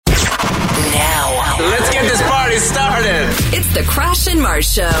started. It's the Crash and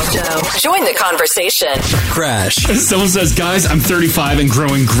Mars Show. Join the conversation. Crash. Someone says, guys, I'm 35 and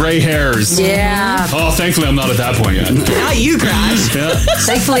growing gray hairs. Yeah. Oh, thankfully I'm not at that point yet. Not you, Crash. Yeah.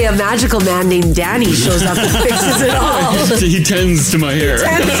 Thankfully, a magical man named Danny shows up and fixes it all. He tends to my hair.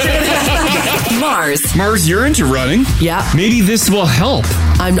 Mars, you're into running. Yeah. Maybe this will help.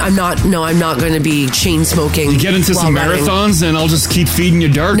 I'm not going to be chain smoking. You get into some running. marathons and I'll just keep feeding you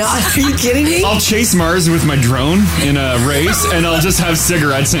darts. No, are you kidding me? I'll chase Mars with my drone in a race and I'll just have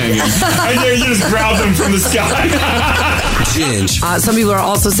cigarettes hanging. And then you just grab them from the sky. Ginge. Some people are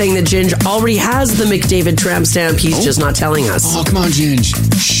also saying that Ginge already has the McDavid tramp stamp. He's just not telling us. Oh, come on, Ginge.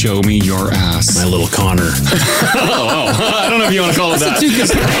 Show me your ass. My little Connor. I don't know if you want to call it that.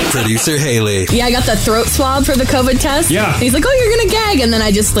 Producer Haley. Yeah, I got the throat swab for the COVID test. Yeah. He's like, oh, you're going to gag. And then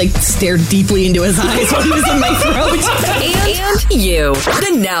I just stared deeply into his eyes while he was in my throat. And you,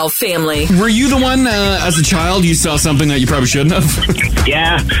 the Now family. Were you the one, as a child, you saw something that you probably shouldn't have?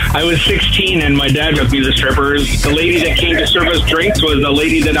 Yeah, I was 16 and my dad took me to strippers. The lady that came to serve us drinks was a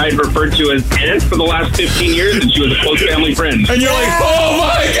lady that I'd referred to as aunt for the last 15 years, and she was a close family friend. And you're like, oh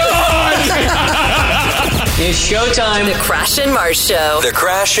my God! It's showtime. The Crash and Mars Show. The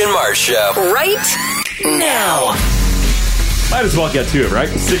Crash and Mars Show. Right now. Might as well get to it, right?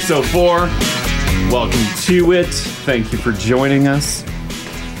 6:04. Welcome to it. Thank you for joining us.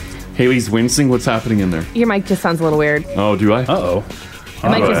 Haley's wincing. What's happening in there? Your mic just sounds a little weird. Oh, do I? Uh-oh. It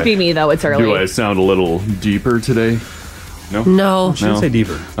might just be me, though. It's early. Do I sound a little deeper today? No? No. She didn't say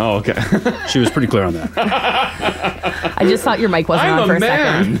deeper. Oh, okay. She was pretty clear on that. I just thought your mic wasn't on for a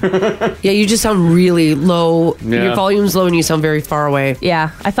second. Yeah, you just sound really low. Yeah. Your volume's low and you sound very far away.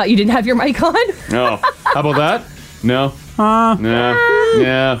 Yeah, I thought you didn't have your mic on. Oh, how about that? No? No.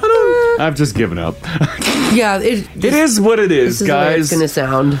 Yeah. I've just given up. Yeah, it is what it is, this guys. The way it's going to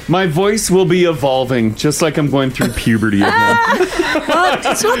sound. My voice will be evolving, just like I'm going through puberty again. Well,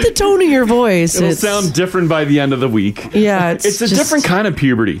 it's not the tone of your voice. It'll sound different by the end of the week. Yeah, it's a different kind of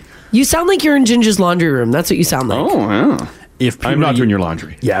puberty. You sound like you're in Ginger's laundry room. That's what you sound like. Oh, yeah. If puberty, I'm not doing your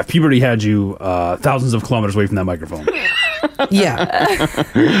laundry. Yeah, if puberty had you thousands of kilometers away from that microphone.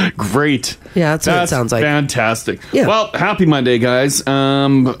 Yeah. Great. Yeah, that's what it sounds like. Fantastic. Yeah. Well, happy Monday, guys. Yeah.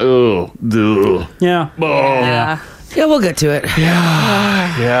 Yeah, we'll get to it.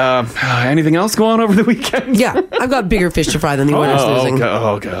 Yeah. Anything else going on over the weekend? Yeah, I've got bigger fish to fry than the Oilers losing.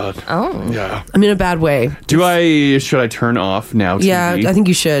 Oh, God. Oh. Yeah. I'm in a bad way. Should I turn off now TV? Yeah, I think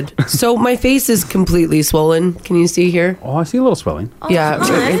you should. So my face is completely swollen. Can you see here? Oh, I see a little swelling. Yeah,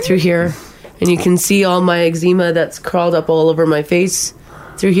 right through here. And you can see all my eczema that's crawled up all over my face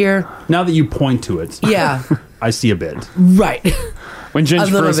through here. Now that you point to it. Yeah. I see a bit. Right. When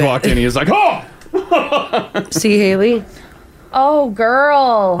Ginge first walked in, he was like, oh! See, Haley? Oh,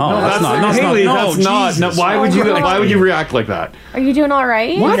 girl. Oh, that's not. Haley, that's not. Jesus. No, why would you react like that? Are you doing all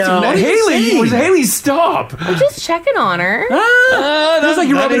right? What? No. Haley, stop. I'm just checking on her. That's like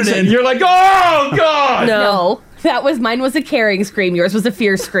you're rubbing it in. You're like, oh, God. No. Mine was a caring scream. Yours was a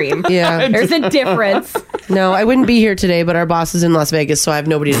fear scream. Yeah. There's a difference. No, I wouldn't be here today, but our boss is in Las Vegas, so I have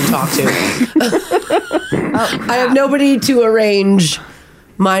nobody to talk to. I have nobody to arrange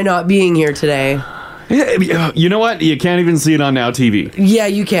my not being here today. You know what? You can't even see it on Now TV. Yeah,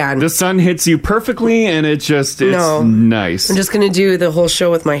 you can. The sun hits you perfectly, and it's nice. I'm just going to do the whole show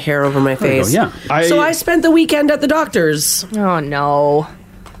with my hair over my face. Yeah. So I spent the weekend at the doctor's. Oh, no.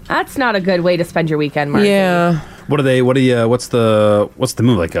 That's not a good way to spend your weekend, Marcy. Yeah. What's the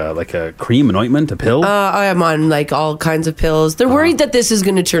move? Like a cream, an ointment, a pill? I'm on like all kinds of pills. They're worried that this is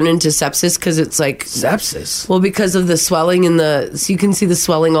going to turn into sepsis because it's like sepsis. Well, because of the swelling so you can see the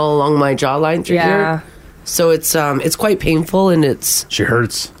swelling all along my jawline through here. So it's quite painful and she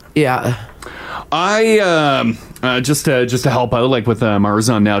hurts. Yeah. I just to help out, like with Mars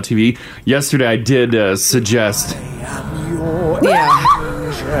on Now TV. Yesterday, I did suggest. Yeah.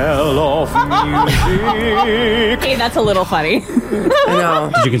 Hey, that's a little funny. I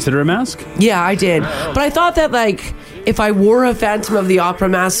know. Did you consider a mask? Yeah, I did. But I thought that like if I wore a Phantom of the Opera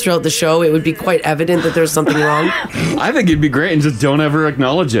mask throughout the show, it would be quite evident that there's something wrong. I think it'd be great and just don't ever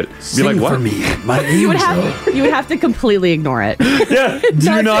acknowledge it. Sing be like, what? for me, my you would have to completely ignore it. Yeah.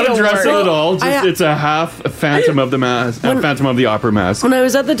 Do you not address it at all? Just it's a half Phantom of the mask, Phantom of the Opera mask. When I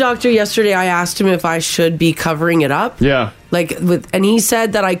was at the doctor yesterday, I asked him if I should be covering it up. Yeah. And he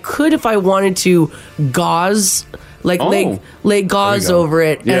said that I could if I wanted to gauze, lay gauze over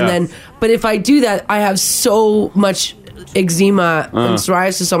it, but if I do that, I have so much eczema and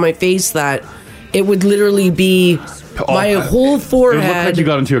psoriasis on my face that it would literally be my whole It looked forehead, like you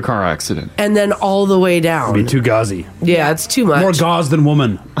got into a car accident. and then all the way down. Be too gauzy. Yeah, it's too much. More gauze than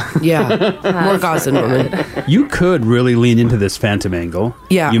woman. Yeah, more gauze than woman. You could really lean into this phantom angle.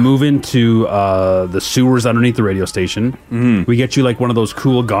 Yeah. You move into the sewers underneath the radio station. We get you like one of those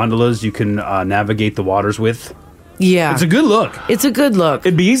cool gondolas you can navigate the waters with. Yeah, It's a good look. It's a good look.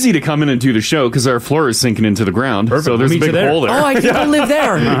 It'd be easy to come in and do the show because our floor is sinking into the ground. Perfect. So there's We'll a meet you big there. hole there. Oh, I can go live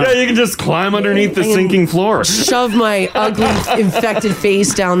there. Yeah, you can just climb underneath the sinking floor. Shove my ugly infected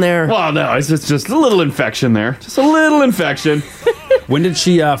face down there. Well, no, it's just a little infection there. Just a little infection. When did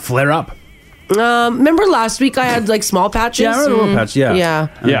she flare up? Remember last week I had like small patches? Yeah, I remember a little patch. Yeah. Yeah.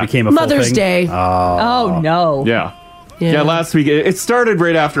 And Yeah. It became a full Mother's thing. Day. Oh no. Yeah. Yeah, last week. It started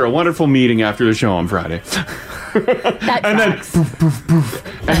right after a wonderful meeting after the show on Friday. That And then, sucks.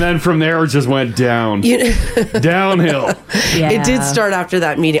 and then from there, it just went down. Downhill. Yeah. It did start after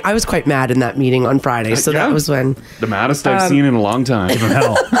that meeting. I was quite mad in that meeting on Friday, so Yeah. that was when. The maddest I've seen in a long time.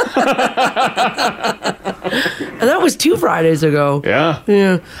 Hell. And that was 2 Fridays ago. Yeah.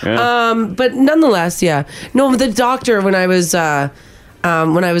 Yeah. Yeah. But nonetheless, yeah. No, the doctor, when I was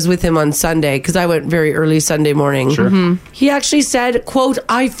with him on Sunday, because I went very early Sunday morning, he actually said, quote,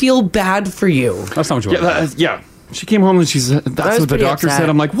 "I feel bad for you." That's not what you Yeah, want. yeah. She came home and she said, that's was what the pretty doctor upset. said.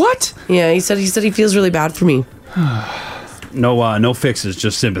 I'm like, what? Yeah, he said he feels really bad for me. No fixes,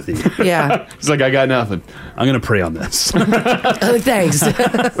 just sympathy. Yeah. He's like, I got nothing. I'm going to pray on this. Thanks.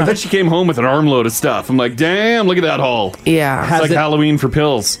 But then she came home with an armload of stuff. I'm like, damn, look at that haul. Yeah. It's like it- Halloween for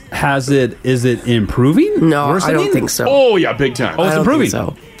pills. Is it improving? No, I Worsening? don't think so. Oh, yeah, big time. Oh, I it's don't improving.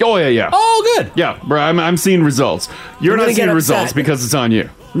 think so. Oh, yeah, yeah. Oh, good. Yeah, bro, I'm seeing results. You're I'm not gonna seeing get results upset. because it's on you.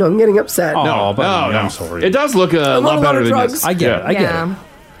 No, I'm getting upset. Oh, No, but no, I'm no. sorry. It does look a on lot a lot better of than drugs. this. I get it. I get Yeah. it.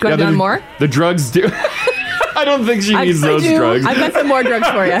 Do you want the, more? The drugs do. I don't think she needs those do. drugs. I've got some more drugs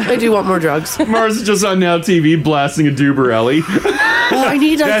for you. I do want more drugs. Mars is just on Now TV blasting a Duberelli. Well, I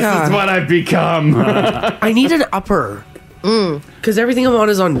need like This is what I've become. I need an upper. Because everything I'm on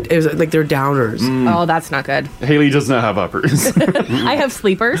is like they're downers. Oh, that's not good. Haley does not have uppers. I have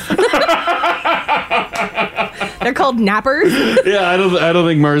sleepers. They're called nappers. Yeah, I don't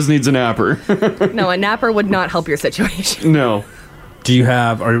think Mars needs a napper. No, a napper would not help your situation. No. Do you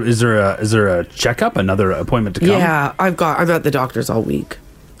have, or is there a checkup, another appointment to come? Yeah, I'm at the doctor's all week.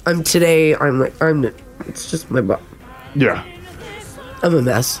 It's just my butt. Yeah. I'm a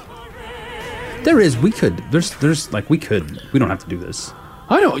mess. We don't have to do this.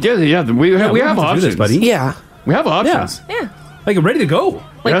 I know. Yeah. We have don't have to do options, this, buddy. Yeah. We have options. Yeah. Like, ready to go.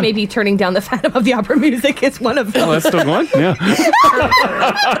 Like Yeah. maybe turning down the Phantom of the Opera music is one of them. Oh, that's still going? Yeah.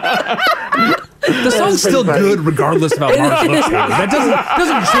 The song's still good regardless of how Mars looks. That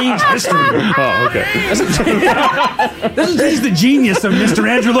doesn't change history. Oh, okay. Doesn't change the genius of Mr.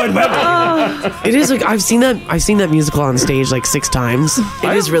 Andrew Lloyd Webber. It is like I've seen that musical on stage like 6 times.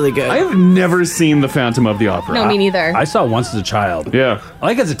 It is really good. I have never seen The Phantom of the Opera. No, me neither. I saw it once as a child. Yeah.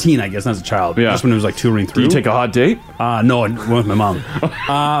 Like as a teen, I guess, not as a child. Yeah. Just when it was like touring Do through. you take a hot date? No, I went with my mom.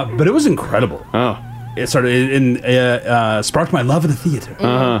 But it was incredible. Oh. It sparked my love of the theater.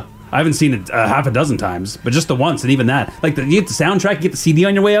 Uh-huh. I haven't seen it half a dozen times, but just the once, and even that. Like, you get the soundtrack, you get the CD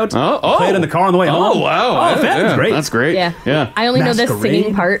on your way out. Oh. Play it in the car on the way home. Oh, wow. Oh, Phantom's great. That's great. Yeah. Yeah. I only know the Masquerade?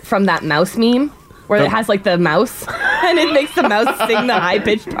 singing part from that mouse meme where it has like the mouse and it makes the mouse sing the high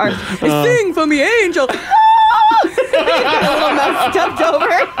pitched part. Sing for me, angel. The little mouse stepped over.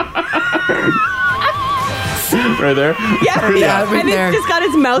 Right there? Yeah. Yeah, right And there. it's just got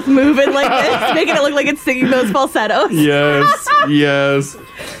its mouth moving like this, making it look like it's singing those falsettos. Yes. Yes.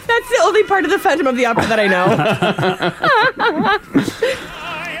 That's the only part of the Phantom of the Opera that I know.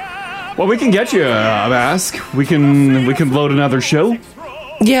 Well, we can get you a mask. We can load another show.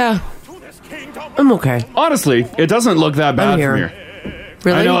 Yeah. I'm okay. Honestly, it doesn't look that bad I'm here. from here.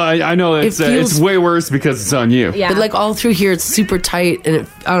 Really? I know it's feels- way worse because it's on you. Yeah. But like all through here, it's super tight, and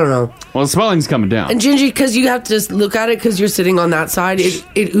I don't know. Well, the swelling's coming down. And Gingy, because you have to just look at it because you're sitting on that side,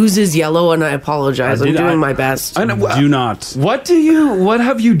 it oozes yellow, and I apologize. I'm doing my best. I know. Do not. What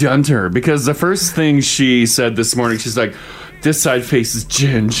have you done to her? Because the first thing she said this morning, she's like, this side faces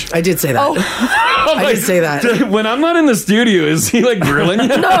Ginge. I did say that. I did say that. When I'm not in the studio, is he like grilling you?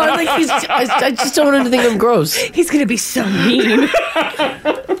 No, I'm like I just don't want him to think I'm gross. He's going to be so mean.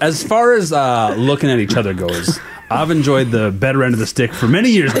 As far as looking at each other goes, I've enjoyed the better end of the stick for many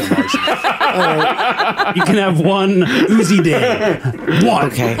years now, Marcy. You can have one oozy day. One.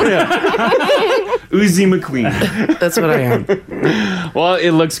 Okay, Uzi McQueen. that's what I am. Well, it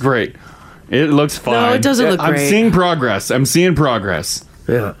looks great. It looks fine. No, it doesn't look I'm great. seeing progress.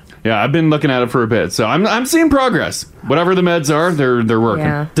 Yeah. Yeah, I've been looking at it for a bit, so I'm seeing progress. Whatever the meds are, they're working.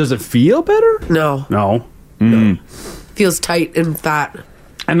 Yeah. Does it feel better? No. No. No. Feels tight and fat.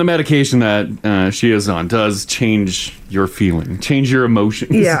 And the medication that she is on does change your feeling, change your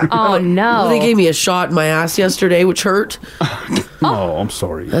emotions. Yeah. Oh, no. Well, they gave me a shot in my ass yesterday, which hurt. Oh, I'm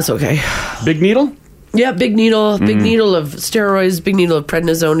sorry. That's okay. Big needle? Yeah, big needle of steroids, big needle of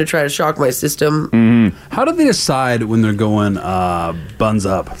prednisone to try to shock my system. How do they decide when they're going buns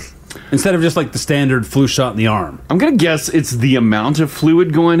up? Instead of just like the standard flu shot in the arm. I'm going to guess it's the amount of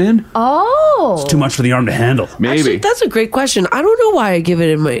fluid going in. Oh. It's too much for the arm to handle. Maybe. Actually, that's a great question. I don't know why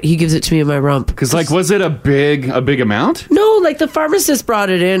he gives it to me in my rump. Because, like, was it a big amount? No, like the pharmacist brought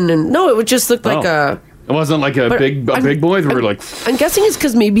it in, and no, it would just look like a... It wasn't like a big boy? They were like... I'm guessing it's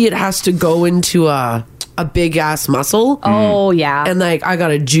because maybe it has to go into a big-ass muscle. Oh, yeah. And, like, I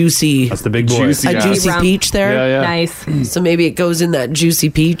got a juicy... That's the big boy. Juicy juicy rump. peach there. Yeah, yeah. Nice. So maybe it goes in that juicy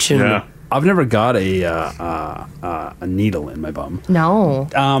peach. And Yeah. I've never got a needle in my bum. No.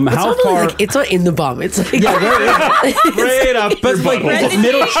 It's How not really far? like, it's not in the bum. It's like... Right up But your like, butthole. is it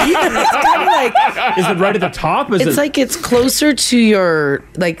middle cheek? It's kind of like... Is it right at the top? Is It's it? like it's closer to your...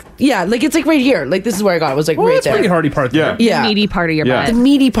 Like, yeah, like it's like right here. Like this is where I got it. It was like right that's there. pretty hardy part Yeah. there. Yeah. Meaty part of your Yeah. The butt.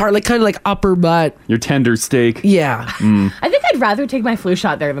 meaty part, like kind of like upper butt. Your tender steak. Yeah. I think I'd rather take my flu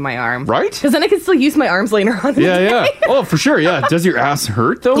shot there than my arm. Right? Because then I can still use my arms later on. Yeah, yeah. Oh, for sure, yeah. Does your ass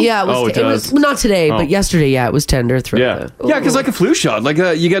hurt, though? Yeah, it was, Oh, it it does. was not today, Oh. but yesterday, yeah, it was tender throughout Yeah, the... yeah, because like a flu shot, like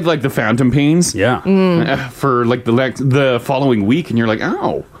you get like the phantom pains, Yeah. for like the following week, and you're like,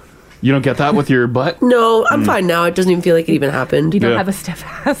 ow, you don't get that with your butt. No, I'm fine now. It doesn't even feel like it even happened. You don't Yeah. have a stiff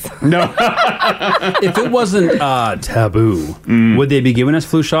ass. No, If it wasn't taboo, would they be giving us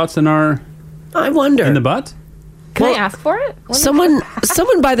flu shots in I wonder. the butt? Can I ask for it? Someone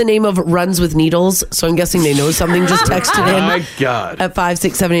by the name of Runs with Needles, so I'm guessing they know something, just texted my in God. at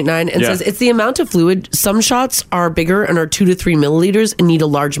 56789 and Yeah. says it's the amount of fluid. Some shots are bigger and are 2 to 3 milliliters and need a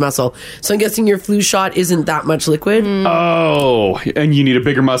large muscle. So I'm guessing your flu shot isn't that much liquid. Oh, and you need a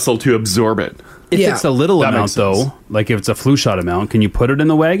bigger muscle to absorb it. If Yeah. it's a little That amount, makes sense. though, like if it's a flu shot amount, can you put it in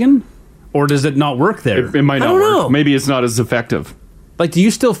the wagon? Or does it not work there? It might not don't work. know. Maybe it's not as effective. Like, do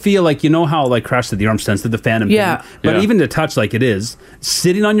you still feel like, you know how, like, Crash said the arm sensitive, the phantom Yeah. thing? But Yeah. even to touch like it is,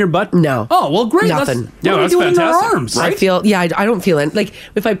 sitting on your butt? No. Oh, well, great. Nothing. That's, Yeah, what are we that's doing in our fantastic. arms? I feel, I don't feel it. Like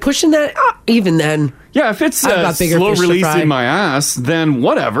if I push in that, even then, Yeah, if it's I've got bigger slow fish to release fry. in my ass, then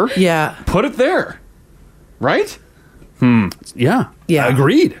whatever. yeah. Put it there. Right? Yeah. Yeah.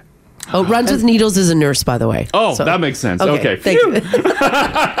 Agreed. Oh, Runs with Needles is a nurse, by the way. Oh, So- that makes sense. Okay. Thank you.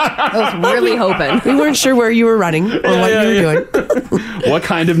 I was really hoping. We weren't sure where you were running or what you were doing. What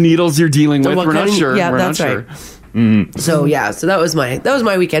kind of needles you're dealing with? what We're not kind of- sure. yeah, We're that's not right. sure. So yeah, so that was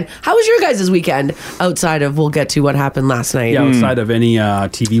my weekend. How was your guys' weekend outside of we'll get to what happened last night? Yeah, outside of any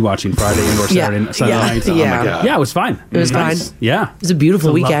TV watching Friday and or Yeah. Saturday Yeah. night. Yeah. Oh my God. Yeah, it was fine. It was Nice. fine. Yeah. It was a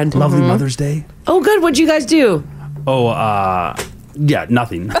beautiful weekend. Lovely Mother's Day. Oh, good. What'd you guys do? Oh, yeah,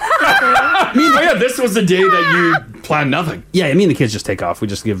 nothing. Oh yeah, this was the day that you planned nothing. Yeah, me and the kids just take off. We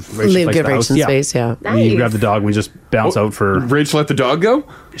just give Rachel Leave place give the house. Rachel Yeah. space. Yeah. We Nice. grab the dog and we just bounce out for... Rach let the dog go?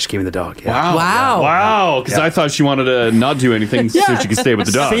 She gave me the dog, yeah. Wow. Wow. Wow. Because I thought she wanted to not do anything so she could stay with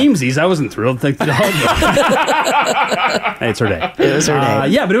the dog. Samesies. I wasn't thrilled to take the dog. Hey, it's her day. It was her day.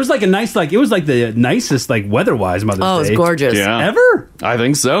 Yeah, but it was like a nice, like, it was like the nicest, like, weather-wise Mother's Oh, it was Day. gorgeous. Yeah. Ever? I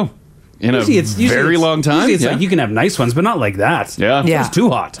think so. In Usually a very long time. Usually it's yeah. like you can have nice ones, but not like that. yeah. Yeah. It's too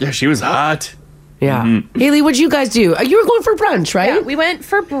hot. Yeah, she was hot. Yeah. Haley, what'd you guys do? You were going for brunch, right? Yeah, we went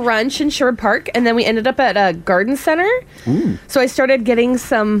for brunch in Sherwood Park, and then we ended up at a garden center. So I started getting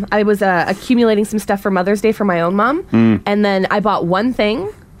I was accumulating some stuff for Mother's Day for my own mom, and then I bought one thing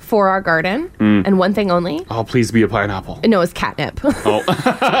for our garden, and one thing only. Oh, please be a pineapple. No, it was catnip.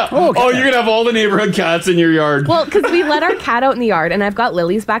 Oh, you're going to have all the neighborhood cats in your yard. Well, because we let our cat out in the yard, and I've got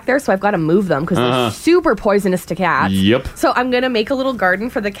lilies back there, so I've got to move them because they're super poisonous to cats. Yep. So I'm gonna make a little garden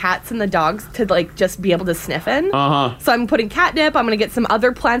for the cats and the dogs to like just be able to sniff in. So I'm putting catnip. I'm gonna get some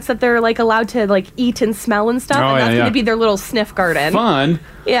other plants that they're like allowed to like eat and smell and stuff, Oh, and that's yeah. gonna be their little sniff garden. Fun.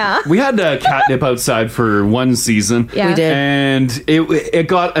 Yeah. We had catnip outside for one season. Yeah. We did. And it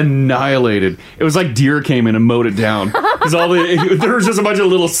got annihilated. It was like deer came in and mowed it down. Because there was just a bunch of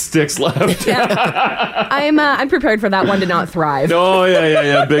little sticks left. I'm prepared for that one to not thrive. Oh,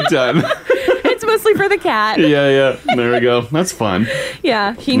 yeah. Big time. It's mostly for the cat. Yeah. There we go. That's fun.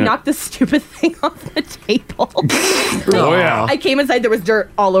 Yeah. He knocked the stupid thing off the table. Oh, yeah. I came inside, there was dirt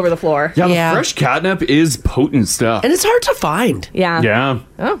all over the floor. Yeah, Yeah. the fresh catnip is potent stuff. And it's hard to find. Yeah. Yeah.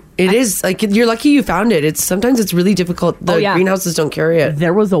 Oh. It is like you're lucky you found it. Sometimes it's really difficult. The Oh, yeah. greenhouses don't carry it.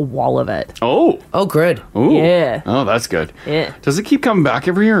 There was a wall of it. Oh. Oh, good. Ooh. Yeah. Oh, that's good. Yeah. Does it keep coming back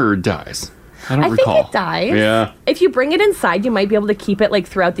every year or dies? I don't I recall. think it dies. Yeah. If you bring it inside, you might be able to keep it like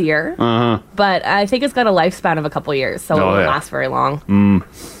throughout the year. But I think it's got a lifespan of a couple years, so it won't last very long.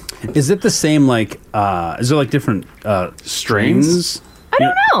 Is it the same, like, is there, like, different strains? I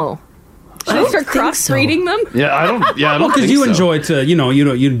don't know. Should I start crossbreeding them? Yeah, I don't. Yeah, I don't. Well, because think you so. enjoy to,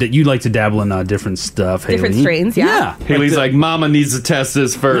 you like to dabble in different stuff. Different Haley. strains, yeah. Haley's like, Mama needs to test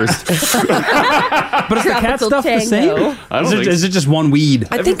this first. But is the cat Tropical stuff the same? tango. I don't think Is it just one weed?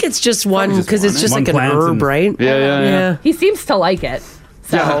 I think it's just one just because one, it's just One like an plant herb, and- right? Yeah. He seems to like it.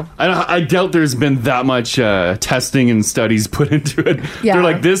 So Yeah, I doubt there's been that much testing and studies put into it. Yeah. They're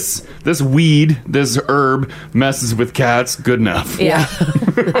like, this weed, this herb messes with cats. Good enough. yeah.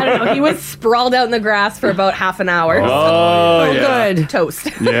 I don't know. He was sprawled out in the grass for about half an hour. Oh, yeah. Good. Toast.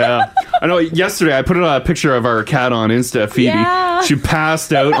 Yeah. I know yesterday I put a picture of our cat on Insta, Phoebe. Yeah. She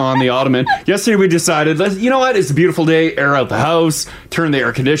passed out on the ottoman. Yesterday we decided, you know what? It's a beautiful day. Air out the house, turn the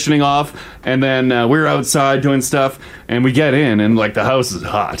air conditioning off. And then we were outside doing stuff. And we get in and like the house is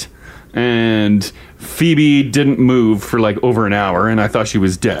hot. And Phoebe didn't move for like over an hour. And I thought she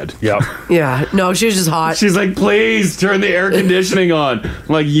was dead. Yep. Yeah. No, she was just hot. She's like, please turn the air conditioning on. I'm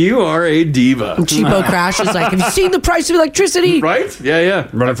like, you are a diva. Cheapo Crash is like, have you seen the price of electricity? Right? Yeah.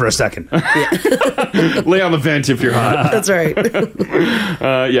 Run it for a second. Lay on the vent if you're hot. That's right.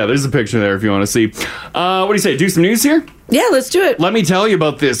 Yeah, there's a picture there if you want to see. What do you say? Do some news here? Yeah, let's do it. Let me tell you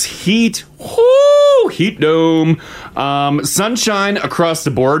about this heat. Whoo, heat dome. Sunshine across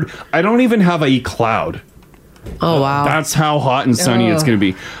the board. I don't even have a cloud. Oh, wow. That's how hot and sunny it's going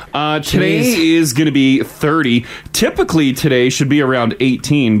to be. Today is going to be 30. Typically, today should be around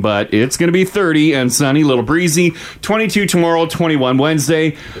 18, but it's going to be 30 and sunny, little breezy. 22 tomorrow, 21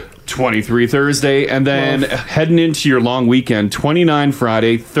 Wednesday. 23 Thursday, and then heading into your long weekend, 29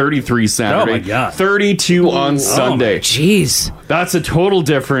 Friday, 33 Saturday, Oh my God. 32 on Sunday. Jeez. That's a total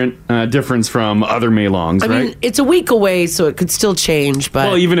difference from other May longs, I right? mean, it's a week away, so it could still change, but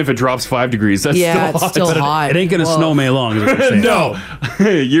Well, even if it drops 5 degrees, that's yeah, still it's hot. still hot. It ain't gonna snow May long. Is what you're saying. No,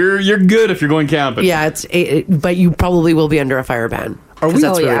 you're good if you're going camping. Yeah, but you probably will be under a fire ban. Are we?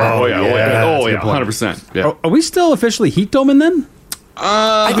 That's really Oh yeah, that's a good point. 100%. Yeah. Are we still officially heat doming then?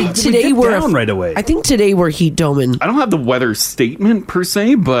 I think we today dip we're down right away. I think today we're heat doming. I don't have the weather statement per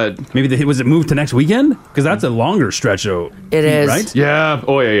se, but Maybe was it moved to next weekend? Because that's a longer stretch of It is. right? yeah.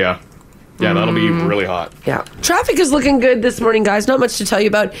 Oh yeah. Yeah, that'll be really hot. Yeah. Traffic is looking good this morning, guys. Not much to tell you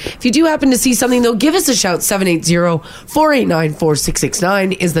about. If you do happen to see something, though, give us a shout.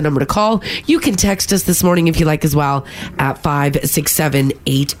 780-489-4669 is the number to call. You can text us this morning if you like as well at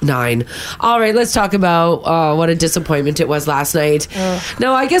 56789. All right, let's talk about what a disappointment it was last night.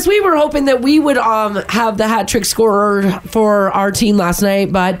 Now, I guess we were hoping that we would have the hat trick scorer for our team last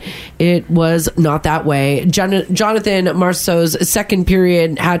night, but it was not that way. Jonathan Marceau's second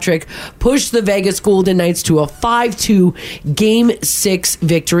period hat trick pushed the Vegas Golden Knights to a 5-2 Game 6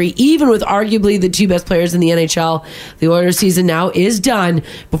 victory. Even with arguably the two best players in the NHL, the Oilers season now is done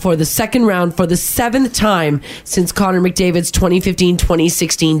before the second round for the 7th time since Connor McDavid's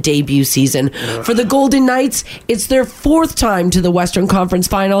 2015-2016 debut season. For the Golden Knights, it's their 4th time to the Western Conference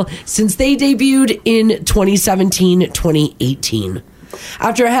Final since they debuted in 2017-2018.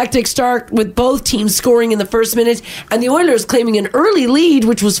 After a hectic start with both teams scoring in the first minute and the Oilers claiming an early lead,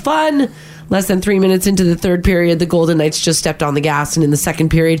 which was fun, less than 3 minutes into the third period, the Golden Knights just stepped on the gas, and in the second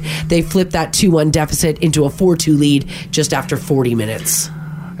period, they flipped that 2-1 deficit into a 4-2 lead just after 40 minutes.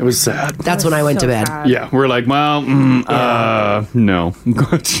 It was sad. That's when I went to bed. Yeah, we're like, well, no.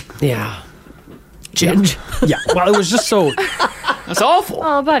 Yeah. Ginge. Yeah. Well, it was just so. That's awful.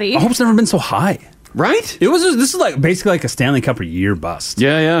 Oh, buddy. Hope's never been so high. Right? It was. This is like basically like a Stanley Cup a year bust.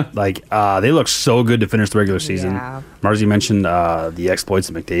 Yeah. Like they look so good to finish the regular season. Yeah. Marzi mentioned the exploits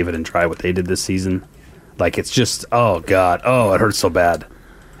of McDavid and try what they did this season. Like it's just oh god, oh it hurts so bad.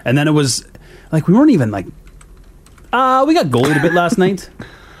 And then it was like we weren't even like we got goalied a bit last night.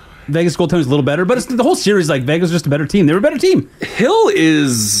 Vegas goaltending was a little better, but it's the whole series. Like Vegas was just a better team. They were a better team. Hill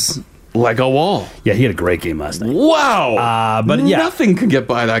is like a wall. Yeah, he had a great game last night. Wow. But yeah, nothing could get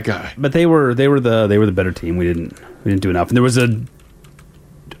by that guy. but they were the better team. We didn't do enough. And there was a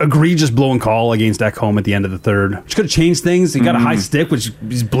egregious blown call against Ekholm at the end of the third, which could have changed things. He got a high stick, which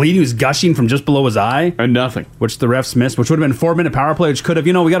he's bleeding. He was gushing from just below his eye. And nothing. Which the refs missed, which would have been a 4-minute power play, which could have,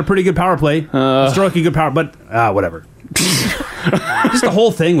 we got a pretty good power play. Historically good power, but whatever. Just the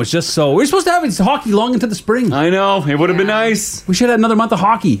whole thing was just so. We're supposed to have hockey long into the spring. I know. It would have been nice. We should have had another month of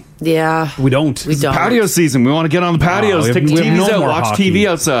hockey. Yeah. We don't. We don't. Patio season. We want to get on the patios, we take the have TVs no out, more watch hockey. TV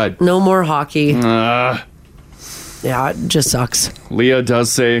outside. No more hockey. Yeah, it just sucks. Leah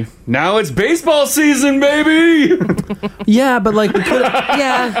does say, now it's baseball season, baby. Yeah, but like,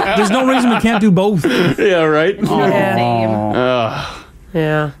 Yeah. there's no reason we can't do both. Yeah, right?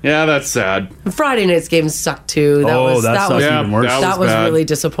 Yeah. Yeah, that's sad. Friday night's game sucked too. That sucks even worse. That was bad. really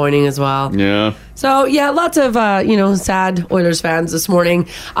disappointing as well. Yeah. So yeah, lots of sad Oilers fans this morning.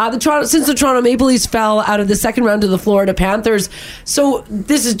 Since the Toronto Maple Leafs fell out of the second round to the Florida Panthers, so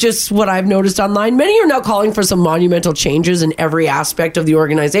this is just what I've noticed online. Many are now calling for some monumental changes in every aspect of the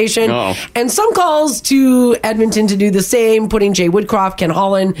organization, and some calls to Edmonton to do the same, putting Jay Woodcroft, Ken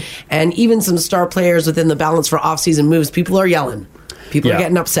Holland, and even some star players within the balance for off-season moves. People are yelling. People are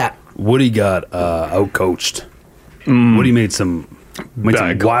getting upset. Woody got outcoached. Woody made some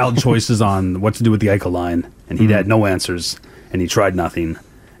wild choices on what to do with the Eichel line, and he had no answers, and he tried nothing,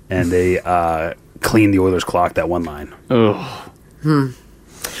 and they cleaned the Oilers' clock that one line.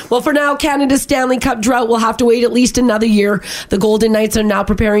 Well, for now, Canada's Stanley Cup drought will have to wait at least another year. The Golden Knights are now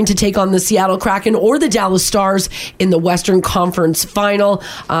preparing to take on the Seattle Kraken or the Dallas Stars in the Western Conference Final.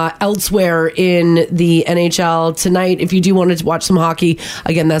 Elsewhere in the NHL tonight, if you do want to watch some hockey,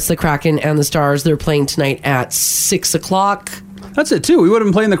 again, that's the Kraken and the Stars. They're playing tonight at 6 o'clock. That's it, too. We would have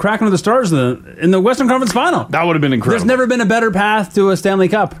been playing the Kraken or the Stars in the Western Conference Final. That would have been incredible. There's never been a better path to a Stanley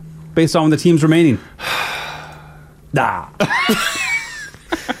Cup based on the teams remaining.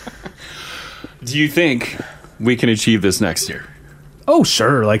 Do you think we can achieve this next year? Oh,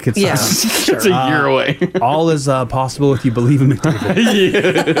 sure. Like it's It's a year away. all is possible if you believe in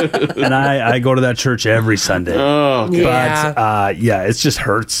McDavid. And I go to that church every Sunday. Oh, God. Yeah. But it just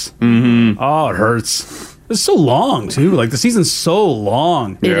hurts. Oh, it hurts. It's so long too. Like the season's so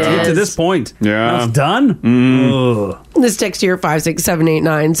long to get to this point. Now it's done. Ugh. This text here,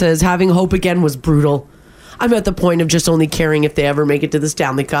 56789, says, having hope again was brutal. I'm at the point of just only caring if they ever make it to the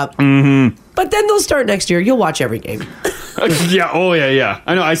Stanley Cup. But then they'll start next year. You'll watch every game. Yeah.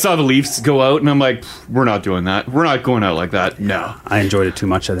 I know. I saw the Leafs go out, and I'm like, we're not doing that. We're not going out like that. No. I enjoyed it too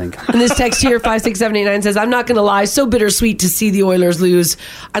much, I think. And this text here, 56789, says, I'm not going to lie, so bittersweet to see the Oilers lose.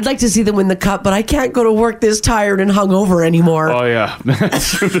 I'd like to see them win the Cup, but I can't go to work this tired and hungover anymore. Oh, yeah.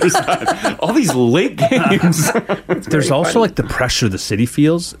 There's that. All these late games. There's also like the pressure the city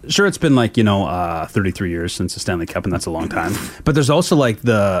feels. Sure, it's been 33 years since the Stanley Cup, and that's a long time. But there's also like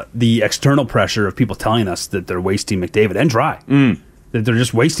the external pressure of people telling us that they're wasting McDavid and Dry. That they're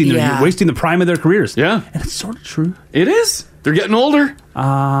just wasting the prime of their careers. Yeah. And it's sort of true. It is. They're getting older.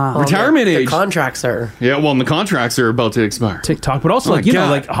 Retirement age. The contracts are. Yeah, well, and the contracts are about to expire. TikTok, but also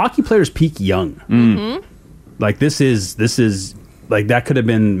hockey players peak young. Like this is like that could have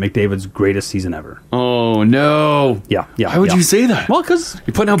been McDavid's greatest season ever. Oh no! Yeah. Why would you say that? Well, because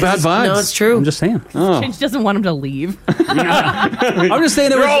you're putting out bad vibes. No, it's true. I'm just saying. She just doesn't want him to leave. I'm just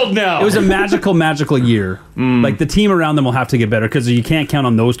saying They're old now. It was a magical year. Like the team around them will have to get better because you can't count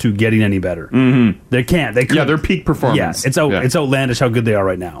on those two getting any better. They can't. They could. Yeah, their peak performance. Yeah, it's outlandish how good they are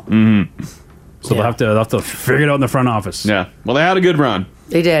right now. So they'll have to figure it out in the front office. Yeah. Well, they had a good run.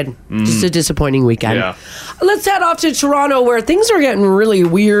 They did. Just a disappointing weekend. Yeah. Let's head off to Toronto, where things are getting really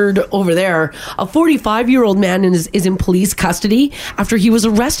weird over there. A 45-year-old man is in police custody after he was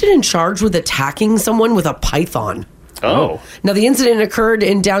arrested and charged with attacking someone with a python. Oh. Now, the incident occurred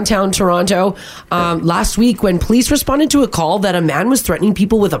in downtown Toronto last week when police responded to a call that a man was threatening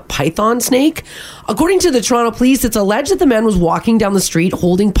people with a python snake. According to the Toronto police, it's alleged that the man was walking down the street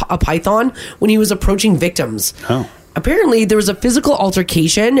holding a python when he was approaching victims. Oh. Apparently, there was a physical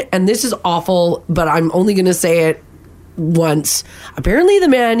altercation, and this is awful, but I'm only going to say it once. Apparently, the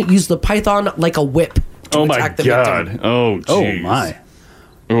man used the python like a whip to attack the victim. Oh, geez. Oh my.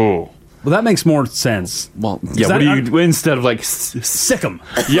 Oh. Well, that makes more sense. Well, yeah. What do you instead of like sick him?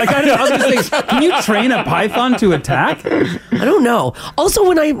 Yeah. I was going to say, can you train a python to attack? I don't know. Also,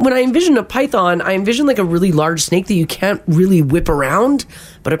 when I envision a python, I envision like a really large snake that you can't really whip around.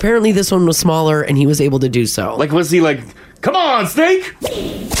 But apparently, this one was smaller, and he was able to do so. Like, was he like, "Come on, snake"?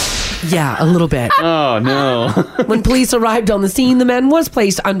 Yeah, a little bit. Oh no. When police arrived on the scene, the man was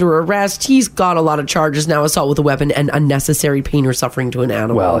placed under arrest. He's got a lot of charges now: assault with a weapon and unnecessary pain or suffering to an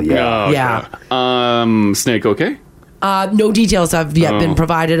animal. Well, yeah. Yeah. Snake okay? No details have yet been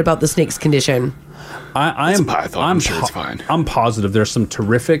provided about the snake's condition. I'm python. I'm sure it's fine. I'm positive there's some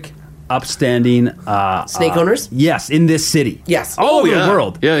terrific, upstanding Snake owners? Yes, in this city. Yes. All over the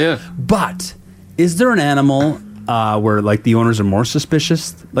world. Yeah. But is there an animal where like the owners are more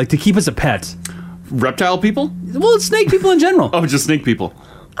suspicious, like to keep as a pet? Reptile people? Well, it's snake people in general. Oh, just snake people.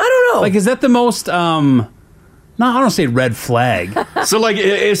 I don't know. Like, is that the most No, I don't say red flag. So, like,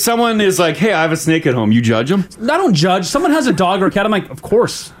 if someone is like, hey, I have a snake at home, you judge them? I don't judge. Someone has a dog or a cat, I'm like, of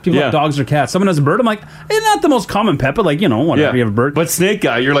course. People have dogs or cats. Someone has a bird, I'm like, it's not the most common pet, but like, whatever, you have a bird. But snake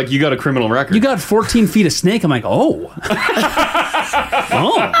guy, you're like, you got a criminal record. You got 14 feet of snake. I'm like, oh.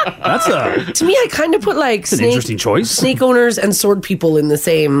 That's a... To me, I kind of put like an interesting choice. Snake owners and sword people in the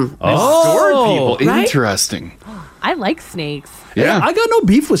same... Sword people. Right? Interesting. I like snakes. Yeah. I got no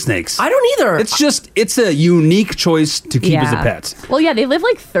beef with snakes. I don't either. It's a unique choice to keep as a pet. Well, yeah, they live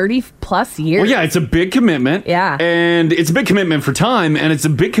like 30 plus years. Well, yeah, it's a big commitment. Yeah. And it's a big commitment for time, and it's a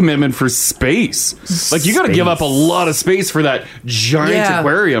big commitment for space. Like, you got to give up a lot of space for that giant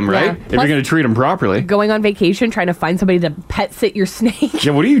aquarium, right? Yeah. If you're going to treat them properly. Going on vacation, trying to find somebody to pet sit your snake.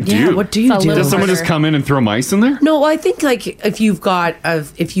 Yeah, what do you do? Yeah, what do you do? Does someone just come in and throw mice in there? No, I think like if you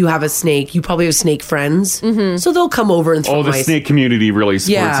have a snake, you probably have snake friends, so they'll come over and throw Oh, the mice. snake community really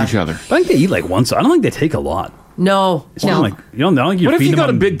supports Yeah. each other. I think they eat like once. I don't think they take a lot. No, It's not like, I don't think What if you got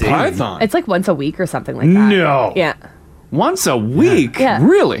a big daily. python? It's like once a week or something like that. No. Yeah. Once a week? Yeah.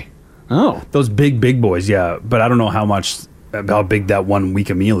 Really? Oh. Those big boys, yeah. But I don't know how big that 1 week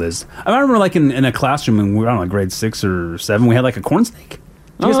a meal is. I remember like in a classroom in, I don't know, grade 6 or 7, we had like a corn snake.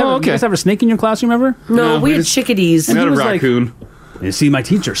 You guys have a snake in your classroom ever? no, No, we we had just- chickadees. We had a was like- raccoon. You see my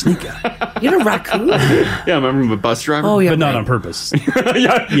teacher, snake guy. You had a raccoon? Yeah, remember the bus driver? Oh, yeah. But not right. on purpose.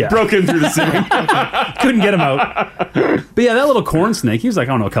 yeah, broke in through the ceiling. Couldn't get him out. But yeah, that little corn snake, he was like,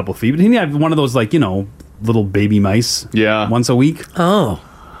 I don't know, a couple feet. But he had one of those like, little baby mice. Yeah. Once a week. Oh.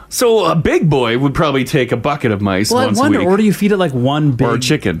 So a big boy would probably take a bucket of mice Well, once I wonder, a week. or do you feed it like one big... Or a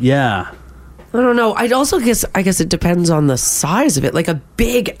chicken. Yeah. I don't know. I guess it depends on the size of it. Like a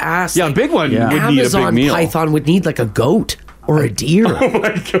big ass. Yeah, a big one Yeah. would Amazon need a big meal. python would need like a goat or a deer. Oh my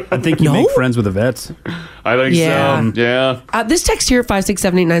God. I think you No? make friends with the vets. I think Yeah. so. Yeah. This text here,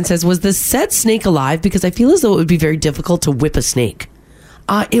 56789, says, was the said snake alive? Because I feel as though it would be very difficult to whip a snake.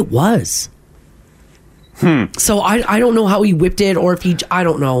 It was. So I don't know how he whipped it or if he... I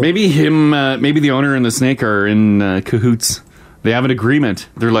don't know. Maybe maybe the owner and the snake are in cahoots. They have an agreement.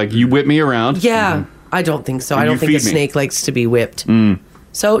 They're like, you whip me around. Yeah, I don't think so. And I don't you think a feed me. snake likes to be whipped.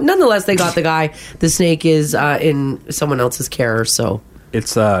 So nonetheless, they got the guy. The snake is in someone else's care, so...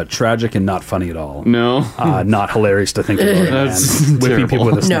 It's tragic and not funny at all. No. Not hilarious to think about. That's man. Whipping terrible. people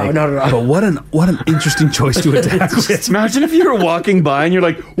with a snake. No, not at all. But what an interesting choice to attack with. Imagine if you were walking by and you're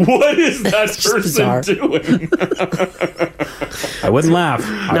like, what is that just person bizarre. doing? I wouldn't laugh.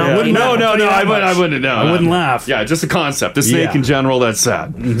 No, wouldn't no, laugh. no, I'll tell no, you I that much. wouldn't. No, I wouldn't laugh. Yeah, just a concept. The snake Yeah. in general, that's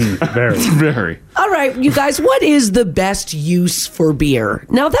sad. Very. Very. All right, you guys, what is the best use for beer?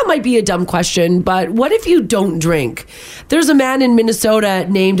 Now, that might be a dumb question, but what if you don't drink? There's a man in Minnesota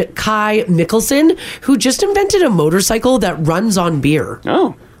named Kai Mikkelsen who just invented a motorcycle that runs on beer.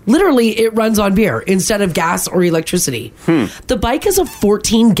 Oh. Literally, it runs on beer instead of gas or electricity. The bike has a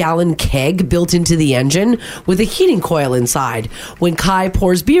 14-gallon keg built into the engine with a heating coil inside. When Kai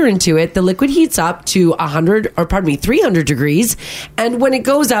pours beer into it, the liquid heats up to 300 degrees. And when it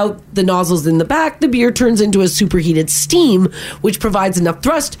goes out the nozzles in the back, the beer turns into a superheated steam, which provides enough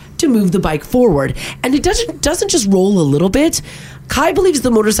thrust to move the bike forward. And it doesn't just roll a little bit. Kai believes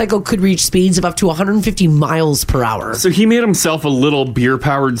the motorcycle could reach speeds of up to 150 miles per hour. So he made himself a little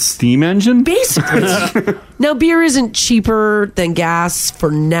beer-powered steam engine? Basically. Now, beer isn't cheaper than gas for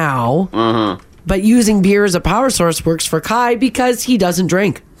now, but using beer as a power source works for Kai because he doesn't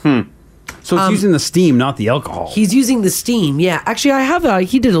drink. So it's using the steam, not the alcohol. He's using the steam, yeah. Actually, I have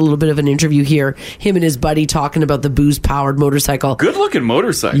he did a little bit of an interview here, him and his buddy talking about the booze-powered motorcycle. Good-looking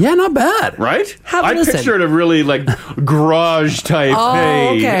motorcycle. Yeah, not bad. Right? Have a I listen. pictured a really, like, garage-type, Oh,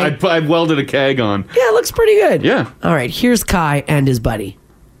 hey, okay. I welded a keg on. Yeah, it looks pretty good. Yeah. All right, here's Kai and his buddy.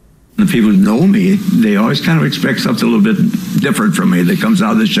 The people who know me, they always kind of expect something a little bit different from me that comes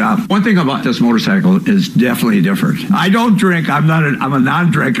out of the shop. One thing about this motorcycle is definitely different. I don't drink. I'm a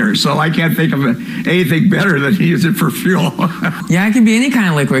non-drinker, so I can't think of anything better than to use it for fuel. Yeah, it can be any kind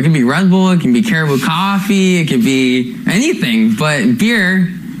of liquid. It can be Red Bull, it can be Caribou coffee, it can be anything. But beer,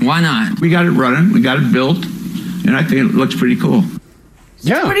 why not? We got it running. We got it built, and I think it looks pretty cool.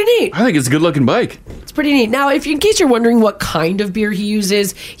 Yeah. pretty neat. I think it's a good-looking bike. It's pretty neat. Now, in case you're wondering what kind of beer he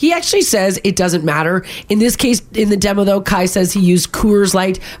uses, he actually says it doesn't matter. In this case, in the demo, though, Kai says he used Coors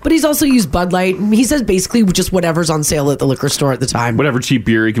Light, but he's also used Bud Light. He says basically just whatever's on sale at the liquor store at the time. Whatever cheap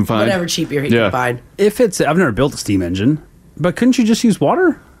beer he can find. Whatever cheap beer he can find. I've never built a steam engine, but couldn't you just use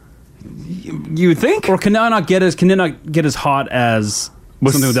water? You would think? Or can it not get as hot as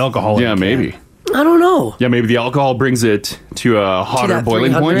something with alcohol? Yeah, in it maybe. can? I don't know. Yeah, maybe the alcohol brings it to a hotter that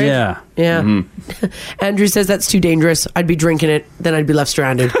boiling point. 300? Yeah. Yeah. Mm-hmm. Andrew says that's too dangerous. I'd be drinking it, then I'd be left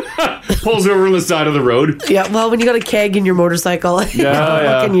stranded. Pulls over on the side of the road. Yeah, well, when you got a keg in your motorcycle, what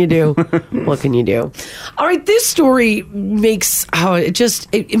can you do? What can you do? All right, this story makes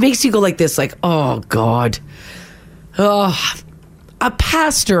it makes you go like this, like, oh God. A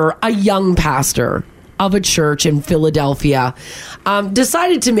young pastor of a church in Philadelphia,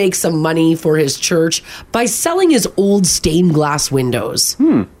 decided to make some money for his church by selling his old stained glass windows.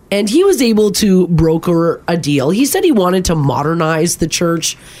 And he was able to broker a deal. He said he wanted to modernize the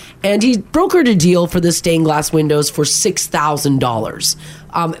church, and he brokered a deal for the stained glass windows for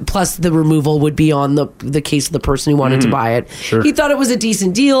 $6,000. Plus the removal would be on the case of the person who wanted to buy it. Sure. He thought it was a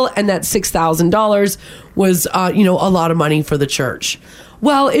decent deal, and that $6,000 was a lot of money for the church.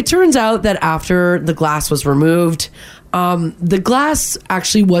 Well, it turns out that after the glass was removed, the glass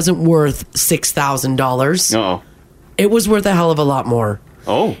actually wasn't worth $6,000. Uh-oh. It was worth a hell of a lot more.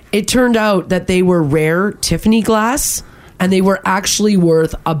 Oh. It turned out that they were rare Tiffany glass, and they were actually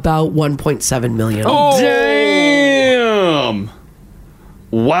worth about $1.7 million. Oh, damn.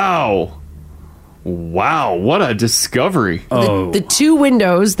 Wow. Wow, what a discovery. The two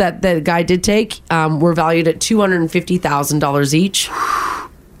windows that the guy did take were valued at $250,000 each.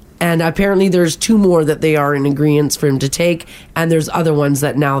 And apparently there's two more that they are in agreement for him to take. And there's other ones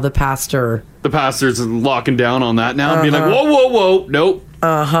that now the pastor's locking down on that now and being like, whoa, nope.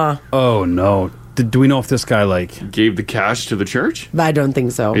 Oh, no. Do we know if this guy, gave the cash to the church? I don't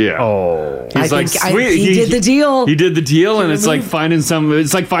think so. Yeah. Oh. He's sweet. He did the deal. He did the deal, and it's like finding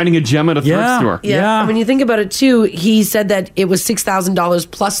a gem at a thrift store. Yeah. When you think about it, too, he said that it was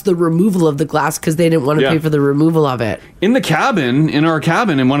 $6,000 plus the removal of the glass because they didn't want to pay for the removal of it. In our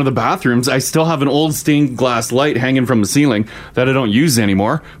cabin, in one of the bathrooms, I still have an old stained glass light hanging from the ceiling that I don't use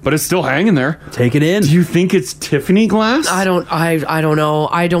anymore, but it's still hanging there. Take it in. Do you think it's Tiffany glass? I don't know.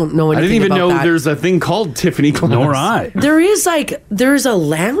 I don't know anything about that. I didn't even know there's a thing called Tiffany glass. Nor I. There's a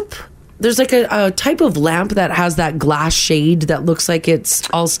lamp. There's like a type of lamp that has that glass shade that looks like it's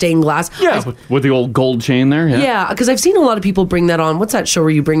all stained glass. Yeah, with the old gold chain there. Yeah, because I've seen a lot of people bring that on. What's that show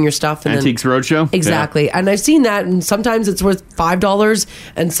where you bring your stuff? And Antiques Roadshow? Exactly. Yeah. And I've seen that, and sometimes it's worth $5,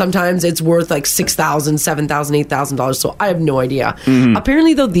 and sometimes it's worth like $6,000, $7,000, $8,000. So I have no idea. Mm-hmm.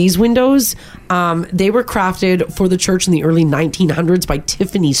 Apparently, though, these windows, they were crafted for the church in the early 1900s by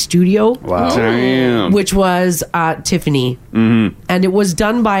Tiffany Studio. Wow. Damn. Which was Tiffany. Mm-hmm. And it was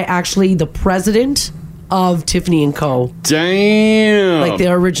done by actually the president of Tiffany & Co. Damn. Like the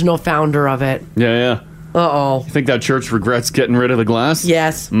original founder of it. Yeah. Uh-oh. You think that church regrets getting rid of the glass?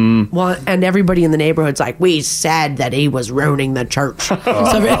 Yes. Well, and everybody in the neighborhood's like, we said that he was ruining the church. Oh,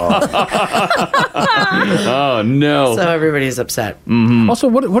 no. So everybody's upset. Mm-hmm. Also,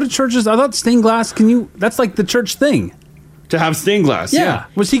 what are churches? I thought stained glass, that's like the church thing. To have stained glass, yeah.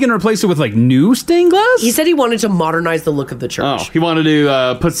 Was he going to replace it with new stained glass? He said he wanted to modernize the look of the church. Oh, he wanted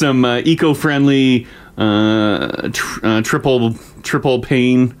to put some eco-friendly triple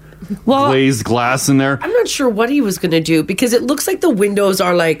pane glazed glass in there. I'm not sure what he was going to do because it looks like the windows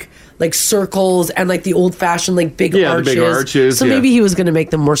are like circles and like the old-fashioned big arches. The big arches. So maybe he was going to make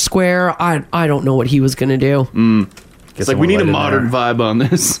them more square. I don't know what he was going to do. It's like we need a modern vibe on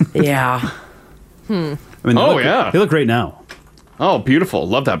this. Yeah. I mean, they look great now. Oh, beautiful.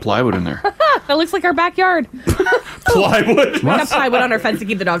 Love that plywood in there. That looks like our backyard. Plywood? We got plywood on our fence to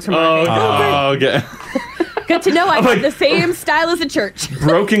keep the dogs from barking. Okay. Good to know I have the same style as a church.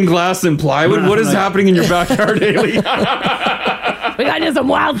 Broken glass and plywood? What is happening in your backyard, Haley? We got into some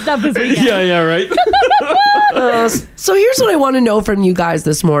wild stuff this weekend. Yeah, right. So here's what I want to know from you guys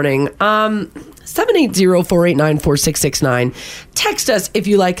this morning. 780-489-4669. Text us if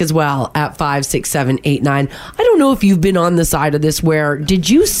you like as well at 56789. I don't know if you've been on the side of this where did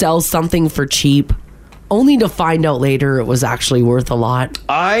you sell something for cheap only to find out later it was actually worth a lot?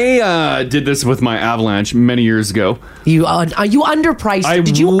 I did this with my Avalanche many years ago. You underpriced it.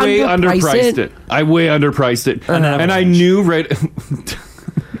 Did you underpriced it? I way underpriced it. And I knew right...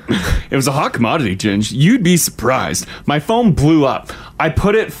 It was a hot commodity, Ginge. You'd be surprised. My phone blew up. I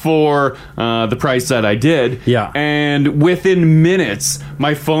put it for the price that I did. Yeah. And within minutes,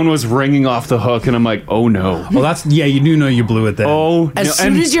 my phone was ringing off the hook, and I'm like, oh no. Well, you do know you blew it then. Oh, as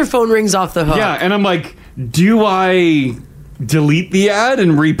soon as your phone rings off the hook. Yeah, and I'm like, do I delete the ad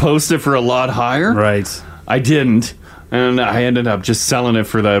and repost it for a lot higher? Right. I didn't. And I ended up just selling it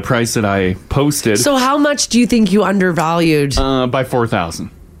for the price that I posted. So how much do you think you undervalued? By $4,000.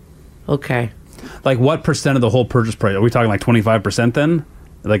 Okay. Like what percent of the whole purchase price? Are we talking like 25% then?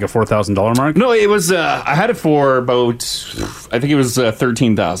 Like a $4,000 mark? No, it was, I had it for about, I think it was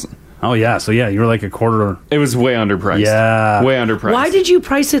 $13,000. Oh, yeah. So, yeah, you were like a quarter. It was way underpriced. Yeah. Way underpriced. Why did you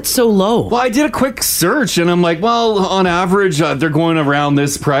price it so low? Well, I did a quick search, and I'm like, well, on average, they're going around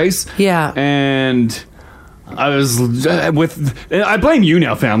this price. Yeah. And I was I blame you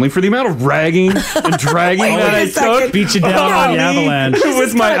now, family, for the amount of ragging and dragging that I took. Beat you down on the avalanche.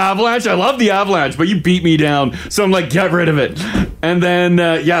 With my avalanche. I love the avalanche, but you beat me down. So I'm like, get rid of it. And then,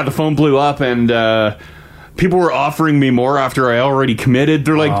 the phone blew up, and people were offering me more after I already committed.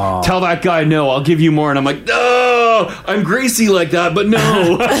 They're like, tell that guy no, I'll give you more. And I'm like, no, I'm greasy like that, but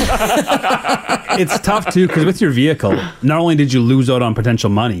no. It's tough, too, because with your vehicle, not only did you lose out on potential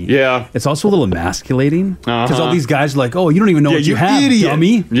money, it's also a little emasculating. Because all these guys are like, oh, you don't even know what you have, idiot.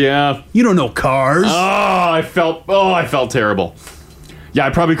 dummy. Yeah. You don't know cars. I felt terrible. Yeah, I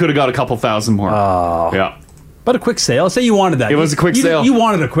probably could have got a couple thousand more. Yeah. But a quick sale. Say you wanted that. It was a quick sale. You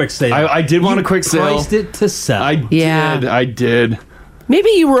wanted a quick sale. I did want a quick sale. You priced it to sell. I did. Maybe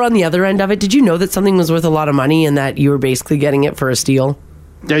you were on the other end of it. Did you know that something was worth a lot of money and that you were basically getting it for a steal?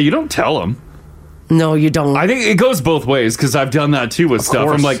 Yeah, you don't tell them. No, you don't. I think it goes both ways, because I've done that too with stuff.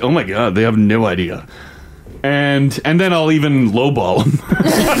 I'm like, oh my God, they have no idea. And then I'll even lowball them.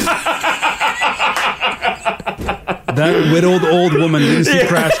 That widowed old woman didn't see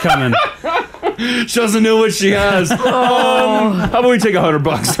Crash coming. She doesn't know what she has. How about we take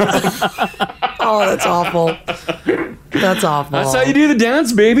 $100? Oh, that's awful. That's awful. That's how you do the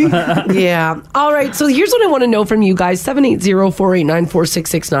dance, baby. Yeah. All right. So here's what I want to know from you guys.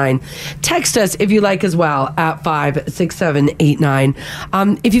 780-489-4669. Text us if you like as well at 56789.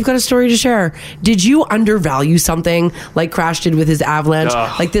 If you've got a story to share, did you undervalue something like Crash did with his avalanche,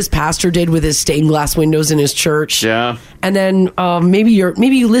 like this pastor did with his stained glass windows in his church? Yeah. And then maybe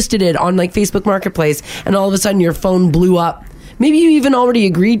you listed it on like Facebook Marketplace, and all of a sudden your phone blew up. Maybe you even already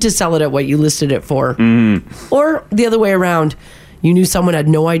agreed to sell it at what you listed it for. Or the other way around, you knew someone had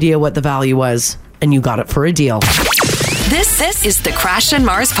no idea what the value was, and you got it for a deal. This is the Crash and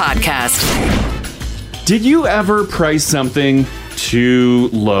Mars Podcast. Did you ever price something too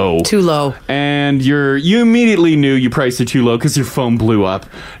low? Too low. And you immediately knew you priced it too low because your phone blew up.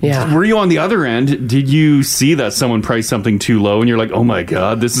 Yeah. Were you on the other end? Did you see that someone priced something too low and you're like, oh my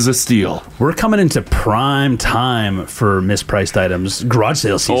God, this is a steal? We're coming into prime time for mispriced items. Garage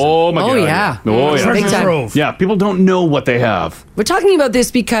sale season. Oh my God. Yeah. Oh yeah. Big time. Yeah, people don't know what they have. We're talking about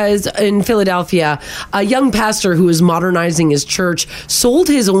this because in Philadelphia, a young pastor who is modernizing his church sold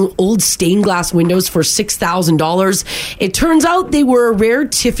his old stained glass windows for $6,000. It turns out they were a rare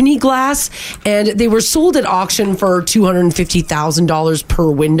Tiffany glass, and they were sold at auction for $250,000 per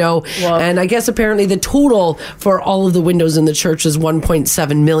window. Wow. And I guess apparently the total for all of the windows in the church is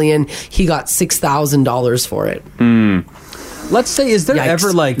 $1.7 million. He got $6,000 for it. Let's say, is there Yikes.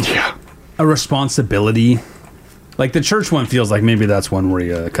 ever like a responsibility? Like the church one feels like maybe that's one where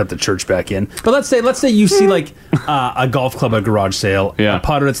you cut the church back in. But let's say you see like a golf club at a garage sale, a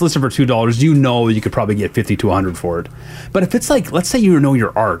putter that's listed for $2. You know you could probably get $50 to $100 for it. But if it's like, let's say you know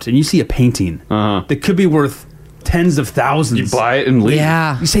your art and you see a painting that could be worth tens of thousands, you buy it and leave.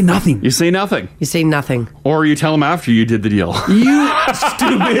 Yeah. You say nothing. You say nothing. You say nothing. Or you tell them after you did the deal. You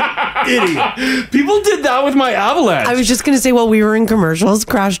stupid idiot. People did that with my avalanche. I was just going to say, while we were in commercials,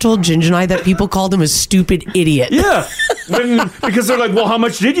 Crash told Ginge and I that people called him a stupid idiot. Yeah. Because they're like, well, how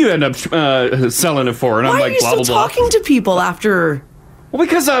much did you end up selling it for? And Why I'm like, are you blah, still blah, blah. talking to people after? Well,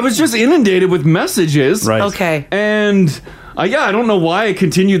 because I was just inundated with messages. Right. Okay. And I don't know why I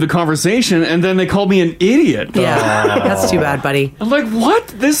continued the conversation, and then they called me an idiot. Yeah, that's too bad, buddy. I'm like, what?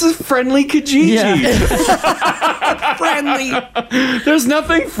 This is friendly Kijiji. Yeah. Friendly. There's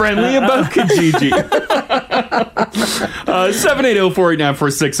nothing friendly about Kijiji.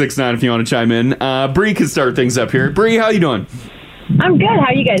 780-489-4669 if you want to chime in. Bree can start things up here. Bree, how you doing? I'm good.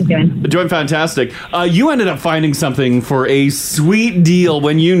 How you guys doing? Doing fantastic. You ended up finding something for a sweet deal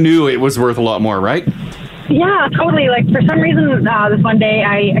when you knew it was worth a lot more, right? Yeah, totally. Like, for some reason, this one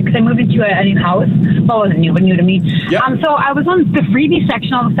day, because I moved into a new house. Well, it wasn't new, but new to me. Yep. So I was on the freebie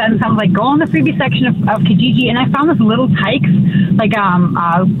section all of a sudden. So I was like, go on the freebie section of Kijiji, and I found this little Tykes, like,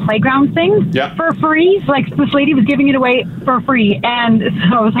 playground thing for free. So, like, this lady was giving it away for free. And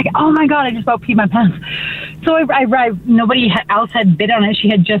so I was like, oh my God, I just about peed my pants. So nobody else had bid on it. She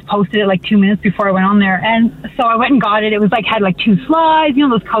had just posted it like 2 minutes before I went on there. And so I went and got it. It was like, had like 2 slides, you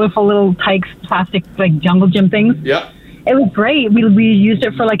know, those colorful little Tykes plastic, like, jungle gym things. Yeah. It was great. We used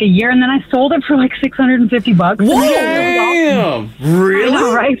it for like a year, and then I sold it for like $650. Whoa! Damn! Really? I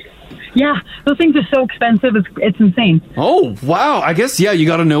know, right? Yeah, those things are so expensive. It's insane. Oh, wow. I guess, you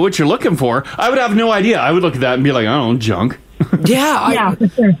got to know what you're looking for. I would have no idea. I would look at that and be like, I don't know, junk. Yeah. Yeah, for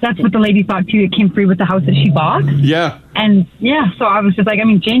sure. That's what the lady thought, too. It came free with the house that she bought. Yeah. And yeah, so I was just like, I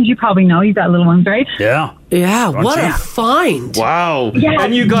mean, James, you probably know you've got little ones, right? Yeah. Yeah, what a find. Wow. Yeah,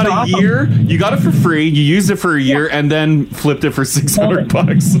 And you got it's a awesome. year. You got it for free. You used it for a year and then flipped it for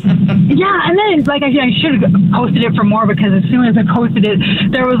 $600. Yeah, and then like I should have posted it for more, because as soon as I posted it,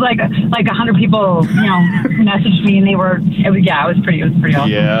 there was like 100 people, messaged me, and it was pretty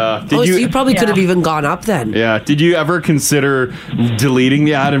awesome. Yeah. So you probably could have even gone up then. Yeah. Did you ever consider deleting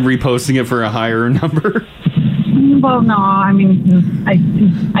the ad and reposting it for a higher number? Well, no, I mean, the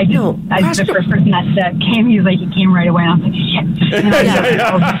first person that came, he came right away, and I was like, shit.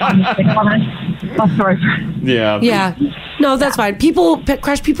 I'm sorry. Yeah. Yeah. No, that's fine. People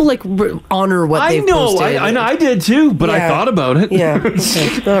honor what they've posted. I know. I did too, but I Yeah. thought about it. Yeah.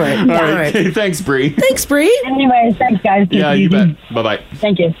 Okay. All right. All right. Okay, thanks, Bree. Thanks, Bree. Anyways, thanks, guys. Yeah, you bet. Bye-bye.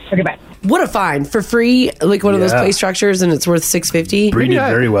 Thank you. Okay, bye. What a find for free, like one of those Yeah. play structures, and it's worth $650. Bree did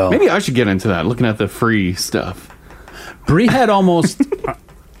very well. Maybe I should get into that, looking at the free stuff. Bree had almost...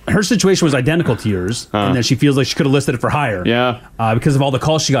 her situation was identical to yours, and then she feels like she could have listed it for higher. Yeah. Because of all the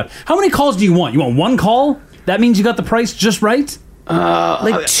calls she got. How many calls do you want? You want one call? That means you got the price just right?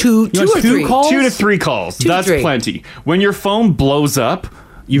 Like two You or want three. calls? 2 to 3 calls. Two to That's three. plenty. When your phone blows up,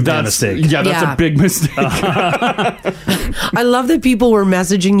 You've made a mistake. Yeah, that's Yeah. a big mistake. I love that people were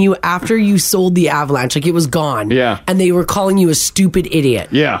messaging you after you sold the Avalanche, like it was gone. Yeah. And they were calling you a stupid idiot.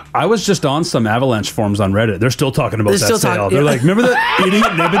 Yeah. I was just on some Avalanche forums on Reddit. They're still talking about They're that still sale. talking- They're yeah. like, remember that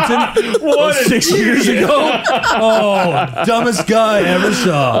idiot in Edmonton? What a 6 years ago? Oh, dumbest guy I ever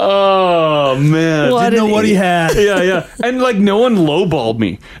saw. Oh, man. What Didn't know an what he idiot. had. Yeah. And no one lowballed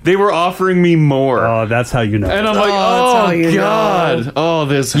me. They were offering me more. Oh, that's how you know. And I'm that's how like, you oh, know. God. Oh,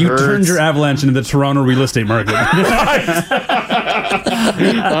 this You hurts. turned your Avalanche into the Toronto real estate market.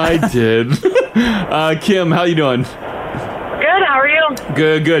 I did. Kim, how you doing? Good, how are you?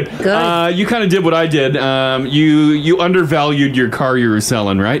 Good. You kind of did what I did. You undervalued your car you were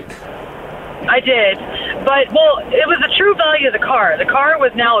selling, right? I did. But, it was the true value of the car. The car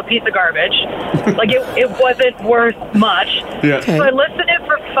was now a piece of garbage. It wasn't worth much. Yeah. Okay. So I listed it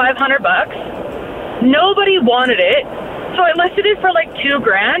for $500. Nobody wanted it. So I listed it for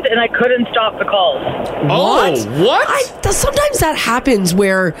 $2,000, and I couldn't stop the calls. Oh, what? Sometimes that happens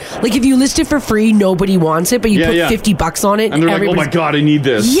where, like, if you list it for free, nobody wants it, but you put $50 on it, And they're like, oh my God, I need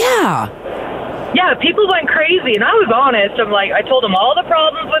this. Yeah. Yeah, people went crazy, and I was honest. I told them all the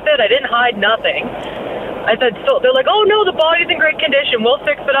problems with it. I didn't hide nothing. I said, so they're like, oh no, the body's in great condition. We'll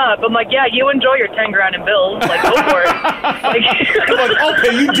fix it up. I'm like, yeah, you enjoy your $10,000 in bills. Go for it.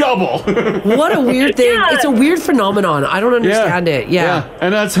 Okay, you double. What a weird thing. Yeah. It's a weird phenomenon. I don't understand it. Yeah.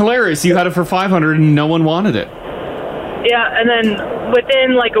 And that's hilarious. You had it for $500 and no one wanted it. Yeah, and then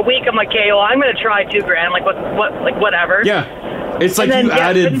within a week, I'm like, okay, well, I'm going to try $2,000. Whatever. Yeah. It's like And you then,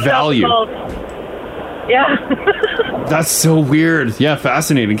 added couldn't stop the value. calls. Yeah. That's so weird. Yeah,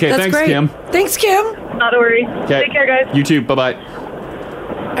 fascinating. Okay, That's thanks, great. Kim. Thanks, Kim. Not a worry. Okay. Take care, guys. You too. Bye-bye.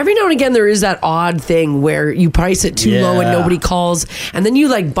 Every now and again, there is that odd thing where you price it too low and Yeah. nobody calls, and then you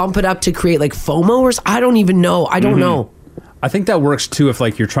bump it up to create FOMO or I don't even know. I don't know. I think that works too if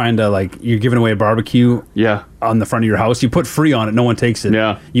you're trying to you're giving away a barbecue on the front of your house. You put free on it, no one takes it.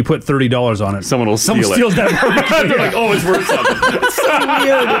 Yeah. You put $30 on it. Someone steal steals it. that barbecue. They're like, oh, it's worth something.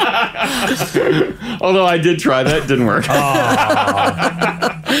 Although I did try that, it didn't work.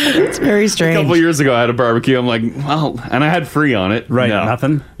 It's very strange. A couple years ago, I had a barbecue. I'm like, well, and I had free on it. Right, No.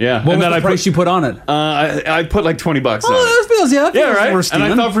 nothing? Yeah. What and was then the price you put on it? I put $20 on it. that feels Yeah, right. worth And I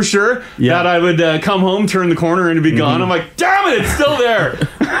stealing. thought for sure Yeah. that I would come home, turn the corner, and it'd be gone. I'm like, damn it, it's still there.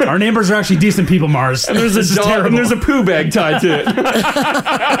 Our neighbors are actually decent people, Mars. And there's This is a dog, terrible. and there's a poo bag tied to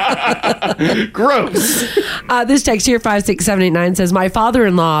it. Gross. This text here, 56789, says, my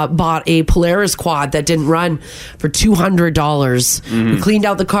father-in-law bought a Polaris quad that didn't run for $200. We cleaned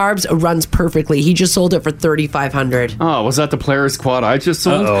out the carbs. It runs perfectly. He just sold it for $3,500. Oh, was that the Polaris quad I just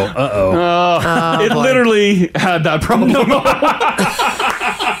sold? Uh-oh. It boy. literally had that problem.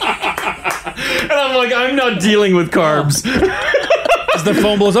 And I'm like, I'm not dealing with carbs. As the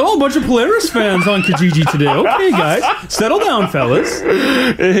phone blows up, a bunch of Polaris fans on Kijiji today. Okay, guys, settle down, fellas.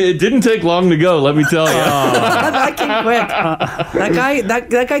 It didn't take long to go, let me tell you. That came quick.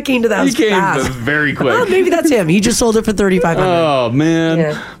 That guy came to the house He came fast. very quick. Well, maybe that's him. He just sold it for $3,500. Oh, man.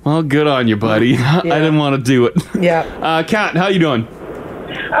 Yeah. Well, good on you, buddy. I didn't want to do it. Yeah. Kat, how you doing?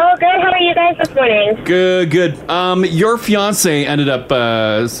 Oh, good. How are you guys this morning? Good. Your fiance ended up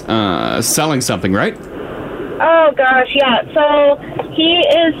selling something, right? Oh gosh, yeah. So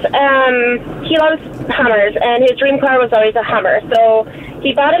he loves Hummers, and his dream car was always a Hummer. So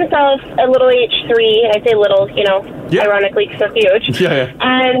he bought himself a little H3. I say little, ironically, because it's huge. Yeah.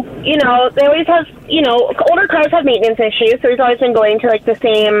 And they always have, older cars have maintenance issues. So he's always been going to like the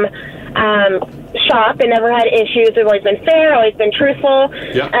same shop and never had issues. They've always been fair, always been truthful.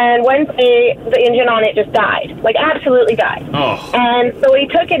 Yeah. And Wednesday, the engine on it just died, like absolutely died. Oh. And so we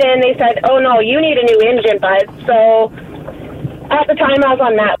took it in. They said, "Oh no, you need a new engine, bud." So at the time, I was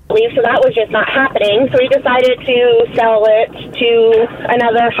on mat leave, so that was just not happening. So we decided to sell it to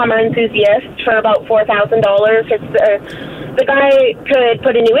another Hummer enthusiast for about $4,000. The guy could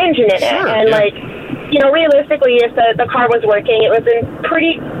put a new engine in it, and realistically, if the car was working, it was in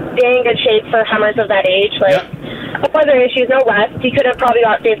pretty dang good shape for Hummers of that age. No other issues, no rust. He could have probably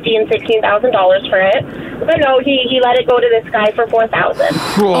got $15,000 and $16,000 for it, but no, he let it go to this guy for $4,000.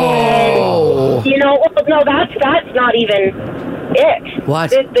 Oh, no, that's not even it.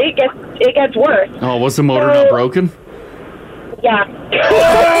 What? It gets worse. Oh, was the motor not broken? Yeah.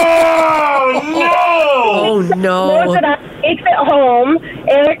 Oh no! Takes it home.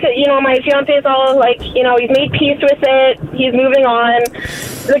 Eric, my fiance is all like, he's made peace with it. He's moving on.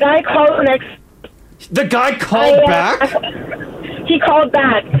 The guy called The guy called back? He called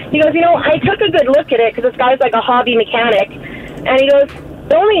back. He goes, I took a good look at it because this guy's like a hobby mechanic. And he goes,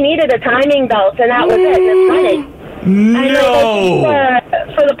 they only needed a timing belt and that was it. It's running. No. And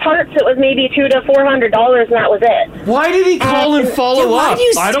for the parts, it was maybe $200 to $400 and that was it. Why did he call and follow up?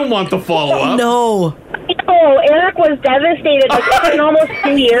 I don't want the follow-up. No. Eric was devastated. Like, it's been almost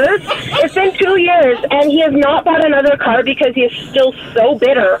 2 years. It's been 2 years, and he has not bought another car because he is still so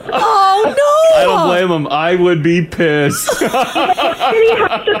bitter. Oh, no! I don't blame him. I would be pissed. Did he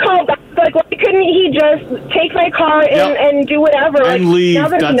have to call back? Like, why couldn't he just take my car and do whatever? And leave. Now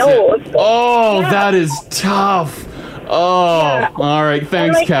that That's he knows. it. Oh, that is tough. Oh, all right.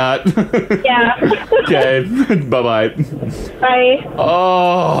 Thanks, Kat. Yeah. Okay. Bye-bye. Bye.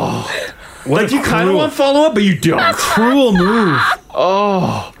 Oh. Like, you kind of want follow-up, but you don't. Cruel move.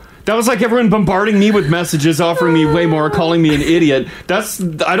 Oh. That was like everyone bombarding me with messages, offering me way more, calling me an idiot.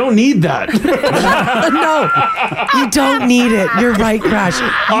 I don't need that. No, you don't need it. You're right, Crash.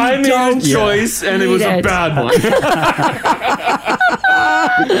 I made a choice, and it was a bad one.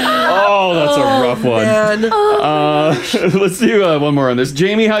 Oh, that's a rough one. Let's do one more on this.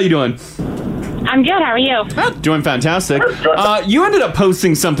 Jamie, how you doing? I'm good. How are you? Doing fantastic. You ended up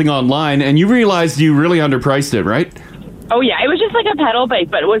posting something online, and you realized you really underpriced it, right? Oh, yeah. It was just like a pedal bike,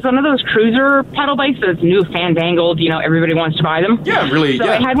 but it was one of those cruiser pedal bikes that's new, fandangled. Everybody wants to buy them. Yeah, really. So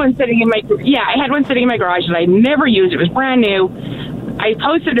I had one sitting in my garage that I never used. It was brand new. I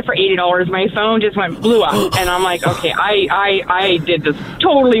posted it for $80. My phone just blew up, and I'm like, okay, I did this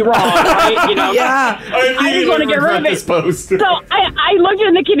totally wrong, right? Yeah. I just want to get rid of it. This post. So I looked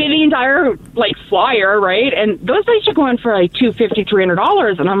in the Canadian Tire flyer, right, and those things are going for like $250,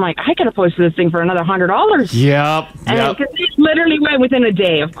 $300, and I'm like, I could have posted this thing for another $100. Yep. And it literally went within a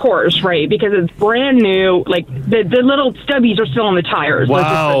day, of course, right, because it's brand new. Like the little stubbies are still on the tires. Wow. Let's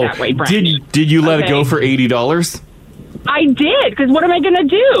just put it that way, brand new. Did you let it go for $80? I did, because what am I going to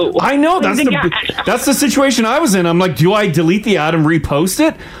do? I know, that's the situation I was in. I'm like, do I delete the ad and repost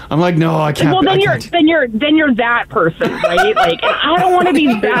it? I'm like, no, I can't. Well, then you're that person, right? Like, and I don't want to be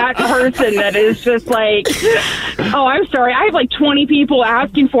that person that is just like, oh, I'm sorry, I have like 20 people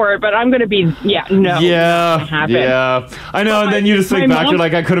asking for it, but I'm going to be, no. Yeah. I know, and then you just think back, you're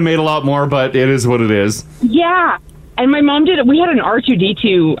like, I could have made a lot more, but it is what it is. Yeah. And my mom did it. We had an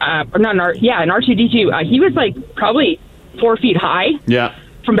R2D2, an R2D2. He was like probably 4 feet high. Yeah.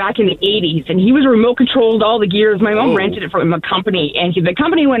 From back in the 80s, and he was remote controlled all the gears. My mom rented it from a company, and the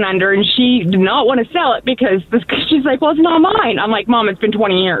company went under, and she did not want to sell it because she's like, well, it's not mine. I'm like, Mom, it's been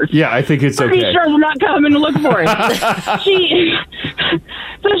 20 years. Yeah, I think it's okay. Pretty sure they're not coming to look for it. She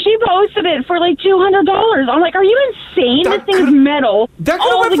posted it for like $200. I'm like, are you insane? This thing is metal. That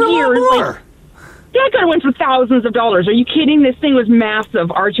could have went for a lot more. That could have went for thousands of dollars. Are you kidding? This thing was massive,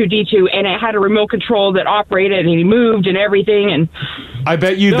 R2D2, and it had a remote control that operated, and he moved and everything. And I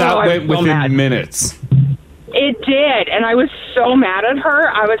bet you that went within minutes. It did, and I was so mad at her.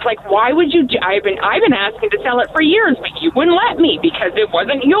 I was like, "Why would you?" I've been asking to sell it for years, but you wouldn't let me because it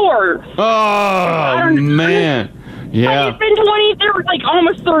wasn't yours. Oh man. Yeah. It's been there was like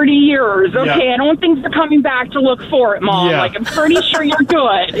almost 30 years. Okay, I don't think they're coming back to look for it, Mom. Yeah. Like, I'm pretty sure you're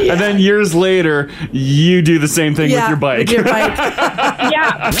good. And then years later, you do the same thing with your bike.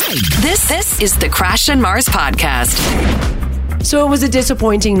 Yeah. This is the Crash and Mars podcast. So it was a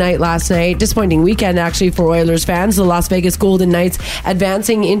disappointing night last night. Disappointing weekend, actually, for Oilers fans. The Las Vegas Golden Knights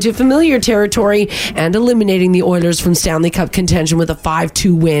advancing into familiar territory and eliminating the Oilers from Stanley Cup contention with a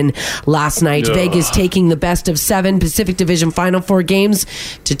 5-2 win last night. Ugh. Vegas taking the best of 7 Pacific Division Final Four games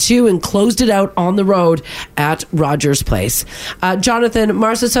to 2 and closed it out on the road at Rogers Place. Jonathan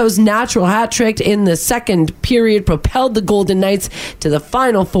Marchessault's natural hat trick in the second period propelled the Golden Knights to the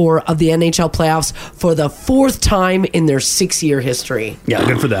Final Four of the NHL playoffs for the 4th time in their 6-year history. Yeah,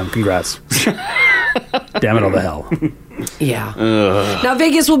 good for them. Congrats. Damn it all the hell. Yeah. Now,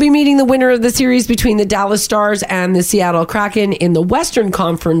 Vegas will be meeting the winner of the series between the Dallas Stars and the Seattle Kraken in the Western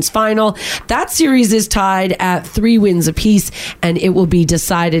Conference Final. That series is tied at 3 wins apiece, and it will be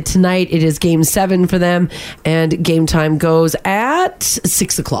decided tonight. It is Game 7 for them, and game time goes at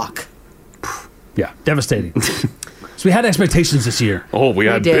 6 o'clock. Yeah, devastating. So we had expectations this year. Oh, we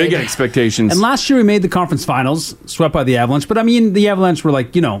had big expectations. And last year we made the conference finals, swept by the Avalanche. But I mean, the Avalanche were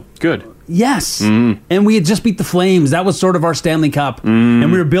like, good. Yes. And we had just beat the Flames. That was sort of our Stanley Cup.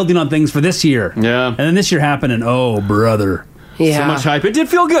 And we were building on things for this year. Yeah. And then this year happened, and oh, brother. So much hype. It did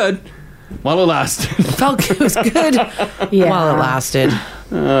feel good while it lasted. It was good while it lasted.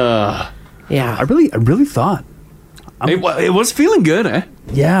 Yeah. I really thought. It was feeling good, eh?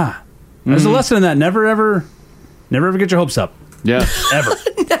 Yeah. There's a lesson in that. Never ever get your hopes up. Yeah. Ever.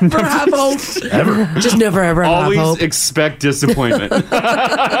 Never have hope. Ever. Just never ever have Always hope. expect disappointment.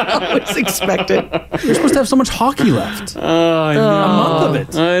 Always expect it. You're supposed to have so much hockey left. I know. A month of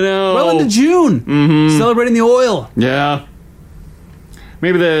it. I know. Well into June. Celebrating the oil. Yeah.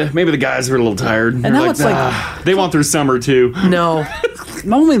 Maybe the guys were a little tired. And They're now it's like they want their summer too. No.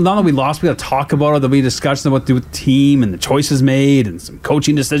 Not only that we lost, we got to talk about it. There'll be discussions about what to do with the team and the choices made and some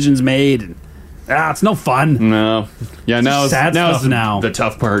coaching decisions made. And it's no fun. No. Yeah, now it's sad stuff now. The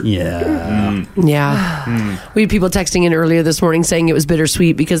tough part. Yeah. Yeah. We had people texting in earlier this morning saying it was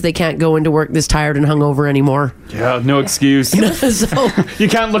bittersweet because they can't go into work this tired and hungover anymore. Yeah, no excuse. So, you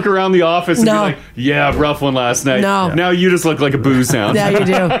can't look around the office and be like, yeah, rough one last night. No. Now you just look like a booze hound. yeah, you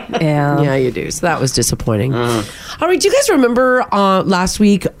do. Yeah, you do. So that was disappointing. All right, do you guys remember last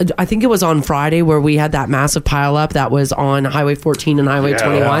week, I think it was on Friday, where we had that massive pileup that was on Highway 14 and Highway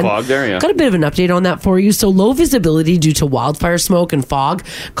 21? Fog there, yeah. Got a bit of an update on that for you. So low visibility due to wildfire smoke and fog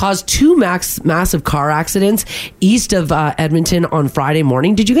caused 2 massive car accidents east of Edmonton on Friday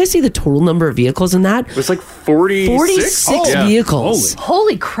morning. Did you guys see the total number of vehicles in that? It was like 46 vehicles.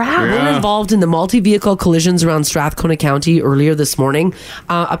 Holy crap. Were involved in the multi-vehicle collisions around Strathcona County earlier this morning.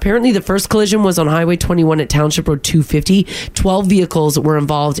 Apparently, the first collision was on Highway 21 at Township Road 250. 12 vehicles were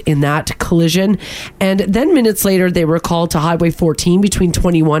involved in that collision. And then minutes later, they were called to Highway 14 between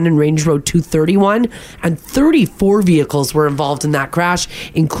 21 and Range Road 231. And 34 vehicles were involved in that crash,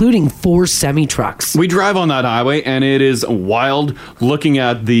 including 4 semi-trucks. We drive on that highway, and it is wild looking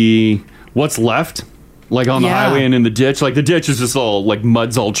at what's left. Like on the highway and in the ditch. Like the ditch is just all like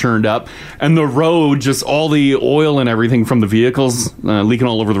mud's all churned up. And the road, just all the oil and everything from the vehicles leaking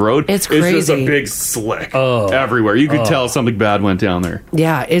all over the road. It's crazy. It's just a big slick everywhere. You could tell something bad went down there.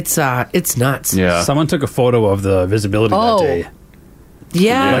 Yeah, it's nuts. Yeah. Someone took a photo of the visibility that day.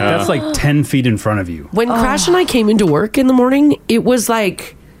 Yeah. Like that's like 10 feet in front of you. When Crash and I came into work in the morning, it was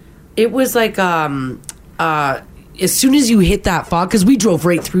like as soon as you hit that fog, because we drove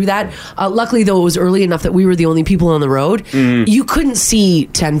right through that. Luckily, though, it was early enough that we were the only people on the road. You couldn't see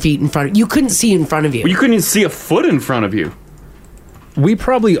 10 feet in front of you. You couldn't see in front of you. Well, you couldn't even see a foot in front of you. We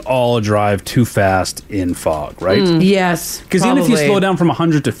probably all drive too fast in fog, right? Yes. Because even if you slow down from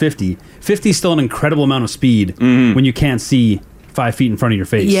 100 to 50, 50 is still an incredible amount of speed when you can't see 5 feet in front of your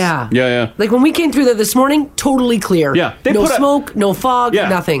face. Yeah. Yeah. Like when we came through there this morning, totally clear. Yeah. No smoke, no fog,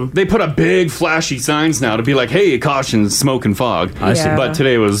 nothing. They put up big flashy signs now to be like, hey, caution, smoke and fog. I see. But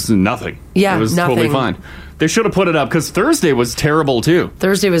today was nothing. Yeah, it was nothing. totally fine. They should have put it up because Thursday was terrible too.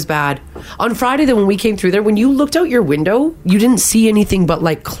 Thursday was bad. On Friday, though, when we came through there, when you looked out your window, you didn't see anything but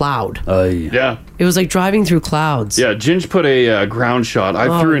like cloud. Yeah. It was like driving through clouds. Yeah, Ginge put a ground shot.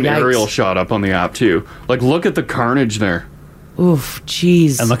 I threw an yikes. aerial shot up on the app too. Like, look at the carnage there. Oof,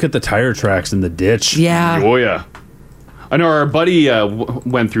 jeez. And look at the tire tracks in the ditch. Yeah. Oh, yeah. I know our buddy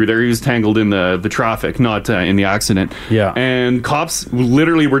went through there. He was tangled in the traffic, not in the accident. Yeah. And cops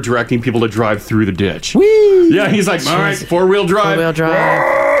literally were directing people to drive through the ditch. Whee! Yeah, he's like, all right, four-wheel drive. Four-wheel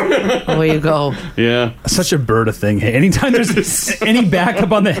drive. Away you go. Yeah. Such a Berta thing. Hey, anytime there's any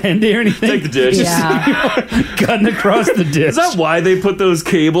backup on the Henday or anything, take the dish. Cutting across the dish. Is that why they put those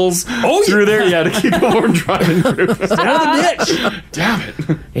cables through there? Yeah, to keep people from driving through. Stay out of the ditch. Damn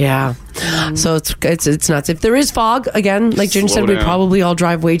it. Yeah. So it's nuts. If there is fog, again, like Jen said, we probably all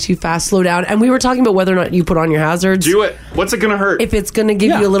drive way too fast. Slow down. And we were talking about whether or not you put on your hazards. Do it. What's it going to hurt? If it's going to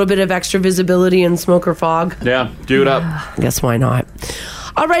give you a little bit of extra visibility in smoke or fog. Yeah, do it up. I guess why not?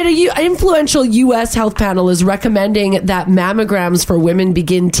 All right, an influential U.S. health panel is recommending that mammograms for women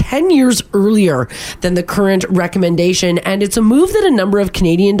begin 10 years earlier than the current recommendation. And it's a move that a number of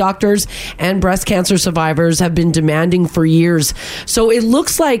Canadian doctors and breast cancer survivors have been demanding for years. So it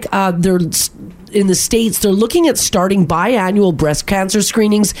looks like they're in the States, they're looking at starting biannual breast cancer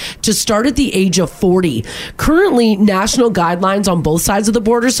screenings to start at the age of 40. Currently, national guidelines on both sides of the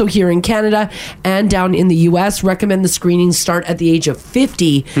border, so here in Canada and down in the U.S., recommend the screenings start at the age of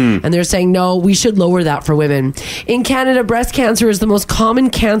 50. And they're saying, no, we should lower that for women. In Canada, breast cancer is the most common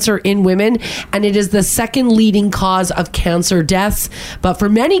cancer in women, and it is the second leading cause of cancer deaths. But for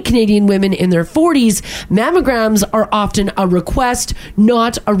many Canadian women in their 40s, mammograms are often a request,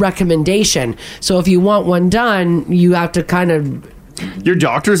 not a recommendation. So if you want one done, you have to kind of... Your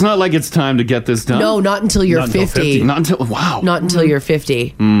doctor's not like it's time to get this done? No, not until you're 50. Not until, wow. Not until you're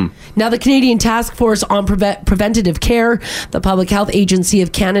 50. Now, the Canadian Task Force on Preventative Care, the Public Health Agency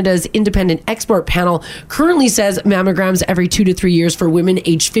of Canada's independent expert panel, currently says mammograms every 2 to 3 years for women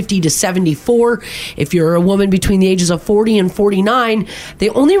aged 50 to 74. If you're a woman between the ages of 40 and 49, they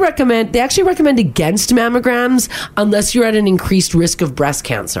actually recommend against mammograms unless you're at an increased risk of breast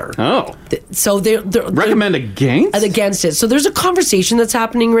cancer. Oh. So they're recommend against? Against it. So there's a conversation that's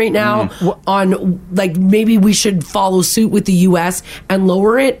happening right now on like maybe we should follow suit with the US and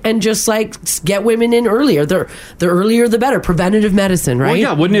lower it and just like get women in earlier. The earlier the better. Preventative medicine, right? Well,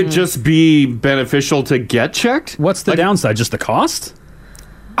 yeah, wouldn't it just be beneficial to get checked? What's the downside? Just the cost?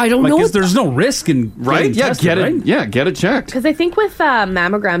 I don't know. There's no risk in right. Yeah, tested, get it. Right? Yeah, get it checked. Because I think with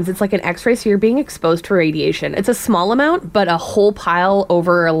mammograms, it's like an X-ray, so you're being exposed to radiation. It's a small amount, but a whole pile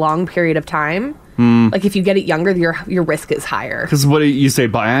over a long period of time. Like if you get it younger, your risk is higher. Because what do you say,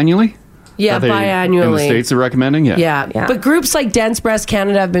 biannually? Yeah, biannually. In the States are recommending? Yeah. But groups like Dense Breast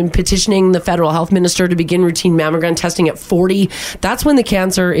Canada have been petitioning the federal health minister to begin routine mammogram testing at 40. That's when the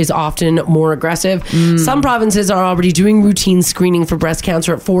cancer is often more aggressive. Some provinces are already doing routine screening for breast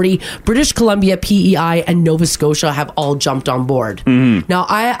cancer at 40. British Columbia, PEI, and Nova Scotia have all jumped on board. Now,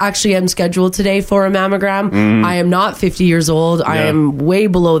 I actually am scheduled today for a mammogram. I am not 50 years old. I am way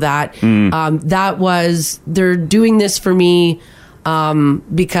below that. They're doing this for me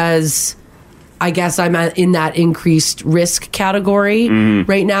because... I guess I'm in that increased risk category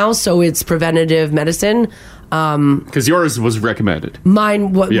right now, so it's preventative medicine. Because yours was recommended.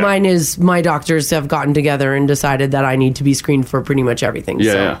 Mine is my doctors have gotten together and decided that I need to be screened for pretty much everything.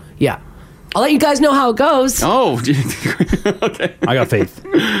 Yeah. I'll let you guys know how it goes. Oh, okay. I got faith.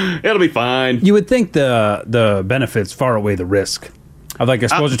 It'll be fine. You would think the benefits far outweigh the risk of like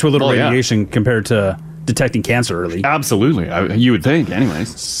exposure to a little radiation compared to detecting cancer early. Absolutely. You would think,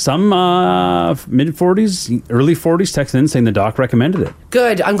 anyways. Some mid-40s, early 40s texted in saying the doc recommended it.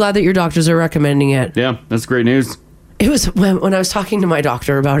 Good. I'm glad that your doctors are recommending it. Yeah, that's great news. It was when I was talking to my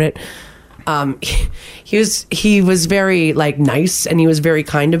doctor about it, he was very like nice and he was very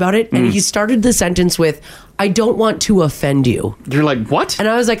kind about it. And he started the sentence with, "I don't want to offend you." You're like, what? And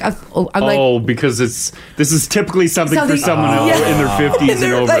I was like, because this is typically something for someone in their 50s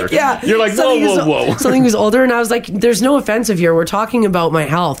and over. Like, You're like, whoa. Something who's older. And I was like, there's no offensive here. We're talking about my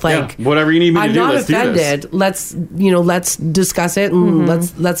health. Like, whatever you need me to do, let's offended. Do this. Let's discuss it and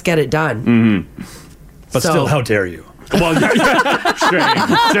let's get it done. But still, how dare you? Well,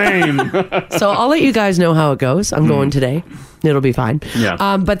 shame. So I'll let you guys know how it goes. I'm going today. It'll be fine.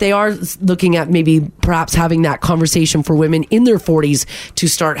 Yeah. But they are looking at maybe perhaps having that conversation for women in their 40s to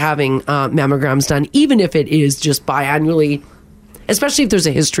start having mammograms done, even if it is just biannually, especially if there's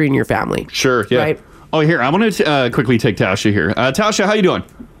a history in your family. Sure. Yeah. Right? Oh, here, I want to quickly take Tasha here. Tasha, how you doing?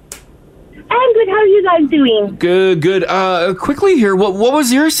 I'm good. How are you guys doing? Good. Quickly here, what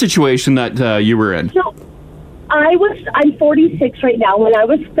was your situation that you were in? So, I'm 46 right now. When I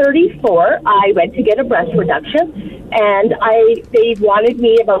was 34, I went to get a breast reduction, and they wanted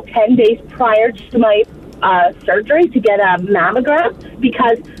me about 10 days prior to my surgery to get a mammogram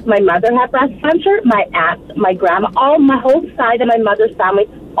because my mother had breast cancer, my aunt, my grandma, my whole side of my mother's family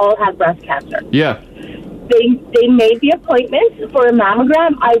all had breast cancer. Yeah. They made the appointment for a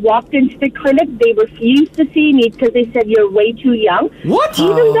mammogram. I walked into the clinic. They refused to see me because they said, "You're way too young." What?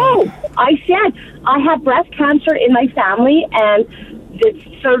 Even though I said I have breast cancer in my family, and the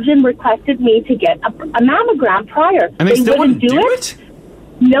surgeon requested me to get a mammogram prior. And they still wouldn't do it?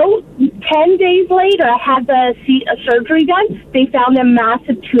 No, 10 days later, I had a surgery done. They found a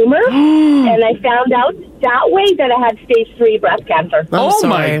massive tumor, and I found out that way that I had stage 3 breast cancer. Oh,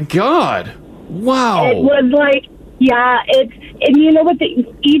 my God. Wow. It was like, and you know what?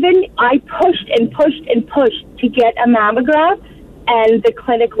 Even I pushed and pushed and pushed to get a mammogram, and the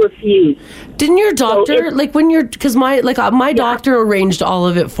clinic refused. Didn't your doctor, because my doctor arranged all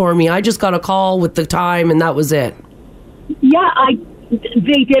of it for me. I just got a call with the time, and that was it. Yeah,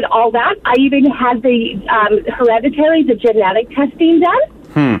 they did all that. I even had the the genetic testing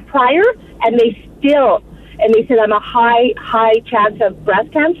done prior, and they said I'm a high chance of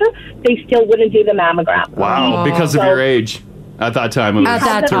breast cancer. They still wouldn't do the mammogram. Wow, because of your age at that time. It was At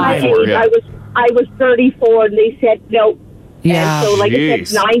that 34, time, I was 34, and they said no. Yeah. And so, like I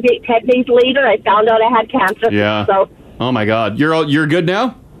said, 10 days later, I found out I had cancer. Yeah. So, oh my God, you're good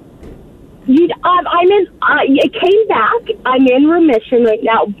now. I'm in. It came back. I'm in remission right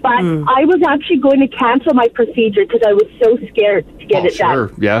now, but I was actually going to cancel my procedure because I was so scared to get it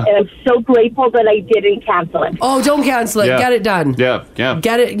done. Yeah. And I'm so grateful that I didn't cancel it. Oh, don't cancel it. Yeah. Get it done. Yeah.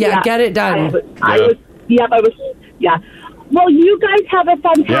 Get it. Yeah, get it done. I was. Well, you guys have a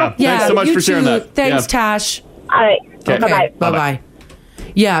fantastic. Yeah. Thanks so much you for sharing too. that. Thanks, Yeah. Tash. All right. Okay. Bye-bye. Bye-bye.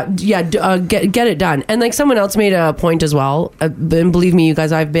 Yeah, get it done. And like someone else made a point as well. And believe me, you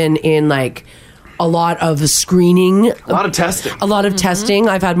guys, I've been in like a lot of screening, a lot of testing.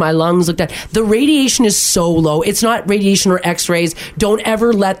 I've had my lungs looked at. The radiation is so low. It's not radiation or X-rays. Don't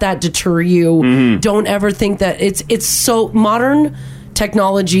ever let that deter you. Don't ever think that it's so modern.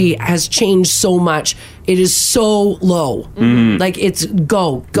 Technology has changed so much. It is so low. Like it's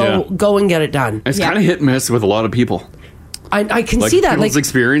go and get it done. It's kind of hit and miss with a lot of people. I can see that. People's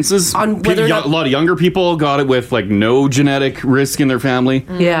experiences. on whether or not- A lot of younger people got it with like no genetic risk in their family.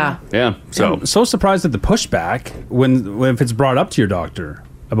 Yeah. Yeah. So I'm so surprised at the pushback when if it's brought up to your doctor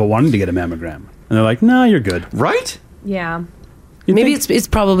about wanting to get a mammogram, and they're like, "No, you're good." Right? Yeah. Maybe it's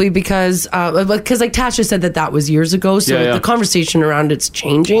probably because like Tasha said that was years ago, so the conversation around it's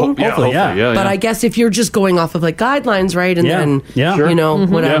changing. Hopefully, yeah. But I guess if you're just going off of like guidelines, right, and then Sure. you know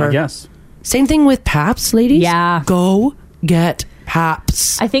whatever. Yes. Same thing with PAPS, ladies. Yeah. Go get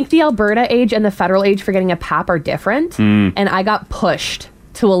PAPS. I think the Alberta age and the federal age for getting a PAP are different, and I got pushed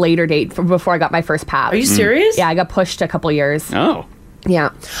to a later date before I got my first PAP. Are you serious? Yeah, I got pushed a couple years. Oh. Yeah.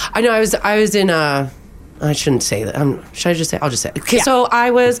 I know. I was in a. I shouldn't say that. Should I just say? I'll just say it. Okay, so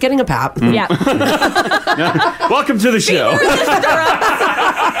I was getting a PAP. Yeah. Welcome to the show.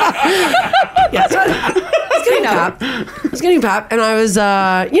 Yeah, so I was getting a PAP. I was getting a PAP, and I was,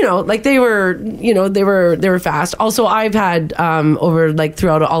 like they were fast. Also, I've had over like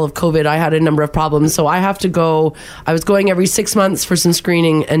throughout all of COVID, I had a number of problems. So I have to go. I was going every 6 months for some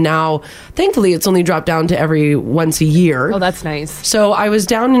screening, and now, thankfully, it's only dropped down to every once a year. Oh, that's nice. So I was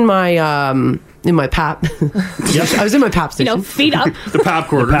down in my PAP. I was in my PAP station. Feet up. The PAP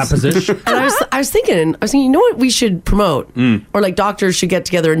quarters. PAP position. And I was thinking, you know what we should promote, or like doctors should get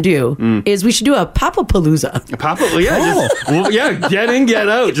together and do, is we should do a Papapalooza. Get in, get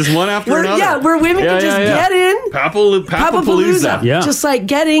out, just one after another. Yeah, where women can just get in. Papapalooza. Yeah. Just like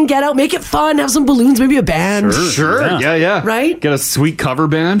get in, get out, make it fun, have some balloons, maybe a band. Sure. Yeah. Right? Get a sweet cover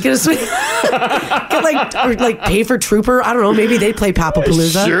band. Get a sweet, or pay for Trooper. I don't know, maybe they play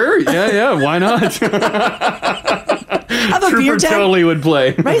Papapalooza. Sure, yeah, why not? Have a Trooper beer tent. totally would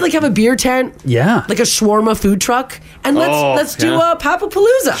play. Right? Like have a beer tent. Yeah. Like a shawarma food truck. And let's do a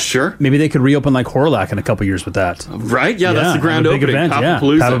Papapalooza. Sure. Maybe they could reopen like Horlac in a couple years with that. Right? Yeah, that's the grand big opening. event.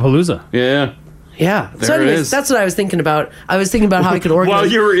 Papapalooza. Papapalooza. Yeah. Yeah. There So anyways, it is. that's what I was thinking about. I was thinking about how I could organize. While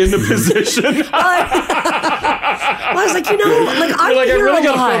you were in the position. I was like, I really hear a lot.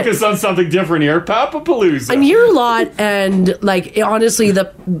 gotta focus on something different here. Papapalooza. I'm here a lot, and honestly,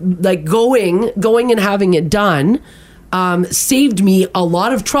 the going and having it done saved me a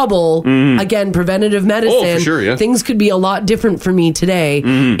lot of trouble. Again, preventative medicine. Oh, for sure, yeah. Things could be a lot different for me today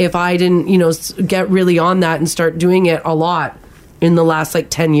if I didn't, get really on that and start doing it a lot in the last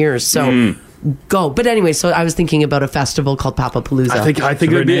 10 years. So. Go. But anyway, so I was thinking about a festival called Papapalooza. I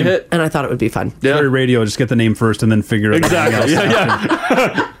think it would be a hit. And I thought it would be fun. Yeah. Very radio, just get the name first and then figure it Exactly. out.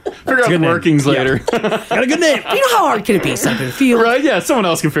 Yeah. Figure out the workings later. Got a good name. You know how hard can it be? Something to feel. Right? Yeah, someone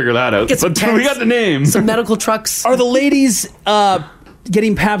else can figure that out. Get some But tents, we got the name. some medical trucks. Are the ladies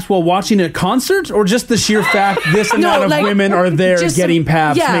getting PAPs while watching a concert, or just the sheer fact this amount of women are there getting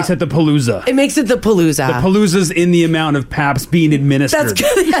PAPs makes it the Palooza? It makes it the Palooza. The Palooza's in the amount of PAPs being administered.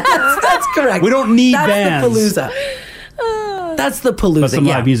 That's correct. We don't need That's bands. the Palooza. That's the Palooza. But some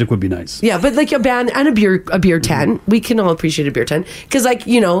yeah. live music would be nice. Yeah, but like a band and a beer tent. We can all appreciate a beer tent. Because, like,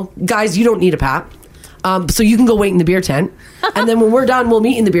 guys, you don't need a pap. So you can go wait in the beer tent. And then when we're done, we'll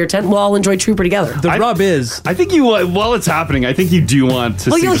meet in the beer tent. We'll all enjoy Trooper together. The rub is... I think while it's happening, I think you do want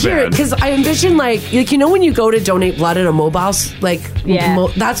to see you'll the hear it. band. Because I envision, like, when you go to donate blood at a mobile, like,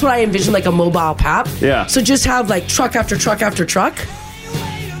 that's what I envision, like a mobile pap. Yeah. So just have, like, truck after truck after truck.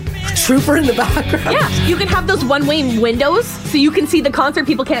 Trooper in the background. Yeah, you can have those one-way windows so you can see the concert.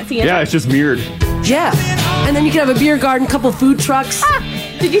 People can't see it. Yeah, it's just mirrored. Yeah. And then you can have a beer garden, couple food trucks.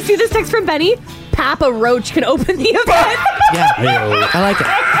 Did you see this text from Benny? Papa Roach can open the event. Yeah. I like it.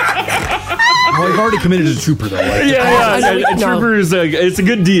 Well, we've already committed to Trooper, though. Trooper is it's a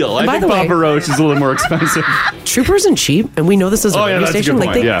good deal. I think Papa Roach is a little more expensive. Trooper isn't cheap, and we know this is a radio that's station. a good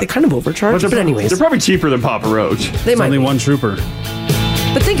Like point, they kind of overcharge, but anyways, they're probably cheaper than Papa Roach. They might only be. one Trooper.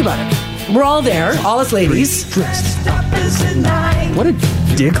 But think about it. We're all there, all us ladies. What a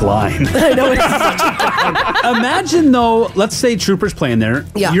dick line. I know. Imagine though, let's say Trooper's playing there.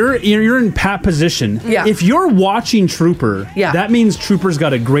 Yeah. You're in pat position. Yeah. If you're watching Trooper, Yeah. that means Trooper's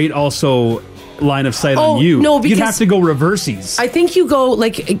got a great also line of sight on you. No, you'd because have to go reversies. I think you go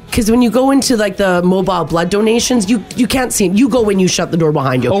because when you go into like the mobile blood donations, you can't see it. You go when you shut the door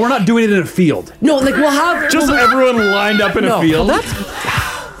behind you. Oh, we're not doing it in a field. No, like we'll have Just everyone lined up in a field.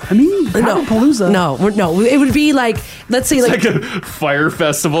 I mean, Palooza. No, it would be like, let's say It's like like a fire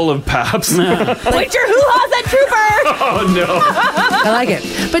festival of paps. Put your hoo-haws at Trooper. Oh no! I like it,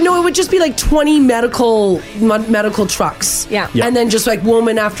 but no, it would just be like 20 medical trucks. Yeah. And then just like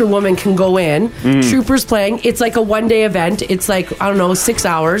woman after woman can go in. Troopers playing. It's like a 1-day event. It's like, I don't know, 6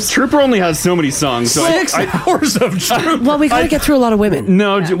 hours. Trooper only has so many songs. So 6 hours of Trooper. Well, we gotta get through a lot of women.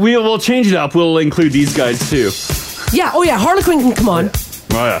 No, we'll change it up. We'll include these guys too. Yeah. Oh yeah. Harlequin can come on.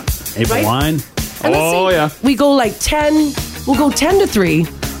 Oh yeah. April Right? Wine. And let's Oh say yeah. We go like 10. We'll go 10 to 3.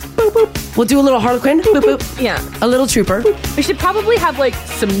 Boop, boop. We'll do a little Harlequin. Boop, boop. Yeah. A little Trooper. We should probably have like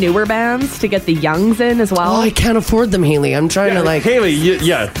some newer bands to get the youngs in as well. Oh, I can't afford them, Haley. I'm trying to like. Haley, you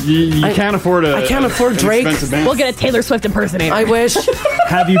can't afford I can't afford Drake. an expensive band. We'll get a Taylor Swift impersonator. I wish.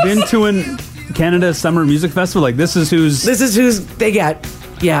 Have you been to an Canada Summer Music Festival? Like this is who's they get.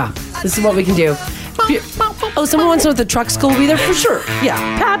 Yeah. This is what we can do. Oh, someone wants to know if the truck school will be there for sure.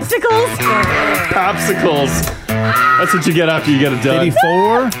 Yeah. Popsicles. That's what you get after you get it done.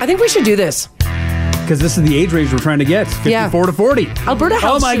 84? I think we should do this. Because this is the age range we're trying to get. 54 to 40. Alberta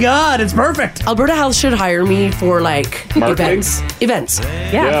Health. Oh my God, it's perfect. Alberta Health should hire me for like Marketing? events.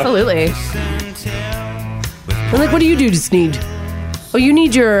 Yeah, absolutely. And like, what do you do to need? Oh, you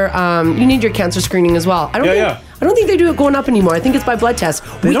need your cancer screening as well. I don't think they do it going up anymore. I think it's by blood test.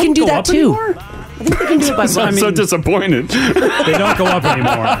 We can do that too. Anymore? I think they can do it by blood. I'm so disappointed. They don't go up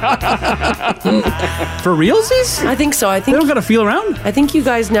anymore. For realsies? I think so. I They think don't got to feel around? I think you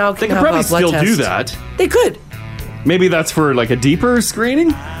guys now They can could have probably a blood still test. do that. They could. Maybe that's for like a deeper screening.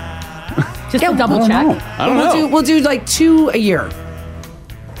 Just to double check. I don't know. We'll do like 2 a year.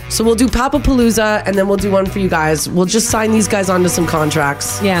 So we'll do Papapalooza, and then we'll do one for you guys. We'll just sign these guys onto some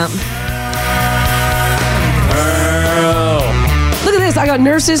contracts. Yeah. Look at this. I got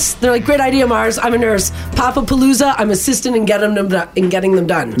nurses. They're like, great idea, Mars. I'm a nurse. Papapalooza, I'm assisting in getting them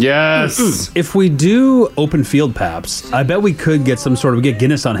done. Yes. If we do open field paps, I bet we could get get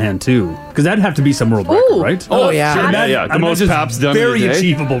Guinness on hand too. Because that'd have to be some world record, right? Oh, yeah. Sure, I'd yeah. The imagine most it's paps done in a Very day.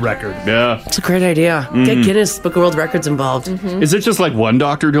 achievable record. Yeah. It's a great idea. Get Guinness Book of World Records involved. Is it just like one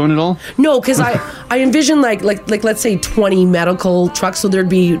doctor doing it all? No, because I envision like let's say 20 medical trucks, so there'd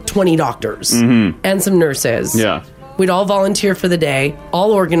be 20 doctors and some nurses. Yeah. We'd all volunteer for the day.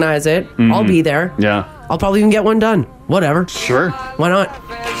 I'll organize it. I'll be there. Yeah. I'll probably even get one done. Whatever. Sure. Why not?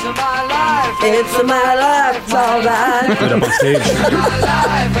 It's my life. It's all right. Right up on stage.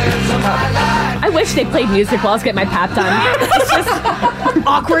 I wish they played music while I was getting my pap done. It's just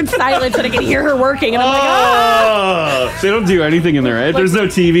awkward silence, and I can hear her working, and I'm like, ah! They don't do anything in there, right? There's no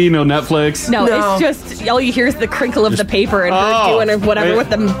TV, no Netflix. No, it's just all you hear is the crinkle of the paper and her doing or whatever with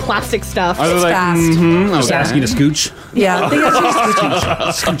the plastic stuff. It's fast. Just asking to scooch. Yeah. They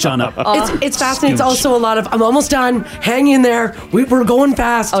got Scooch on up. it's fast, and it's also a lot of, I'm almost done. Hang in there. We're going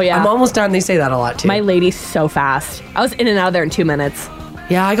fast. Oh, yeah. I'm almost done. They say that a lot, too. My lady's so fast. I was in and out of there in 2 minutes.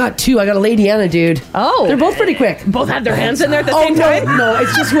 Yeah, I got 2. I got a lady and a dude. Oh. They're both pretty quick. Both had their hands in there at the same time? No,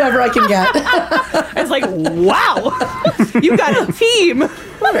 it's just whoever I can get. It's like, wow. You got a team.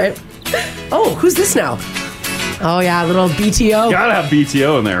 All right. Oh, who's this now? Oh, yeah, a little BTO. Gotta have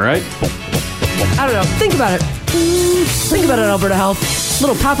BTO in there, right? I don't know. Think about it. Think about it, Alberta Health.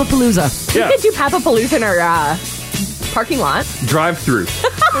 Little Papapalooza. Yeah. We could do Papapalooza in our parking lot. Drive-through.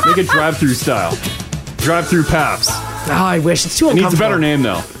 Make it drive-through style. Drive-through Paps. Oh, I wish. It's too It uncomfortable. needs a better name,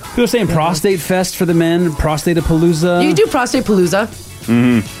 though. People are saying Prostate Fest for the men, Prostate-a-palooza. You can do Prostate Palooza.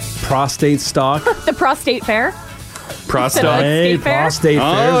 Prostate Stock. The prostate fair. Prostate. Hey, State Fair? Prostate Oh,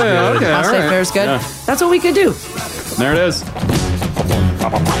 Fair's yeah, good. okay. Prostate all right. Fair's good. Yeah. That's what we could do. There it is.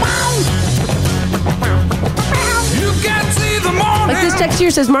 Like this text here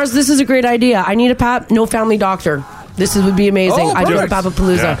says, Mars, this is a great idea. I need a PAP, no family doctor. This would be amazing. Oh, I'd go to perfect.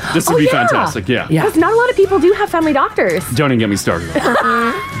 Papapalooza. Yeah, this would be yeah. fantastic. Yeah. Yeah. Because not a lot of people do have family doctors. Don't even get me started.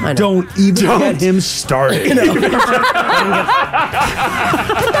 Don't even get him started. That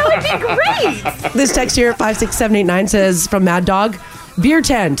would be great. This text here at 56789 says from Mad Dog, beer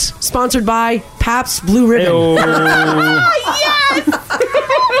tent sponsored by Pabst Blue Ribbon.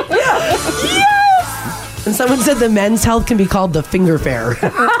 Yes. And someone said the men's health can be called the finger fair.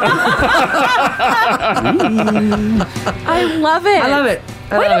 I love it. I love it.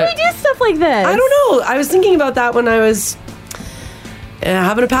 Why don't we do stuff like this? I don't know. I was thinking about that when I was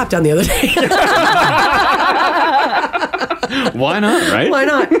having a pap down the other day. Why not, right? Why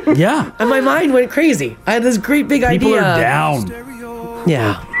not? Yeah. And my mind went crazy. I had this great big People idea. are down.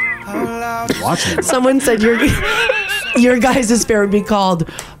 Yeah. Watching it. Someone said your guys' fair would be called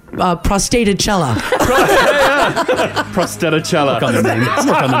Prostatacella. Prostatacella. Work on the name.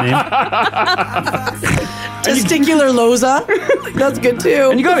 Work on the name. Testicular loza. That's good too.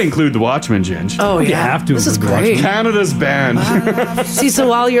 And you got to include the Watchmen, Ginge. Oh yeah, You have to This is include the great. Canada's band. See, so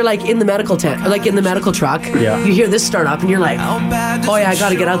while you're like in the medical tent, or like in the medical truck, Yeah. you hear this start up, and you're like, "Oh yeah, I got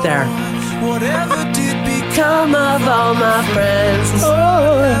to get out there." Come of all my friends.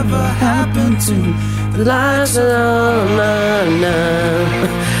 Whatever happened to the lives of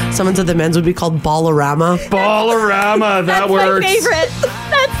Someone said the men's would be called Ballarama. Ballarama. That That's works. my favorite.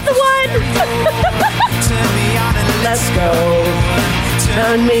 That's the one. Let's go.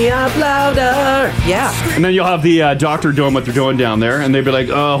 Turn me up louder. Yeah. And then you'll have the doctor doing what they're doing down there, and they'd be like,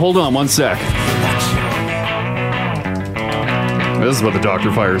 hold on one sec. This is what the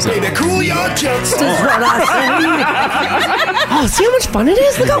doctor fires at. This is what I see. Oh, see how much fun it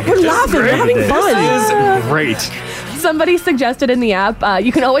is? Look how we're laughing. We're having fun. This is great. Somebody suggested in the app,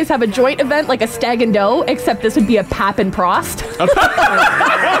 you can always have a joint event like a stag and doe, except this would be a pap and prost.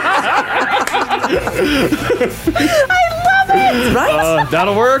 I love it. Right?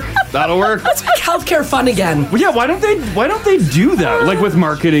 That'll work. That'll work. Let's make healthcare fun again. Well, yeah, why don't they do that? Like with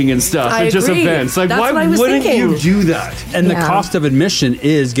marketing and stuff, I and just agree. events. Like, That's why what I was wouldn't thinking. you do that? And the Yeah. cost of admission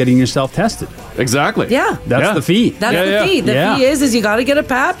is getting yourself tested. Exactly. Yeah. That's Yeah. the fee. That's the fee. The fee is you got to get a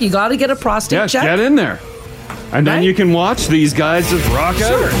pap, you got to get a prostate Yeah, check. get in there. And then Right? you can watch these guys just rock Sure.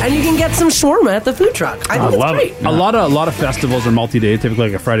 out. And you can get some shawarma at the food truck. I think it's great. A lot of festivals are multi-day, typically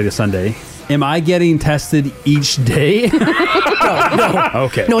like a Friday to Sunday. Am I getting tested each day? No.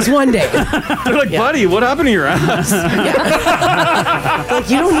 Okay. No, it's one day. They're like, buddy, what happened to your ass? Like,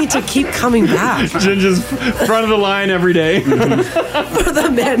 you don't need to keep coming back. Ginger's front of the line every day. For the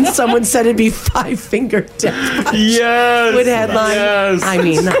men, someone said it'd be 5-finger death punch Yes. with headline. Yes. I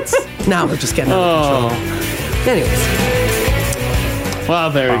mean, that's now we're just getting out of control. Anyways,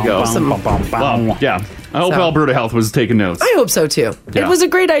 Well, there you go. Well, yeah. I hope So- Alberta Health was taking notes. I hope so too. Yeah. It was a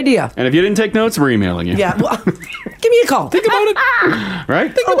great idea. And if you didn't take notes, we're emailing you. Yeah, well, give me a call. Think about it.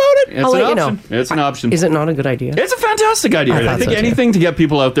 Right? Think about it. It's I'll an let you know. option. It's an option. Is it not a good idea? It's a fantastic idea. I I thought think so, too. anything to get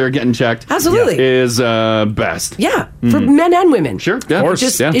people out there getting checked Absolutely. is best. Yeah, for men and women. Sure. Yeah.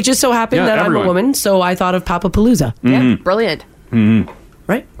 It just so happened Yeah, that everyone. I'm a woman, so I thought of Papapalooza. Yeah, brilliant.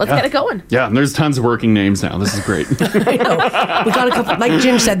 Right? Let's get it going. Yeah, and there's tons of working names now. This is great. I know. We got a couple. Like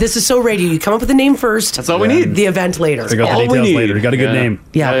Jim said, this is so radio. You come up with a name first. That's all we need. The event later. We got all the we details need. later. You got a good Yeah. name.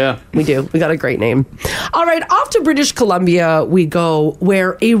 Yeah, we do. We got a great name. All right, off to British Columbia we go,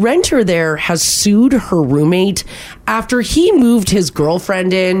 where a renter there has sued her roommate after he moved his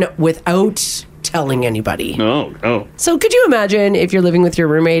girlfriend in without telling anybody. Oh. So could you imagine if you're living with your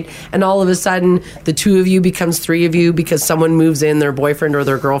roommate and all of a sudden the two of you becomes three of you because someone moves in their boyfriend or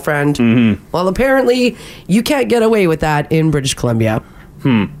their girlfriend? Mm-hmm. Well, apparently you can't get away with that in British Columbia.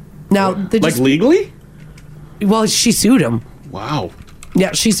 Now, Like legally? well, she sued him. Wow.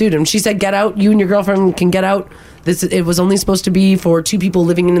 Yeah, she sued him. She said, "Get out. You and your girlfriend can get out. It was only supposed to be for two people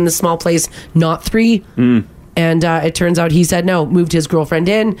living in this small place, not three." And it turns out he said no, moved his girlfriend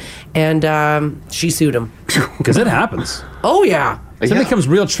in, and she sued him. Because it happens. Oh yeah. So it becomes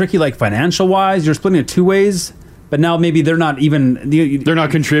real tricky, like financial wise. You're splitting it 2 ways, but now maybe they're not even. They're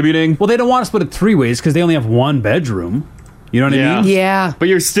not contributing. Well, they don't want to split it 3 ways because they only have 1 bedroom. You know what I mean? Yeah. But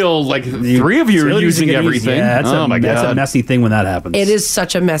you're still like three of you are using everything. Yeah, oh my that's God. a messy thing when that happens. It is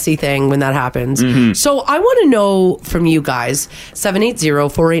such a messy thing when that happens. Mm-hmm. So I want to know from you guys,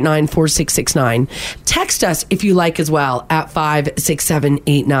 780-489-4669. Text us if you like as well at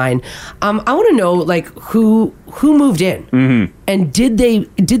 56789. I want to know like who moved in Mm-hmm. and did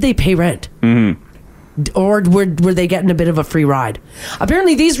they pay rent? Mm-hmm. Or were they getting a bit of a free ride?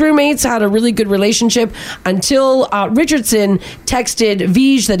 Apparently, these roommates had a really good relationship until Richardson texted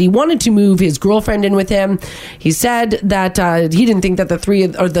Vij that he wanted to move his girlfriend in with him. He said that he didn't think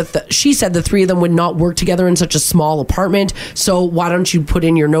that she said the three of them would not work together in such a small apartment. So why don't you put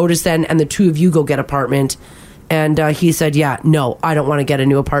in your notice then, and the two of you go get apartment? And he said, "Yeah, no, I don't want to get a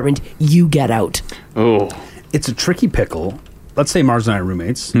new apartment. You get out." Oh, it's a tricky pickle. Let's say Mars and I are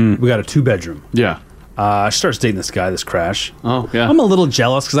roommates. We got a 2-bedroom. Yeah. She starts dating this guy, this Crash. Oh, yeah. I'm a little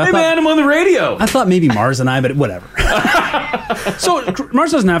jealous because I thought, man, I'm on the radio. I thought maybe Mars and I, but whatever. So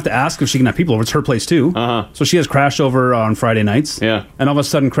Mars doesn't have to ask if she can have people over. It's her place too. So she has Crash over on Friday nights. Yeah. And all of a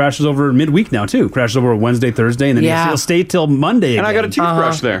sudden, Crash is over midweek now too. Crash is over Wednesday, Thursday, and then he'll stay till Monday. And again. I got a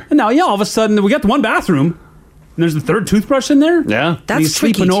toothbrush there. And now, all of a sudden, we got the one bathroom, and there's the third toothbrush in there. Yeah. And he's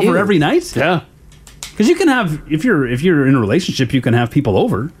sleeping over every night. Yeah. Because you can have, if you're in a relationship, you can have people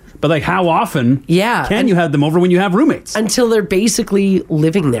over. But like, how often can you have them over when you have roommates? Until they're basically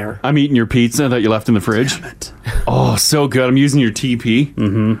living there. I'm eating your pizza that you left in the fridge. Damn it. Oh, so good. I'm using your TP.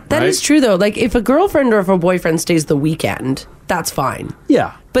 Mm-hmm. That is true, though. Like, if a girlfriend or if a boyfriend stays the weekend, that's fine.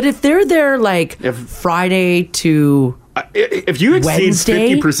 Yeah. But if they're there, like, Friday to if you exceed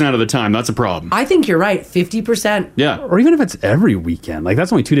Wednesday, 50% of the time, that's a problem. I think you're right. 50%. Yeah. Or even if it's every weekend. Like,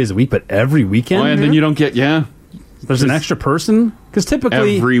 that's only 2 days a week, but every weekend. Oh, and then you don't get, There's an extra person? Because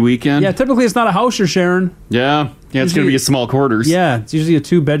typically... Every weekend? Yeah, typically it's not a house you're sharing. Yeah. Yeah, it's going to be a small quarters. Yeah, it's usually a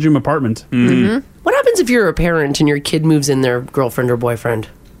 2-bedroom apartment. Mm-hmm. What happens if you're a parent and your kid moves in their girlfriend or boyfriend?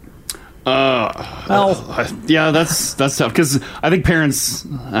 Yeah, that's tough because I think parents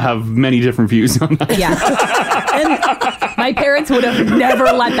have many different views on that. Yeah. And my parents would have never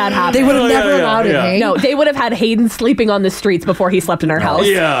let that happen. They would have never allowed it, eh? No, they would have had Hayden sleeping on the streets before he slept in our house.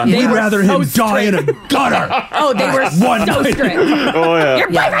 Yeah. They We'd were rather so him die in a gutter. Oh, they were One so night. strict. Oh, yeah. Your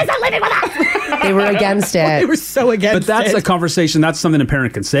boyfriend's not living with us. They were against it. They were so against But that's it. a conversation, that's something a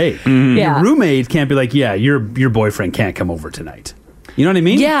parent can say. Yeah. Your roommate can't be like, yeah, your boyfriend can't come over tonight. You know what I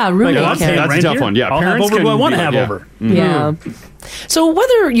mean? Yeah, roommate Like, can. I'll That's a rent tough here. one. Yeah, I'll have parents over can who I want to be have like, over. Yeah. So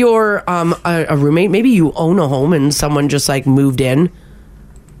whether you're a roommate, maybe you own a home and someone just like moved in,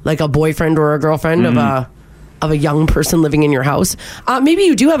 like a boyfriend or a girlfriend of a young person living in your house. Maybe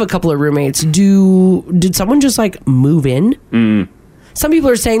you do have a couple of roommates. Did someone just like move in? Some people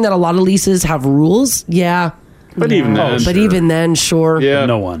are saying that a lot of leases have rules. Yeah. But even then. Even then, sure. Yeah.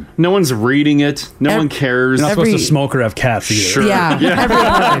 No one. No one's reading it. No one cares. You're not supposed to smoke or have cats either. Sure. Yeah.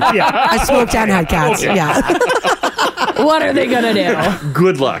 I smoked and had cats. Okay. Yeah. What are they going to do?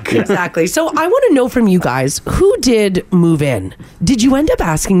 Good luck. Exactly. So I want to know from you guys, who did move in? Did you end up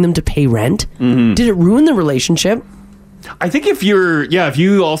asking them to pay rent? Did it ruin the relationship? I think if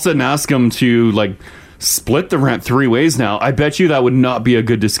you all of a sudden ask them to like split the rent 3 ways now, I bet you that would not be a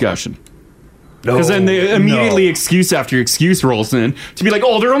good discussion. Because then they immediately excuse after excuse rolls in to be like,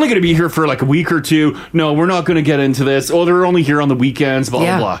 oh, they're only going to be here for like a week or two. No, we're not going to get into this. Oh, they're only here on the weekends, blah,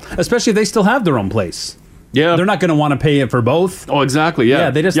 blah, blah. Especially if they still have their own place. Yeah. They're not going to want to pay it for both. Oh, exactly.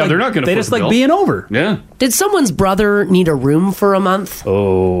 Yeah. they're not going to. They just like bill. being over. Yeah. Did someone's brother need a room for a month?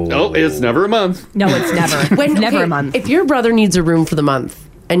 Oh, it's never a month. No, it's never. Never a month. If your brother needs a room for the month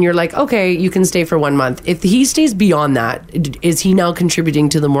and you're like, okay, you can stay for 1 month. If he stays beyond that, is he now contributing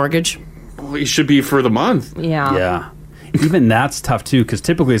to the mortgage? Well, he should be for the month. Yeah. Yeah. Even that's tough too, because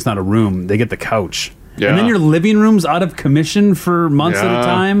typically it's not a room. They get the couch. Yeah. And then your living room's out of commission for months at a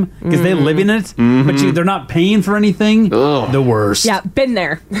time because they live in it, but they're not paying for anything. Ugh. The worst. Yeah, been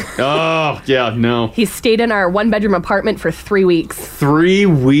there. Oh, yeah, no. He stayed in our 1-bedroom apartment for 3 weeks. 3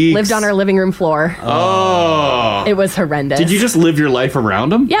 weeks? Lived on our living room floor. Oh. It was horrendous. Did you just live your life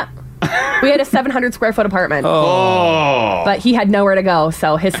around him? Yeah. We had a 700 square foot apartment. Oh. But he had nowhere to go,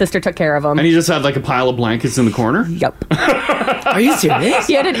 so his sister took care of him. And he just had like a pile of blankets in the corner? Yep. Are you serious?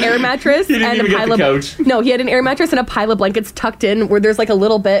 He had an air mattress He didn't and even a get pile the of couch. No, he had an air mattress and a pile of blankets tucked in where there's like a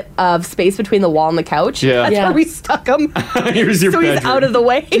little bit of space between the wall and the couch. Yeah. That's Yeah. where we stuck him. Here's your So he's bedroom. out of the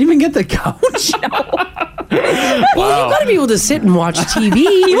way. Didn't even get the couch. Well, you got to be able to sit and watch TV.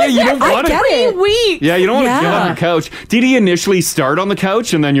 Yeah, you don't want get to. it. Weeks. Yeah, you don't want to get Yeah. on your couch. Did he initially start on the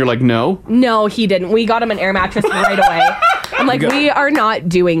couch and then you're like, no? No, he didn't. We got him an air mattress right away. I'm like, we are not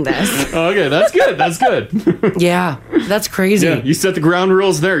doing this. Okay, that's good. That's good. Yeah, that's crazy. Yeah, you set the ground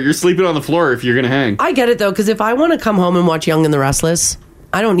rules there. You're sleeping on the floor if you're going to hang. I get it, though, because if I want to come home and watch Young and the Restless,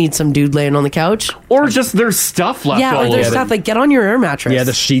 I don't need some dude laying on the couch. Or just there's stuff left Yeah, or all there's over. stuff like, get on your air mattress. Yeah,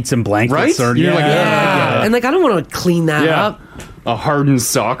 the sheets and blankets. Right? Are, You're like, Yeah. And like, I don't want to clean that up. A hardened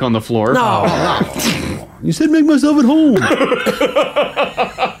sock on the floor. No. You said make myself at home.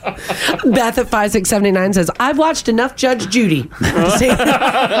 Beth at 56789 says, I've watched enough Judge Judy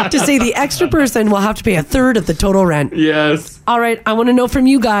to say the extra person will have to pay a third of the total rent. Yes. All right, I want to know from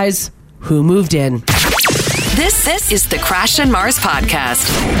you guys, who moved in? This is the Crash and Mars podcast.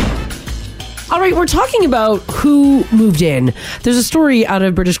 All right, we're talking about who moved in. There's a story out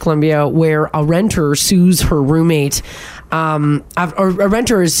of British Columbia where a renter sues her roommate. Or a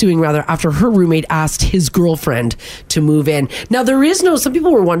renter is suing, rather, after her roommate asked his girlfriend to move in. Now, there is no... Some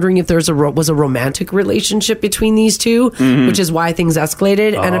people were wondering if there was a romantic relationship between these two, which is why things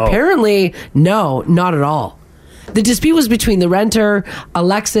escalated. And apparently, no, not at all. The dispute was between the renter,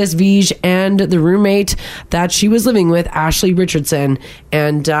 Alexis Vige, and the roommate that she was living with, Ashley Richardson.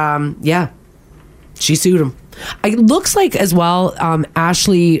 And, she sued him. It looks like as well,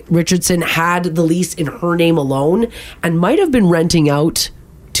 Ashley Richardson had the lease in her name alone and might have been renting out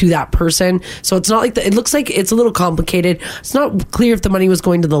to that person. So it's not like it looks like it's a little complicated. It's not clear if the money was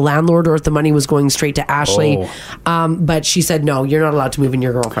going to the landlord or if the money was going straight to Ashley. But she said, no, you're not allowed to move in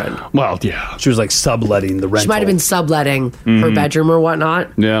your girlfriend. Well, yeah. She was like subletting the rental. She might have been subletting her bedroom or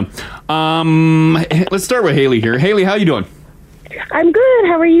whatnot. Yeah. Let's start with Haley here. Haley, how you doing? I'm good.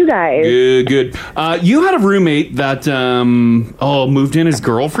 How are you guys? Good. You had a roommate that moved in his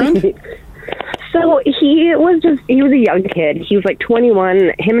girlfriend? So he was a young kid. He was like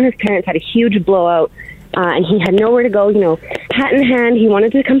 21. Him and his parents had a huge blowout, and he had nowhere to go, hat in hand. He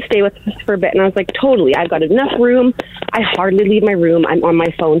wanted to come stay with us for a bit, and I was like, totally. I've got enough room. I hardly leave my room. I'm on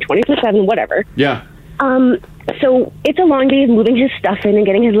my phone 24/7, whatever. Yeah. So it's a long day of moving his stuff in and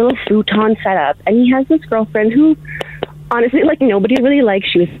getting his little futon set up, and he has this girlfriend who... honestly, like, nobody really liked.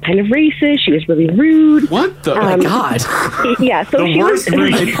 She was kind of racist. She was really rude. What the? Oh, my God. Yeah. So the worst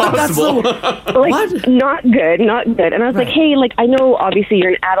roommate possible. Like, not good. And I was like, hey, like, I know, obviously,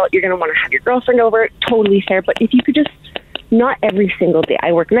 you're an adult. You're going to want to have your girlfriend over. Totally fair. But if you could just, not every single day.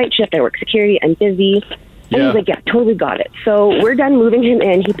 I work night shift. I work security. I'm busy. And he's like, yeah, totally got it. So we're done moving him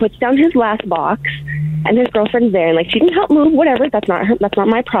in. He puts down his last box, and his girlfriend's there. And, like, she can help move, whatever. That's not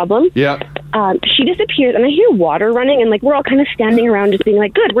my problem. Yeah. She disappears, and I hear water running, and, like, we're all kind of standing around just being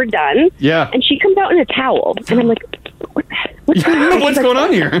like, good, we're done. Yeah. And she comes out in a towel, and I'm like, what's going on? What's going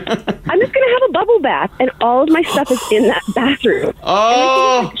on here? I'm just going to have a bubble bath, and all of my stuff is in that bathroom.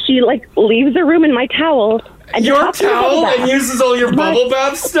 Oh. And she leaves the room in my towel. And your towel and uses all your bubble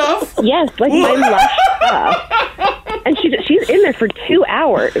bath stuff? Yes, like my lush stuff. And she's in there for 2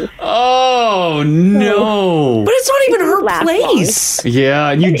 hours. Oh, no. But it's not even her place. Yeah,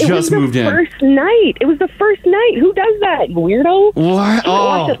 and you just moved in. It was the first night. Who does that? Weirdo? What? She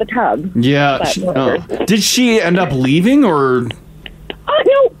washed at the tub. Yeah. Did she end up leaving or...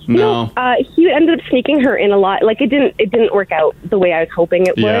 No. He ended up sneaking her in a lot. Like, it didn't work out the way I was hoping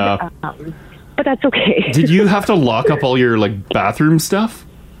it would. But that's okay. Did you have to lock up all your, like, bathroom stuff?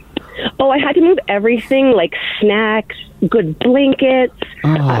 Oh, I had to move everything, like snacks, good blankets,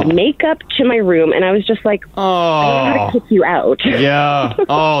 makeup to my room, and I was just like, I don't know how to kick you out. Yeah.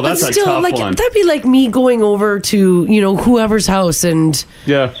 Oh, that's but still, a tough like, one. that'd be like me going over to, whoever's house and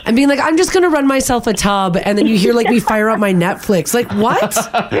being like, I'm just going to run myself a tub, and then you hear, like, me fire up my Netflix. Like, what?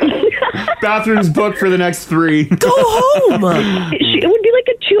 Bathroom's booked for the next 3. Go home. It would be like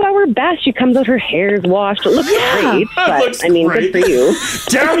a 2-hour bath. She comes out, her hair's washed. It looks great, but good for you.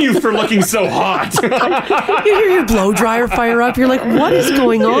 Damn you for looking so hot. You hear your blow dryer fire up. You're like, what is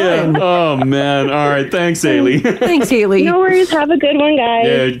going on? Yeah. Oh, man. All right. Thanks, Haley. Thanks, Haley. No worries. Have a good one, guys.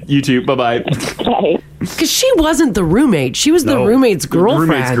 Yeah, you too. Bye-bye. Bye. Because she wasn't the roommate. She was the roommate's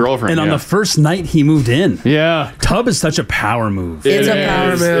girlfriend. And on the first night he moved in. Yeah. Tub is such a power move. It's a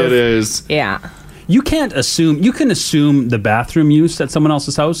power move. It is. Yeah. You can't assume. You can assume the bathroom use at someone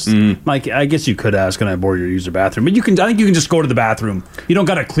else's house. Like, I guess you could ask, can I borrow your user bathroom? But I think you can just go to the bathroom. You don't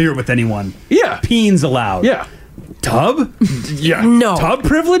got to clear it with anyone. Yeah. Peen's allowed. Yeah. Tub? Yeah. No. Tub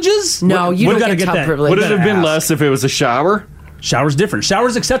privileges? No, you don't get tub privilege. Would it have been less if it was a shower? Shower's different.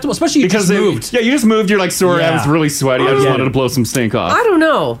 Shower's acceptable, especially because you moved. Yeah, you just moved. You're like, sorry, I was really sweaty. I just wanted to blow some stink off. I don't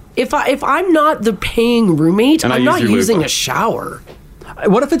know. If I'm not the paying roommate, And I'm not using lube. a shower.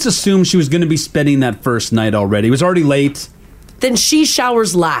 What if it's assumed she was going to be spending that first night already? It was already late. then she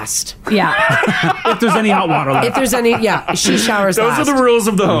showers last. Yeah. If there's any hot water left. If there's any, she showers Those last. are the rules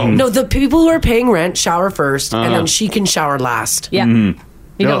of the home. No, the people who are paying rent shower first, and then she can shower last. Yeah. You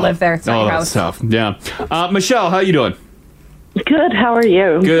don't live there. It's not your that's house. tough. Yeah. Michelle, how you doing? Good. How are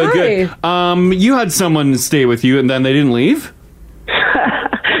you? Good, good. You had someone stay with you, and then they didn't leave?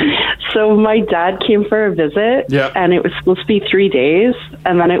 So my dad came for a visit, and it was supposed to be 3 days,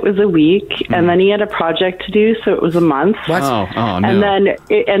 and then it was a week, and then he had a project to do, so it was a month. What? Oh, no. And then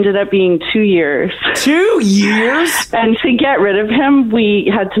it ended up being 2 years. 2 years? And to get rid of him, we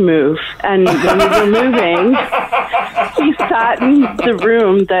had to move. And when we were moving, he sat in the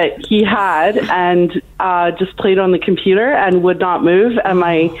room that he had and just played on the computer and would not move. And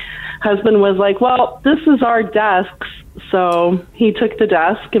my husband was like, well, this is our desks. So he took the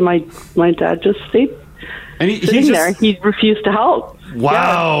desk, and my dad just stayed sitting there. He refused to help.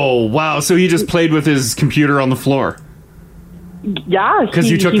 Wow. So he just played with his computer on the floor. Yeah.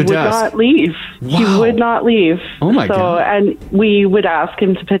 Because you took the desk. He would not leave. Wow. He would not leave. Oh, my God. And we would ask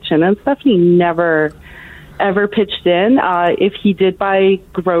him to pitch in and stuff. He never, ever pitched in. If he did buy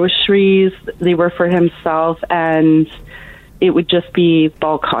groceries, they were for himself, and it would just be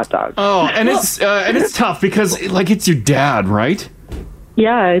bulk hot dogs. Oh, and it's tough because it's your dad, right?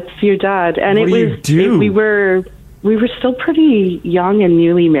 Yeah, it's your dad, and What do you do? we were still pretty young and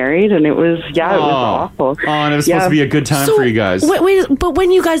newly married, and it was it was awful. Oh, and it was supposed to be a good time for you guys. Wait, but when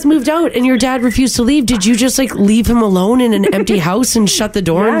you guys moved out and your dad refused to leave, did you just leave him alone in an empty house and shut the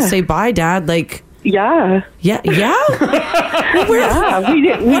door and say bye, Dad? Yeah. Yeah. We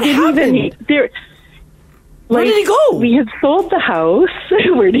didn't even. Where did he go? We had sold the house.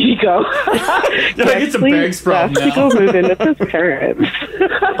 Where did he go? It's a Banks problem to go move in with his parents.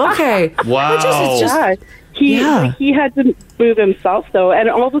 Okay. Wow. He had to move himself, though, and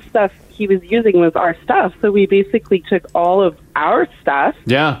all the stuff he was using was our stuff. So we basically took all of our stuff.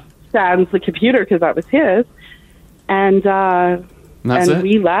 Yeah. Sans the computer, because that was his, and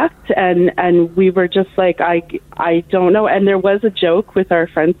we left, and we were just like, I don't know. And there was a joke with our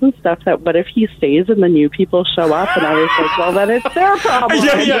friends and stuff that what if he stays and the new people show up? And I was like, well, then it's their problem.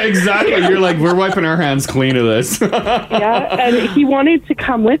 Yeah, exactly. You're like, we're wiping our hands clean of this. Yeah, and he wanted to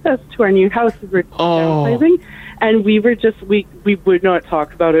come with us to our new house. We were downsizing, and we were just, we would not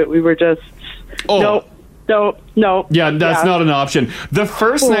talk about it. We were just, nope. No. Yeah, that's not an option. The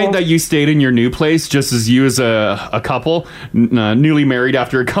first night that you stayed in your new place, just as you as a couple, newly married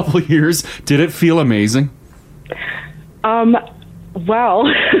after a couple of years, did it feel amazing? Well,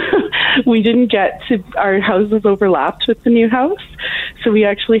 we didn't get to, our houses overlapped with the new house, so we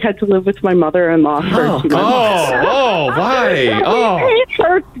actually had to live with my mother-in-law for 2 months. Why?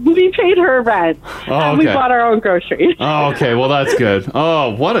 We paid her rent. And we bought our own groceries. Oh, okay. Well, that's good. Oh,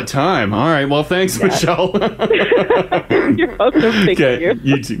 what a time. All right. Well, thanks, Michelle. You're welcome. Thank you.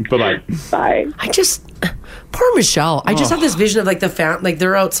 You too. Bye-bye. Bye. Poor Michelle. I just have this vision of the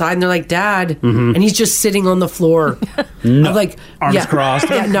they're outside and they're like, Dad, Mhm. and he's just sitting on the floor. No. Arms crossed.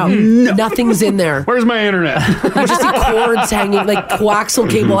 Yeah, no, nothing's in there. Where's my internet? You just see cords hanging, coaxial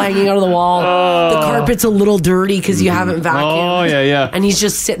cable hanging out of the wall. The carpet's a little dirty because you haven't vacuumed. Oh, yeah. And he's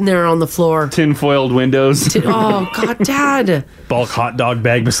just sitting there on the floor. Tin-foiled windows. Oh, God, Dad. Bulk hot dog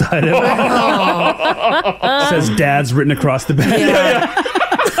bag beside him. Says Dad's written across the bag.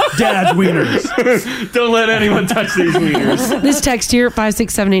 Dad's wieners. Don't let anyone touch these wieners. This text here,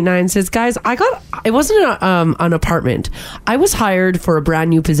 56789, says, guys, it wasn't an apartment. I was hired for a brand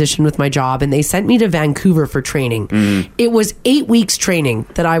new position with my job, and they sent me to Vancouver for training. It was 8 weeks training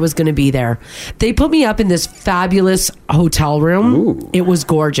that I was going to be there. They put me up in this fabulous hotel room. Ooh. It was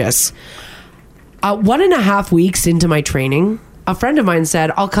gorgeous. 1.5 weeks into my training, a friend of mine said,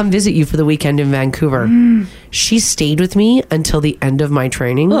 I'll come visit you for the weekend in Vancouver. She stayed with me until the end of my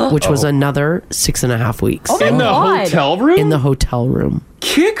training, which was another 6.5 weeks. In the hotel room? In the hotel room.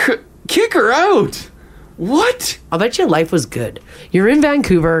 Kick her out. What? I'll bet your life was good. You're in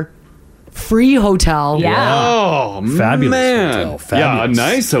Vancouver, free hotel. Yeah. Oh, fabulous man. hotel. Yeah, a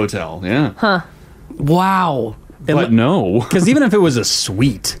nice hotel. Yeah. Huh. Wow. But no. Because even if it was a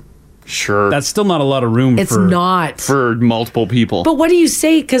suite, sure, that's still not a lot of room. It's not. For multiple people. But what do you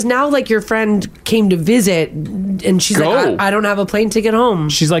say? Because now, your friend came to visit, and she's like, I don't have a plane ticket home.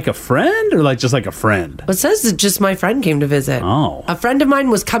 She's like a friend, or just like a friend? It says that just my friend came to visit. Oh. A friend of mine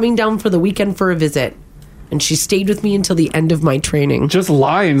was coming down for the weekend for a visit, and she stayed with me until the end of my training. Just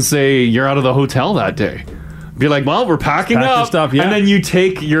lie and say you're out of the hotel that day. Be like, well, we're packing Pack your up, stuff, yeah. and then you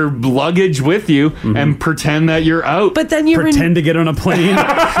take your luggage with you and pretend that you're out. But then you're pretend to get on a plane.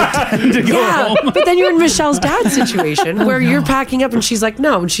 Pretend to go home. But then you're in Michelle's dad's situation where you're packing up and she's like,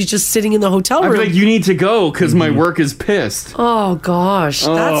 no, and she's just sitting in the hotel I'd room. be like, you need to go because my work is pissed. Oh gosh,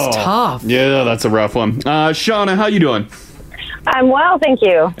 that's Oh. tough. Yeah, that's a rough one. Shauna, how you doing? I'm well, thank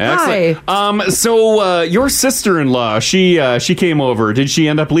you. Excellent. So your sister-in-law, she came over. Did she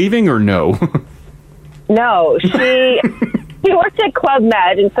end up leaving or no? No, she worked at Club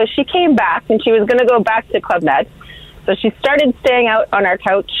Med, and so she came back, and she was going to go back to Club Med. So she started staying out on our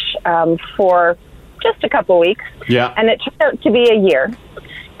couch for just a couple weeks. Yeah. And it turned out to be a year.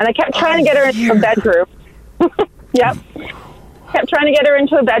 And I kept trying to get her into a bedroom. Yep. Kept trying to get her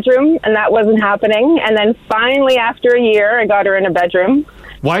into a bedroom, and that wasn't happening. And then finally, after a year, I got her in a bedroom.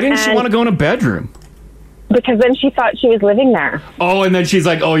 Why didn't she want to go in a bedroom? Because then she thought she was living there. Oh, and then she's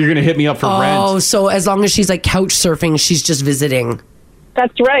like, oh, you're going to hit me up for rent. Oh, so as long as she's like couch surfing, she's just visiting.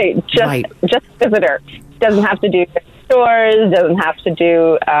 That's right. Just visitor. Doesn't have to do stores, doesn't have to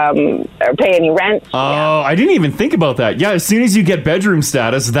do or pay any rent. Oh, I didn't even think about that. Yeah, as soon as you get bedroom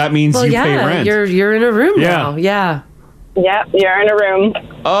status, that means you pay rent. You're in a room Yeah. now. Yeah. Yep, you're in a room.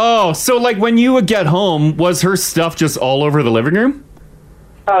 Oh, so like when you would get home, was her stuff just all over the living room?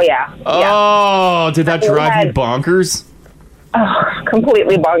 Oh, yeah. Oh, did that drive you bonkers? Oh,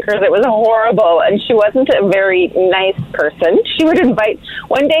 completely bonkers. It was horrible. And she wasn't a very nice person. She would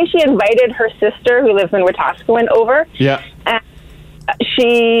one day she invited her sister who lives in Wetaskiwin over. Yeah. And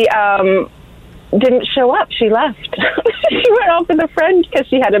she didn't show up. She left. She went off with a friend because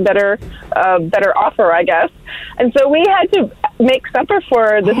she had a better offer, I guess. And so we had to make supper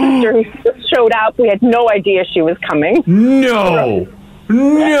for the sister who just showed up. We had no idea she was coming. No.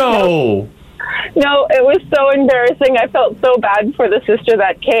 No, it was so embarrassing. I felt so bad for the sister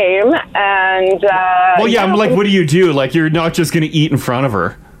that came. And Well, yeah, I'm like, what do? Like, you're not just going to eat in front of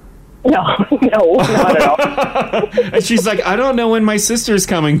her. No, not at all. And she's like, I don't know when my sister's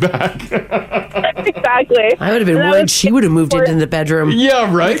coming back. Exactly. I would have been worried she would have moved into the bedroom. Yeah,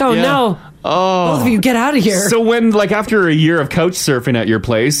 right? Like, oh, Yeah. no. Oh. Both of you, get out of here. So when, like, after a year of couch surfing at your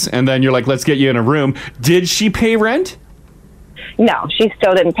place, and then you're like, let's get you in a room, did she pay rent? No, she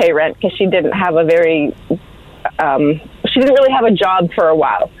still didn't pay rent because she didn't have a very... she didn't really have a job for a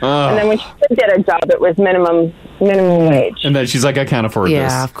while. Oh. And then when she did get a job, it was minimum wage. And then she's like, I can't afford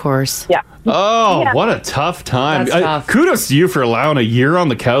this. Yeah, of course. Yeah. Oh, Yeah. what a tough time. That's tough. Kudos to you for allowing a year on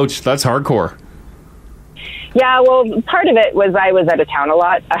the couch. That's hardcore. Yeah, well, part of it was I was out of town a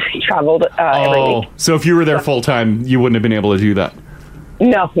lot. I traveled every week. So if you were there full time, you wouldn't have been able to do that.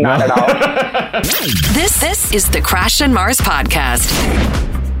 No, not at all. This is the Crash and Mars podcast.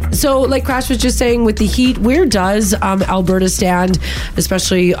 So, like Crash was just saying, with the heat, where does Alberta stand,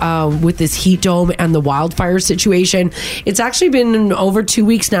 especially with this heat dome and the wildfire situation? It's actually been over 2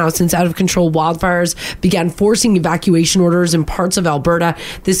 weeks now since out-of-control wildfires began forcing evacuation orders in parts of Alberta.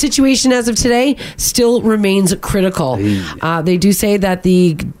 The situation as of today still remains critical. They do say that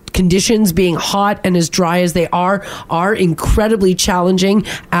the conditions being hot and as dry as they are incredibly challenging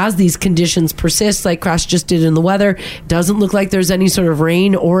as these conditions persist, like Crash just did in the weather. Doesn't look like there's any sort of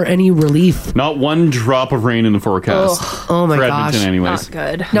rain or any relief. Not one drop of rain in the forecast. Oh my for gosh. Edmonton anyways. Not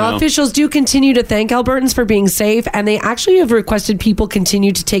good. Now, No. officials do continue to thank Albertans for being safe, and they actually have requested people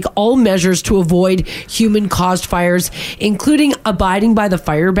continue to take all measures to avoid human-caused fires, including abiding by the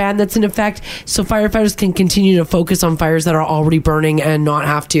fire ban that's in effect, so firefighters can continue to focus on fires that are already burning and not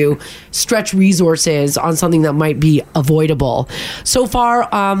have to stretch resources on something that might be avoidable. So far,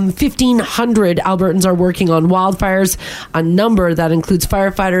 1,500 Albertans are working on wildfires, a number that includes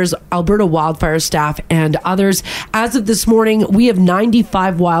firefighters, Alberta wildfire staff, and others. As of this morning, we have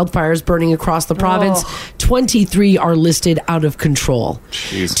 95 wildfires burning across the province. 23 are listed out of control.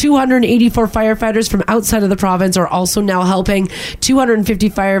 Jeez. 284 firefighters from outside of the province are also now helping.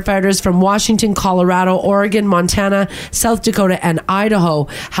 250 firefighters from Washington, Colorado, Oregon, Montana, South Dakota, and Idaho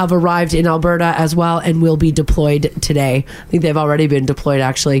have arrived in Alberta as well and will be deployed today. I think they've already been deployed,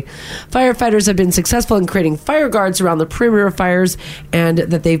 actually. Firefighters have been successful in creating fire guards around the perimeter of fires and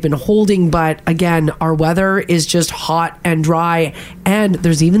that they've been holding, but again, our weather is just hot and dry, and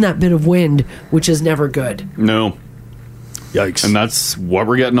there's even that bit of wind, which is never good. No. Yikes. And that's what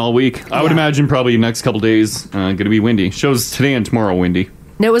we're getting all week. I would imagine probably next couple days going to be windy. Shows today and tomorrow windy.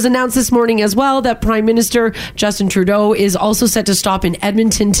 Now, it was announced this morning as well that Prime Minister Justin Trudeau is also set to stop in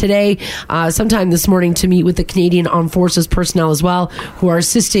Edmonton today, sometime this morning, to meet with the Canadian Armed Forces personnel as well, who are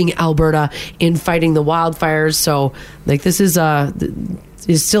assisting Alberta in fighting the wildfires. So, like, this is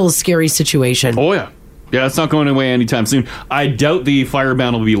still a scary situation. Oh, yeah. Yeah, it's not going away anytime soon. I doubt the fire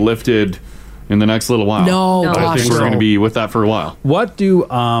ban will be lifted in the next little while. No, I gosh, think we're no. going to be with that for a while. What do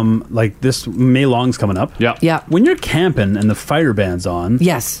like this May Long's coming up? Yeah. When you're camping and the fire band's on,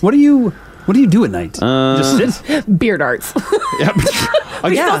 yes. What do you do at night? Just sit? Beer darts.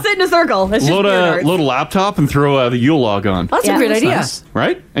 We Yeah. still sit in a circle. It's just Load beer a darts. laptop and throw the Yule log on. That's a great idea.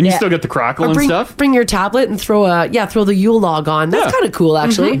 Right? And you Yeah. still get the crackle Or and bring, stuff. bring your tablet and throw the Yule log on. That's kind of cool,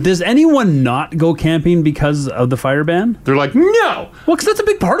 actually. Does anyone not go camping because of the fire band? They're like, no. Well, because that's a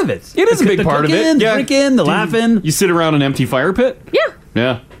big part of it. It is a big part of it. The drinking, the laughing. You sit around an empty fire pit? Yeah.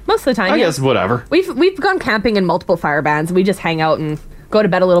 Yeah. Most of the time, I yeah. guess whatever. We've gone camping in multiple fire bands. We just hang out and go to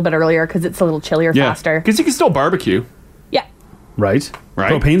bed a little bit earlier because it's a little chillier faster. Because you can still barbecue. Yeah. Right.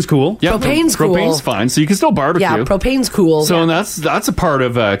 Right. Propane's cool. Yeah, Propane's cool. Propane's fine, so you can still barbecue. Yeah, propane's cool. So that's a part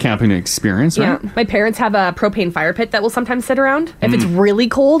of camping experience, right? Yeah. My parents have a propane fire pit that we'll sometimes sit around if it's really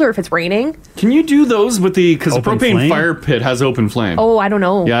cold or if it's raining. Can you do those with because the Open propane flame? fire pit has open flame? Oh, I don't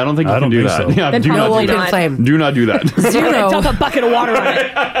know. Yeah, I don't think you can do that. so. Yeah, Then do not probably do not. that. Flame. Do not do that. Dump a bucket of water on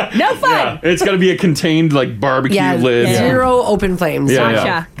it. No fun. It's got to be a contained barbecue Yeah, lid. zero open flames. Yeah, Gotcha.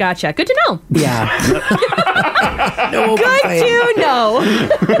 yeah. Gotcha. Good to know. Yeah. No open Good flames. to know.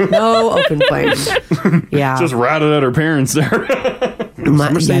 No open flames. Yeah. Just ratted at her parents there.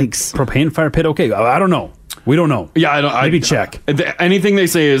 Yikes. Propane fire pit. Okay, I don't know. We don't know. Yeah, I don't. Maybe check. Anything they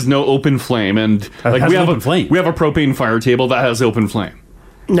say is no open flame, and has we have open flame. We have a propane fire table that has open flame.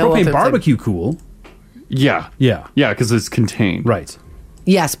 No Propane open barbecue cool. Yeah, Yeah. because it's contained. Right.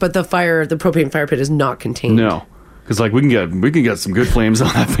 Yes, but the propane fire pit is not contained. No, because we can get some good flames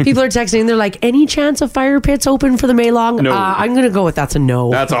on that thing. People are texting. They're like, any chance of fire pits open for the May Long? No. I'm going to go with that's a no.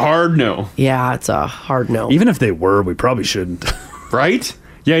 That's a hard no. Yeah, it's a hard no. Even if they were, we probably shouldn't. Right?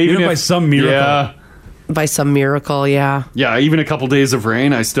 Yeah, Even if by some miracle. Yeah, By some miracle, yeah. yeah. Even a couple days of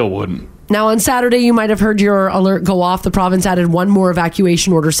rain, I still wouldn't. Now, on Saturday, you might have heard your alert go off. The province added one more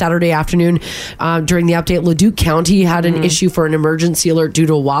evacuation order Saturday afternoon. During the update, Leduc County had an issue for an emergency alert due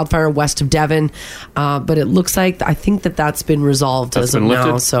to a wildfire west of Devon. But it looks like, I think that's been resolved That's as of been now.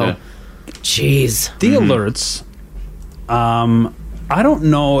 lifted? So, Yeah. jeez. The alerts. I don't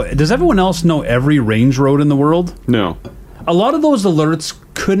know. Does everyone else know every range road in the world? No. A lot of those alerts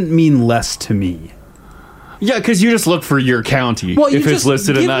couldn't mean less to me. Yeah, because you just look for your county Well, you if it's just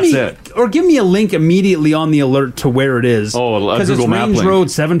listed and give that's me- it. Or give me a link immediately on the alert to where it is. Oh, a because it's Google Map Range link.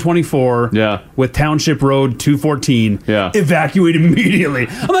 Road 724. Yeah. With Township Road 214. Yeah. Evacuate immediately.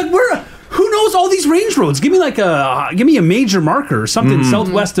 I'm like, where? Who knows all these range roads? Give me a major marker or something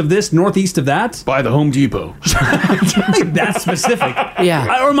southwest of this, northeast of that. By the Home Depot. Like that specific.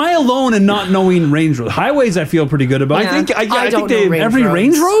 Yeah. Or am I alone in not knowing range road? Highways, I feel pretty good about. I think I don't think know they range every roads.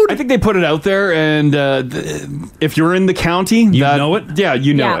 range road. I think they put it out there, and if you're in the county, you know it. Yeah,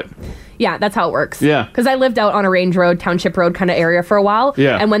 you know Yeah. it. Yeah, that's how it works. Yeah. Because I lived out on a range road, township road kind of area for a while.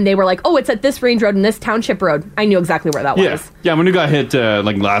 Yeah. And when they were like, oh, it's at this range road and this township road, I knew exactly where that Yeah, was. yeah. When we got hit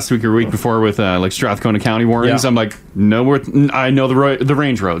last week or week before with Strathcona County warnings, Yeah. I'm like, no, I know the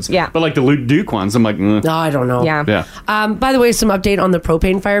range roads. Yeah. but the Duke ones, I'm like, No, I don't know. Yeah. yeah. By the way, some update on the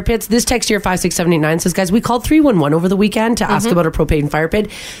propane fire pits. This text here, 56789, says, guys, we called 311 over the weekend to ask about a propane fire pit.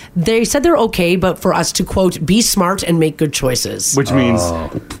 They said they're okay, but for us to, quote, be smart and make good choices. Which means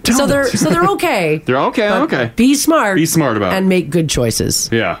So they're okay. they're okay. but Okay, Be smart. Be smart about it. and make good choices.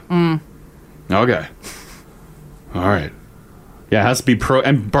 yeah. Okay. All right. Yeah, it has to be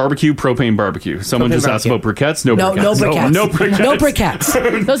propane barbecue. Someone Propane just asked barbecue. about briquettes. No No, briquettes. no briquettes. No briquettes. No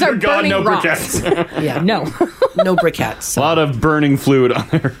briquettes. Those are Dear God, burning no rocks. briquettes. Yeah. No. No briquettes. A lot of burning fluid on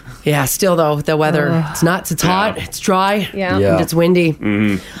there. Yeah, still though, the weather, it's nuts, it's hot, it's dry, Yeah. Yeah. and it's windy.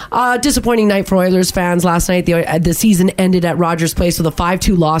 Disappointing night for Oilers fans last night. The season ended at Rogers Place with a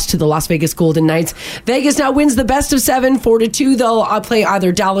 5-2 loss to the Las Vegas Golden Knights. Vegas now wins the best of 7, 4-2. They'll play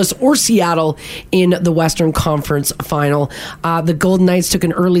either Dallas or Seattle in the Western Conference Final. The Golden Knights took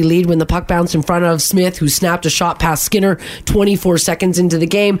an early lead when the puck bounced in front of Smith, who snapped a shot past Skinner 24 seconds into the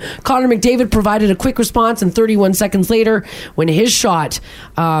game. Connor McDavid provided a quick response, and 31 seconds later, when his shot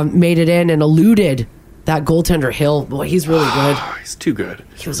made it in and eluded that goaltender Hill. Boy, he's really good. He's too good.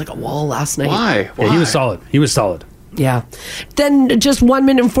 He was like a wall last night. Why? Yeah, he was solid. He was solid. Yeah. Then just 1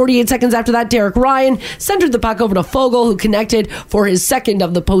 minute and 48 seconds after that, Derek Ryan centered the puck over to Fogle, who connected for his second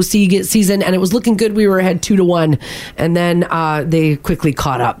of the postseason, and it was looking good. We were ahead 2-1, and then they quickly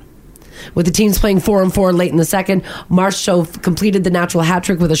caught up. With the teams playing 4-on-4 late in the second, Marchessault completed the natural hat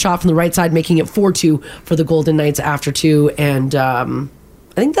trick with a shot from the right side, making it 4-2 for the Golden Knights after 2. And I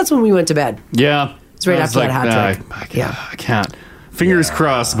think that's when we went to bed. Yeah. It's right I was after that hat trick. I can't. Fingers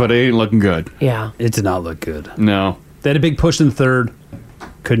crossed, but it ain't looking good. Yeah. It did not look good. No. They had a big push in third.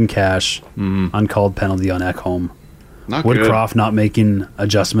 Couldn't cash. Uncalled penalty on Ekholm. Not Woodcroft not making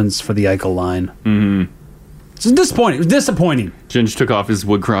adjustments for the Eichel line. Mm-hmm. It's disappointing. It was disappointing. Ginge took off his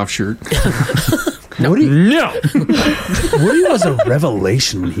Woodcroft shirt. Woody? No. Woody was a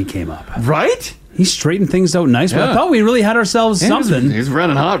revelation when he came up. Right? He straightened things out nice. Yeah. I thought we really had ourselves something. He's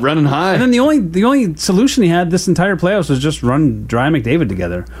running hot, running high. And then the only solution he had this entire playoffs was just run Dry McDavid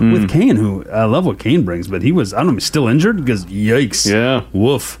together with Kane, who I love what Kane brings, but he was, I don't know, he's still injured because yikes. Yeah.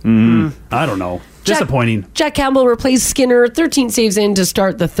 Woof. I don't know. Disappointing. Jack Campbell replaced Skinner, 13 saves in to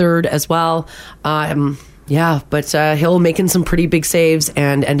start the third as well. Yeah, but Hill making some pretty big saves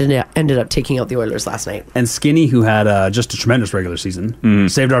and ended up taking out the Oilers last night. And Skinny, who had just a tremendous regular season,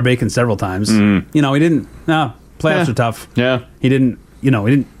 saved our bacon several times. You know, he didn't. Playoffs are tough. Yeah, he didn't. You know,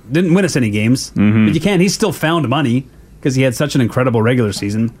 he didn't win us any games. But you can't. He still found money because he had such an incredible regular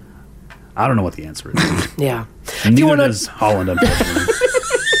season. I don't know what the answer is. Yeah, neither does Holland, unfortunately.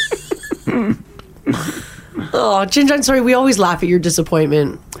 Oh, Ginger, I'm sorry. We always laugh at your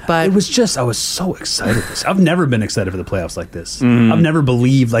disappointment, but it was just I was so excited. I've never been excited for the playoffs like this. I've never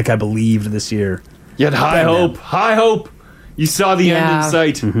believed like I believed this year. You had high hope. You saw the end in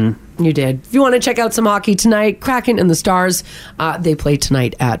sight. You did. If you want to check out some hockey tonight, Kraken and the Stars, they play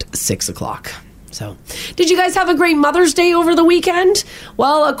tonight at 6:00. So, did you guys have a great Mother's Day over the weekend?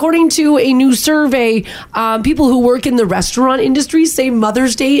 Well, according to a new survey, people who work in the restaurant industry say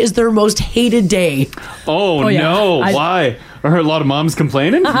Mother's Day is their most hated day. Oh yeah. no! Why? Are a lot of moms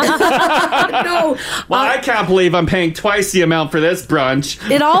complaining? No. Well, I can't believe I'm paying twice the amount for this brunch.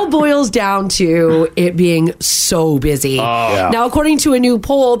 It all boils down to it being so busy. Now, according to a new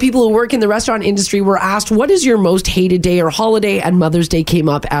poll, people who work in the restaurant industry were asked, what is your most hated day or holiday? And Mother's Day came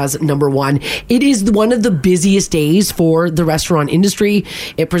up as number one. It is one of the busiest days for the restaurant industry.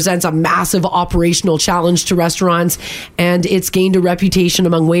 It presents a massive operational challenge to restaurants, and it's gained a reputation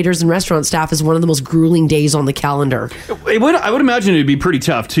among waiters and restaurant staff as one of the most grueling days on the calendar. I would imagine it'd be pretty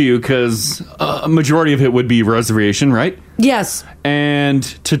tough too, because a majority of it would be reservation, right? Yes. And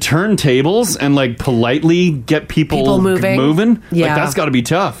to turn tables and like politely get people moving, Yeah. like that's got to be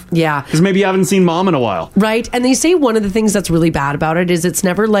tough. Yeah. Because maybe you haven't seen mom in a while. Right. And they say one of the things that's really bad about it is it's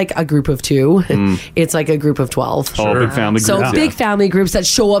never like a group of 2. It's like a group of 12. Oh, big family groups. So big family groups that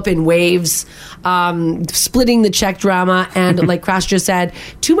show up in waves, splitting the check drama. And like Crash just said,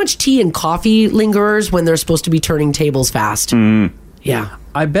 too much tea and coffee lingerers when they're supposed to be turning tables fast. Yeah.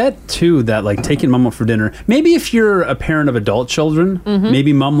 I bet too that like taking mom out for dinner, maybe if you're a parent of adult children,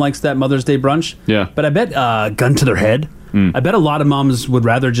 maybe mom likes that Mother's Day brunch. Yeah. But I bet gun to their head, I bet a lot of moms would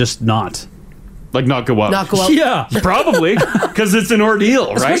rather just not. Like not go out. Not go out. Yeah. Probably. Because it's an ordeal,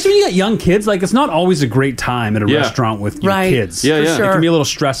 right? Especially when you got young kids. Like it's not always a great time at a restaurant with your kids. Yeah, yeah. It can be a little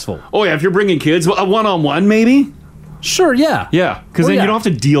stressful. Oh yeah, if you're bringing kids, a one-on-one maybe? Sure, yeah. Yeah, because then you don't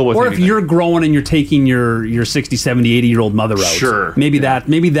have to deal with Or anything. if you're growing and you're taking your 60, 70, 80-year-old mother out. Sure. Maybe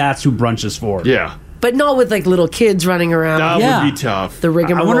that's who brunch is for. Yeah. But not with like little kids running around. That would be tough. The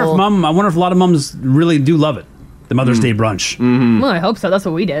rigmarole. I wonder if a lot of moms really do love it. The Mother's Day brunch. Well, I hope so. That's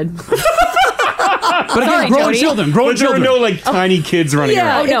what we did. But again, growing children. But there were no like tiny kids running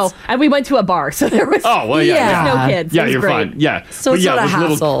around. Oh, no. And we went to a bar, so there was Oh, well, yeah. no kids. Yeah, It was you're great. fine. Yeah. So but it's yeah, not a with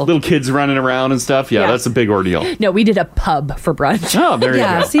hassle. little kids running around and stuff. Yeah, Yeah. that's a big ordeal. No, we did a pub for brunch. Oh, there you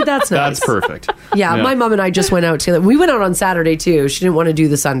go. See, that's nice. That's perfect. Yeah, my mom and I just went out together. We went out on Saturday too. She didn't want to do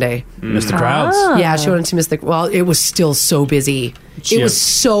the Sunday. Miss the crowds. Yeah, she wanted to miss the. Well, it was still so busy. It was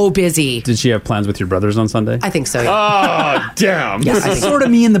so busy. Did she have plans with your brothers on Sunday? I think so. Yeah. Oh, damn. Yes, I This is think sort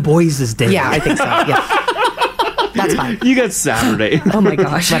of me and the boys this day. Yeah, I think so. Yeah. That's fine. You got Saturday. Oh my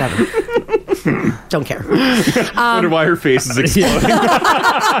gosh. Whatever. Don't care. Wonder why her face is exploding.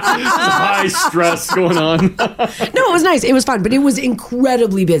 High stress going on. No, it was nice. It was fun, but it was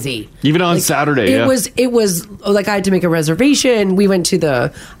incredibly busy. Even on Saturday, It was like I had to make a reservation. We went to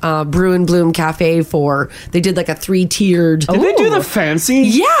the Brew and Bloom Cafe they did like a 3-tiered. Did they do the fancy?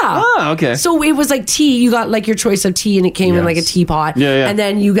 Yeah. Oh, okay. So it was like tea. You got like your choice of tea, and it came in like a teapot. Yeah, yeah. And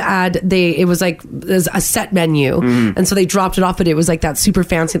then you it was like there's a set menu, and so they dropped it off, but it was like that super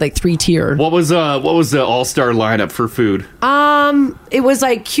fancy like 3-tiered. What was the all-star lineup for food? It was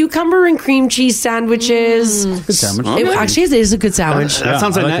like cucumber and cream cheese sandwiches. Good sandwich. Actually, it is a good sandwich. That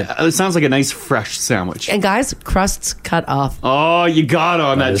sounds like it sounds like a nice fresh sandwich. And guys, crusts cut off. Oh, you got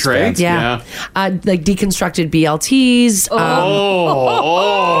on that tray. fancy. Yeah. Like deconstructed BLTs. There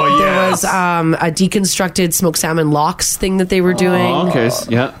was a deconstructed smoked salmon lox thing that they were doing. Oh, okay.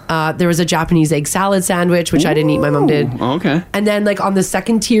 Yeah. There was a Japanese egg salad sandwich, which I didn't eat. My mom did. Okay. And then like on the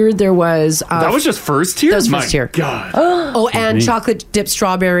second tier, there was was that was just first tier? That was My first tier. God. Oh, and Neat. chocolate dipped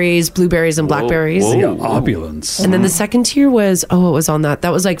strawberries, blueberries, and blackberries. The opulence. And then the second tier was, what was on that?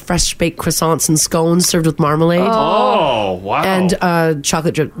 That was like fresh baked croissants and scones served with marmalade. Oh, wow. And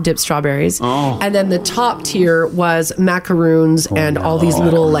chocolate dipped strawberries. Oh. And then the top tier was macaroons and all these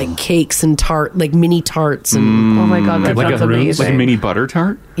little like cakes and like mini tarts. And oh my God, that like sounds a amazing. like a mini butter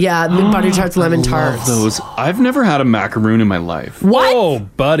tart? Yeah, butter tarts, lemon tarts. Those. I've never had a macaroon in my life. What? Oh,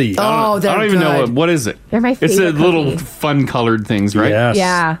 buddy. Oh, I they're don't even know good. what is it. They're my It's favorite a little cookie. fun colored things, right? Yes.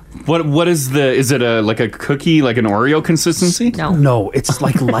 Yeah. What is it like a cookie, like an Oreo consistency? No, it's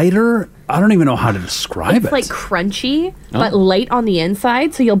like lighter. I don't even know how to describe It's it. like crunchy, but light on the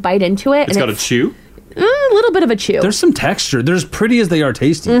inside, so you'll bite into it. It's got a chew? A little bit of a chew. There's some texture. They're as pretty as they are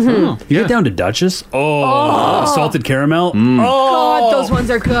tasty. Mhm. You get down to Duchess. Oh, salted caramel. Oh, God, those ones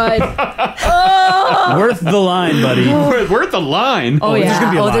are good. worth the line, buddy. Worth the line? Oh, there's yeah.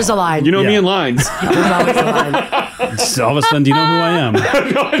 gonna be a line. There's a line. You know me and lines. There's always a line. So all of a sudden, do you know who I am?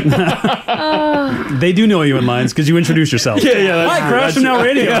 They do know you in lines because you introduce yourself. Yeah, yeah. Hi, Crash from Now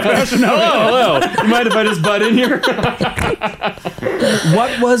Radio. Crash from Now Radio. Hello. You mind if I just butt in here?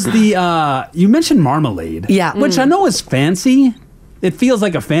 What was the, you mentioned marmalade. Yeah. Which I know is fancy. It feels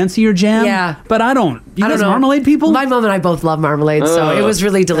like a fancier jam. Yeah. But I don't. You I guys don't know. marmalade people? My mom and I both love marmalade, so it was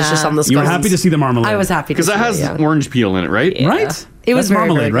really delicious on the scones. You were happy to see the marmalade. I was happy to Because see it has it, yeah. orange peel in it, right? Yeah. Right? It was That's very,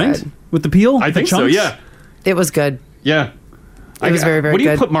 marmalade, very right? good. With the peel? I the think so, chunks? yeah. It was good. Yeah. It was very, very What do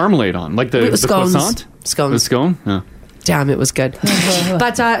you good. put marmalade on? Like the Scones. croissant? Scones. The scone? Yeah. Damn, it was good.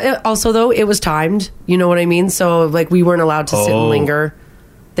 But also, though, it was timed. You know what I mean? So, like, we weren't allowed to sit and linger.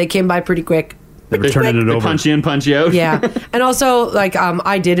 They came by pretty quick. They were turning it They over. punch in, punch you out. Yeah. And also, like,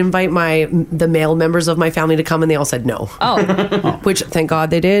 I did invite the male members of my family to come, and they all said no. Oh. Which, thank God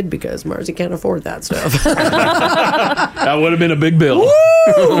they did, because Marcy can't afford that stuff. That would have been a big bill.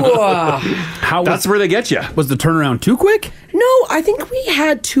 That's where they get you. Was the turnaround too quick? No, I think we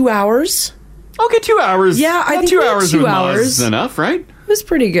had 2 hours. Okay, 2 hours. Yeah, I think 2 we had hours 2 was hours. enough, right? It was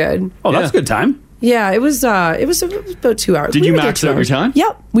pretty good. Oh, that's a good time. Yeah, it was about 2 hours. Did you were there max 2 out your hours. time?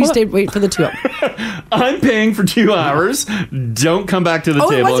 Yep. We stayed wait for the 2 hours. I'm paying for 2 hours. Don't come back to the Oh,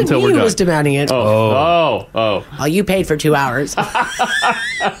 it table wasn't until me we're who done. was demanding it. Oh, Oh, you paid for 2 hours.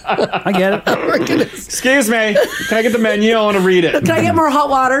 I get it. Excuse me. Can I get the menu? I want to read it. Can I get more hot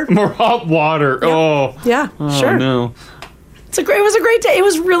water? More hot water. Oh. Yeah, Oh, sure. no. It was a great day. It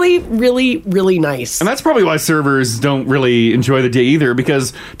was really, really, really nice. And that's probably why servers don't really enjoy the day either,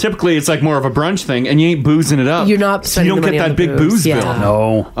 because typically it's like more of a brunch thing, and you ain't boozing it up. You're not so you don't spending get the money that on big the booze. booze Yeah. bill.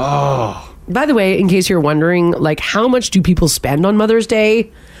 No. Oh. By the way, in case you're wondering, like, how much do people spend on Mother's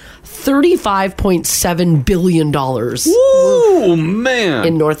Day? $35.7 billion. Ooh, man.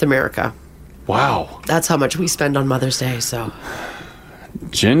 In North America. Wow. That's how much we spend on Mother's Day, so.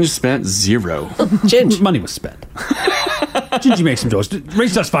 Ginge spent $0. Ginge. Money was spent. Gingy makes some jokes.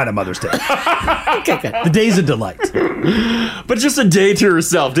 Race us fine on Mother's Day. Okay, good. The day's a delight. But just a day to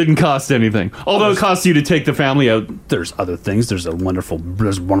herself didn't cost anything. Although it cost you to take the family out. There's other things. There's a wonderful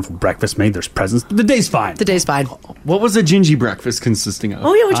breakfast made. There's presents. The day's fine. The day's fine. What was a gingy breakfast consisting of?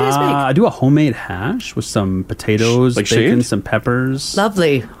 Oh, yeah, what'd you guys make? I do a homemade hash with some potatoes, Like bacon, shaved? some peppers.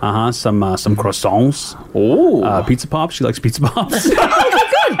 Lovely. Some croissants. Oh. Pizza pops. She likes pizza pops.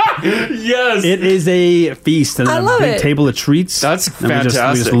 Yes. It is a feast and I a love big it. table of treats. That's And we just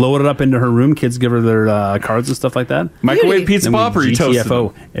fantastic. load it up into her room. Kids give her their cards and stuff like that. Microwave pizza Then we pop or you toasted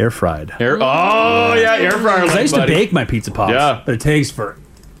GTFO them? air fried. Oh, yeah, air fryer. I used to bake my pizza pops. Yeah. But it takes forever.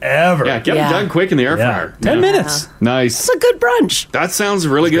 Yeah, get them done quick in the air fryer. 10 minutes. Nice. It's a good brunch. That sounds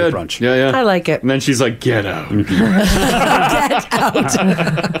really good. Brunch. Yeah, yeah. I like it. And then she's like, get out.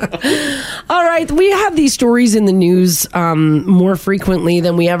 All right, we have these stories in the news more frequently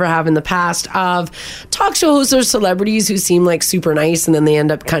than we ever have in the past of talk show hosts or celebrities who seem like super nice and then they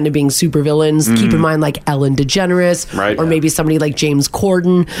end up kind of being super villains. Keep in mind, like Ellen DeGeneres, Right. or maybe somebody like James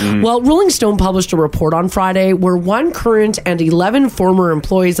Corden. Well, Rolling Stone published a report on Friday where 1 current and 11 former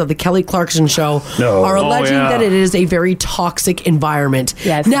employees of the Kelly Clarkson Show are alleging that it is a very toxic environment.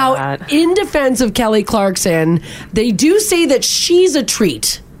 Yes. Now, in defense of Kelly Clarkson, they do say that she's a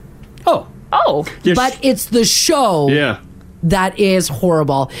treat. Oh. Yeah, But it's the show Yeah. that is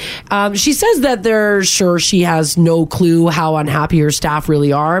horrible. She says that they're sure she has no clue how unhappy her staff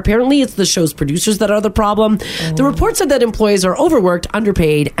really are. Apparently, it's the show's producers that are the problem. The report said that employees are overworked,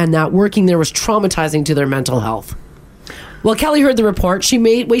 underpaid, and that working there was traumatizing to their mental health. Well, Kelly heard the report. She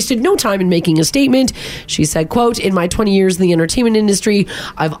wasted no time in making a statement. She said, quote, "In my 20 years in the entertainment industry,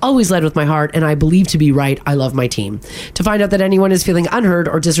 I've always led with my heart, and I believe to be right. I love my team. To find out that anyone is feeling unheard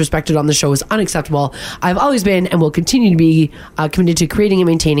or disrespected on the show is unacceptable. I've always been and will continue to be committed to creating and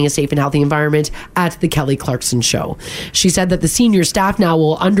maintaining a safe and healthy environment at the Kelly Clarkson Show." She said that the senior staff now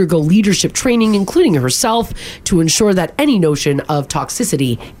will undergo leadership training, including herself, to ensure that any notion of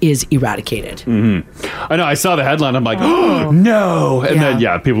toxicity is eradicated. I know. I saw the headline. I'm like, oh, no. And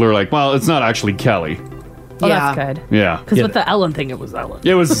then, people are like, well, it's not actually Kelly. Oh, that's good. Yeah. Because with the Ellen thing, it was Ellen.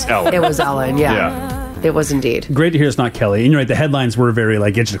 It was Ellen. It was Ellen, It was indeed. Great to hear it's not Kelly. And you're right, the headlines were very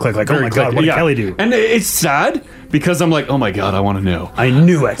like, get you to click, like, oh my God, what did Kelly do? And it's sad because I'm like, oh my God, I want to know. I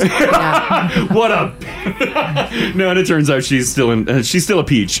knew it. What a... No, and it turns out she's still a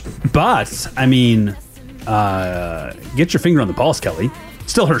peach. But, I mean, get your finger on the pulse, Kelly.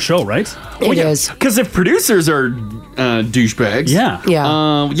 Still her show, right? It is. Because if producers are douchebags,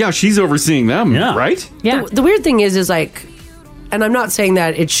 she's overseeing them, right? Yeah. The weird thing is like, and I'm not saying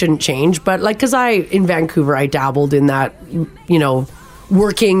that it shouldn't change, but like, because in Vancouver, I dabbled in that,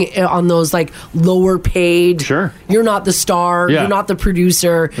 working on those like lower paid. Sure. You're not the star. Yeah. You're not the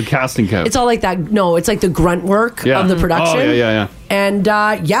producer. The casting couch. It's all like that. No, it's like the grunt work of the production. Oh, yeah. And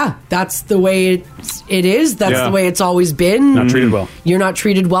that's the way it is. That's the way it's always been. Not treated well. You're not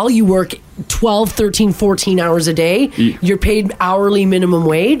treated well. You work 12, 13, 14 hours a day. You're paid hourly minimum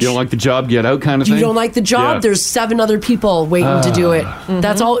wage. You don't like the job, get out kind of thing? You don't like the job, Yeah. There's 7 other people waiting to do it.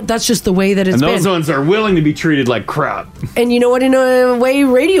 That's all. That's just the way that it's And been. those ones are willing to be treated like crap. And you know what? In a way,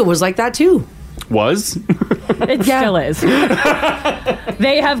 radio was like that too. Was? It still is.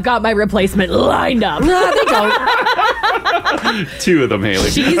 They have got my replacement lined up. No, they don't. 2 of them, Haley.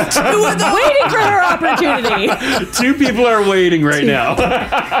 She's 2 of them waiting for her opportunity. 2 people are waiting right now.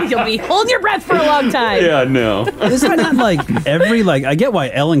 You'll be holding your breath for a long time. Yeah, no. Isn't that like I get why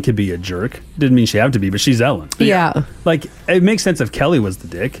Ellen could be a jerk. Didn't mean she had to be, but she's Ellen. Yeah. Like, it makes sense if Kelly was the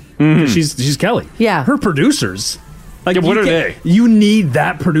dick. She's Kelly. Yeah. Her producers. Like, what are they? You need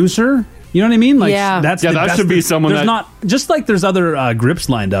that producer. You know what I mean? Like, that should be someone there's that... not just like there's other grips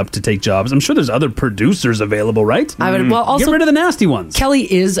lined up to take jobs. I'm sure there's other producers available, right? I would, well, also, get rid of the nasty ones. Kelly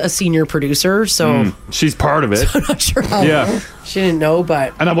is a senior producer, so she's part of it. So I'm not sure how she didn't know,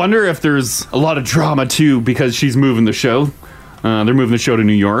 but... And I wonder if there's a lot of drama, too, because she's moving the show. They're moving the show to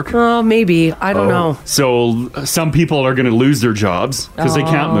New York. Oh, maybe. I don't know. So some people are going to lose their jobs because they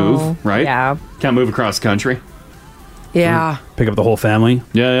can't move, right? Yeah. Can't move across country. Yeah. Pick up the whole family.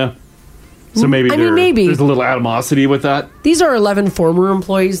 Yeah. So maybe maybe there's a little animosity with that. These are 11 former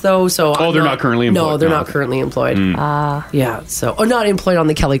employees, though. So they're not currently employed. No, they're not currently employed. Yeah. So, or not employed on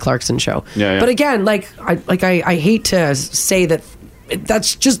the Kelly Clarkson Show. Yeah. But again, I hate to say that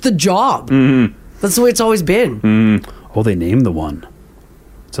that's just the job. That's the way it's always been. Oh, they named the one.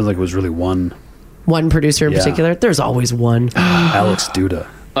 Sounds like it was really one producer in particular. There's always one. Alex Duda.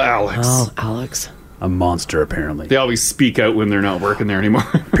 Alex. Oh, Alex. A monster, apparently. They always speak out when they're not working there anymore.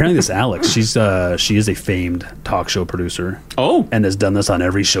 Apparently, this Alex, she is a famed talk show producer. Oh, and has done this on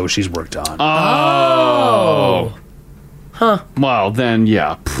every show she's worked on. Oh, huh. Well, then,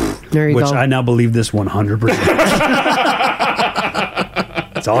 yeah. There you go. Which I now believe this 100%.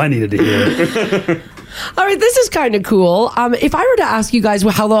 That's all I needed to hear. All right, this is kind of cool. If I were to ask you guys,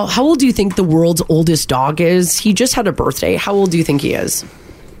 how old do you think the world's oldest dog is? He just had a birthday. How old do you think he is?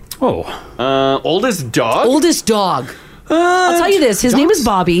 Oldest dog? Oldest dog. I'll tell you this. His name is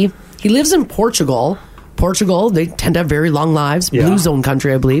Bobby. He lives in Portugal. Portugal, they tend to have very long lives. Blue zone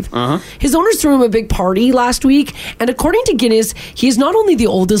country, I believe. His owners threw him a big party last week. And according to Guinness, he is not only the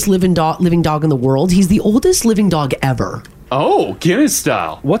oldest living dog in the world, he's the oldest living dog ever. Oh, Guinness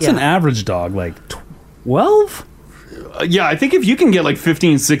style. What's an average dog? Like 12? Yeah, I think if you can get like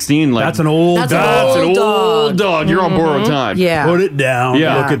 15, 16, like that's an old dog. You're on borrowed time. Yeah. Put it down.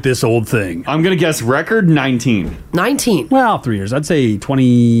 Yeah. Look at this old thing. I'm going to guess record 19. 19. Well, 3 years. I'd say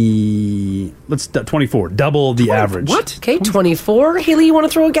 20. Let's 24. Double the average. What? Okay, 24. Haley, you want to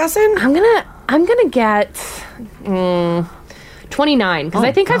throw a guess in? I'm gonna get 29 because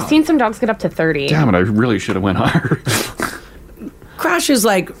I think I've seen some dogs get up to 30. Damn it! I really should have went higher. Crash is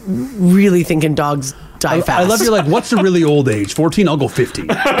like really thinking dogs die fast. I love you're like, what's the really old age? 14? I'll go 50.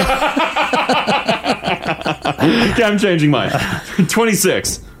 Okay, I'm changing mine.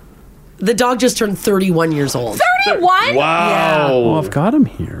 26. The dog just turned 31 years old. 31? Wow. Oh, I've got him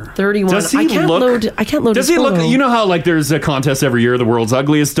here. 31. Does he I can't look? load. Does his he look? photo. You know how like there's a contest every year, the world's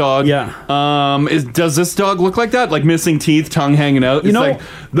ugliest dog. Yeah. Does this dog look like that? Like missing teeth, tongue hanging out? It's like,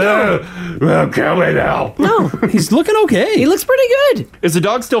 well, Kelly now. No, he's looking okay. He looks pretty good. Is the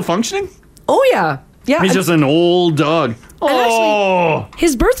dog still functioning? Oh yeah, yeah. He's just an old dog. Actually,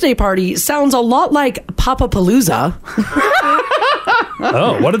 his birthday party sounds a lot like Papapalooza.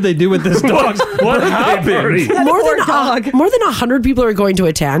 Oh, what did they do with this dog's What happened? More than 100 people are going to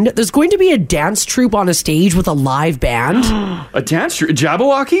attend. There's going to be a dance troupe on a stage with a live band. A dance troupe?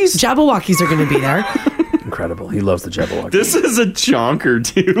 Jabberwockies? Jabberwockies are going to be there. Incredible. He loves the Jabberwocky. This is a chonker,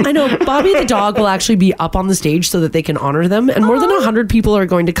 too. I know. Bobby the dog will actually be up on the stage so that they can honor them. And more than 100 people are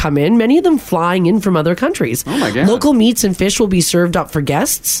going to come in, many of them flying in from other countries. Oh, my God. Local meats and fish will be served up for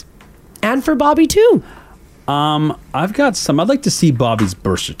guests and for Bobby, too. I've got some. I'd like to see Bobby's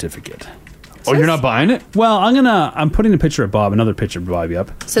birth certificate. Oh, you're not buying it? Well, I'm putting a picture of Bob, another picture of Bobby up.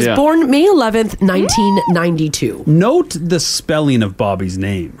 It says born May 11th, 1992. Note the spelling of Bobby's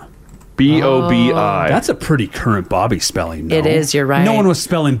name. B-O-B-I. That's a pretty current Bobby spelling. No? It is, you're right. No one was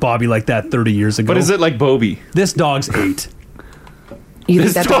spelling Bobby like that 30 years ago. But is it like Bobby? This dog's 8. You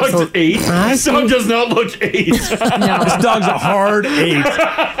This dog's 8? This dog does not look 8. This dog's a hard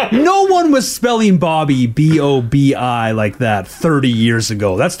 8. No one was spelling Bobby, B-O-B-I, like that 30 years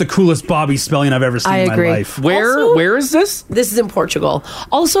ago. That's the coolest Bobby spelling I've ever seen in my life. Where is this? This is in Portugal.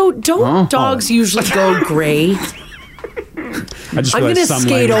 Also, don't dogs usually go gray? I'm going to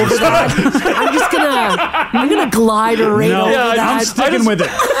skate over that. I'm gonna glide right over that. I'm sticking with it.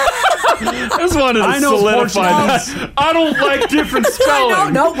 I just wanted to solidify that. I don't like different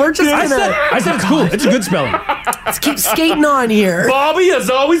spelling. No, we're just I said it's cool. It's a good spelling. Let's keep skating on here. Bobby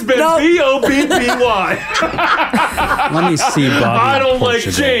has always been B-O-B-B-Y. Let me see Bobby. I don't like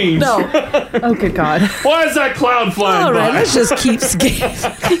change. No. Oh, good God. Why is that cloud flying All right, by? let's just keep skating.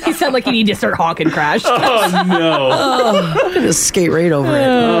 You sound like you need to start hawking, Crash. Oh, no. I'm going to skate right over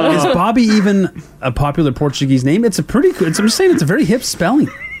it. Is Bobby even a popular Portuguese name? It's a pretty good. I'm just saying it's a very hip spelling.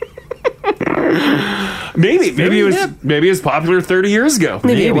 Maybe it was popular 30 years ago.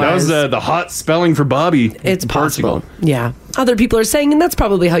 Maybe it that was. was the hot spelling for Bobby. It's in possible. Portugal. Yeah. Other people are saying, and that's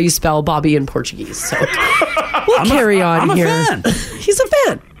probably how you spell Bobby in Portuguese. So we'll carry on I'm here. a fan. He's a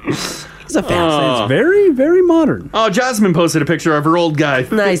fan. He's a fan. It's very, very modern. Oh, Jasmine posted a picture of her old guy.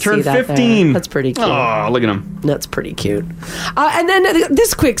 I He turned see that 15. there. That's pretty cute. Oh, look at him. That's pretty cute. And then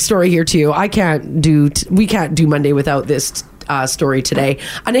this quick story here too. We can't do Monday without this story today.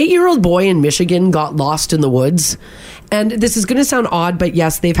 An 8-year-old boy in Michigan got lost in the woods. And this is going to sound odd, but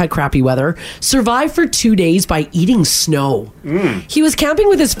yes, they've had crappy weather. Survived for 2 days by eating snow. He was camping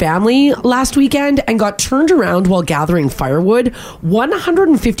with his family last weekend and got turned around while gathering firewood.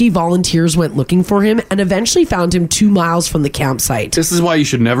 150 volunteers went looking for him and eventually found him 2 miles from the campsite. This is why you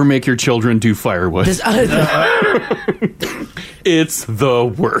should never make your children do firewood. It's the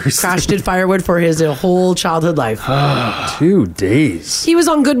worst. Crash did firewood for his whole childhood life. 2 days. He was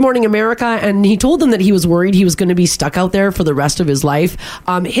on Good Morning America, and he told them that he was worried he was going to be stuck out there for the rest of his life.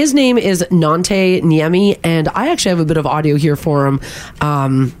 His name is Nante Niemi, and I actually have a bit of audio here for him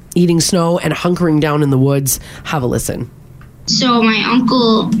eating snow and hunkering down in the woods. Have a listen. So my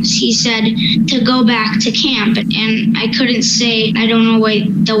uncle, he said to go back to camp, and I couldn't say I don't know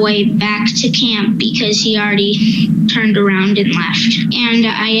the way back to camp because he already turned around and left. And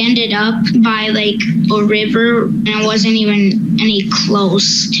I ended up by like a river, and I wasn't even any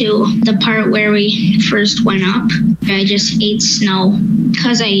close to the part where we first went up. I just ate snow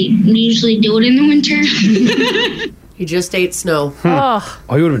because I usually do it in the winter. He just ate snow. Oh,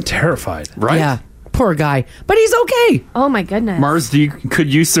 you would have been terrified. Right? Yeah. Poor guy. But he's okay. Oh, my goodness. Mars,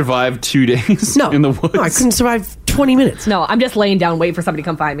 could you survive 2 days in the woods? No, I couldn't survive 20 minutes. No, I'm just laying down waiting for somebody to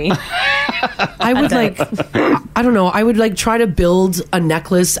come find me. I would I don't know. I would try to build a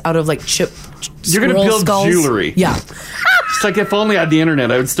necklace out of You're going to build skulls. jewelry. Yeah. It's like if only I had the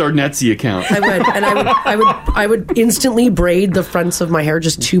internet, I would start an Etsy account. I would, and I would instantly braid the fronts of my hair,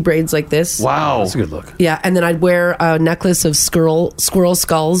 just 2 braids like this. Wow. That's a good look. Yeah, and then I'd wear a necklace of squirrel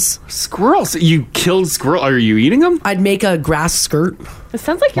skulls. Squirrels? You killed squirrel? Are you eating them? I'd make a grass skirt. It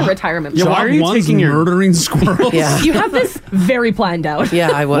sounds like your retirement. Yeah, why are you taking your murdering squirrels? Yeah. You have this very planned out.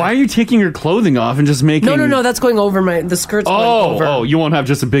 Yeah, I would. Why are you taking your clothing off and just making? No, that's going over the skirt's going over. Oh, you won't have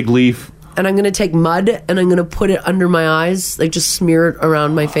just a big leaf. And I'm going to take mud and I'm going to put it under my eyes, just smear it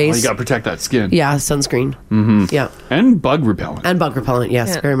around my face. Oh, you got to protect that skin. Yeah, sunscreen. Mm-hmm. Yeah. And bug repellent.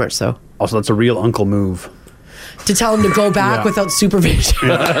 Yes, very much so. Also, that's a real uncle move. To tell him to go back without supervision.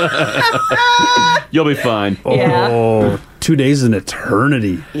 You'll be fine. Oh, 2 days is an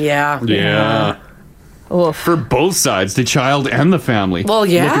eternity. Yeah. For both sides, the child and the family. Well,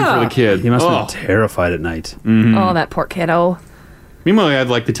 yeah. Looking for the kid. He must have been terrified at night. Mm-hmm. Oh, that poor kiddo. Meanwhile, he had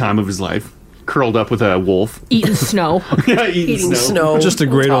the time of his life. Curled up with a wolf. Eating snow. Yeah, eating snow. Just a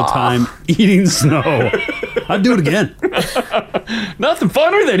great old time eating snow. I'd do it again. Nothing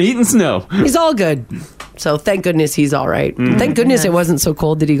funner than eating snow. He's all good. So thank goodness he's all right. Thank goodness it wasn't so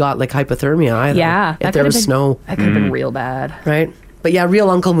cold that he got like hypothermia either. Yeah, if there was snow. That could have been real bad. Right? But yeah, real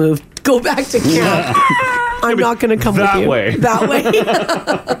uncle moved. Go back to camp. I'm not going to come with you. That way.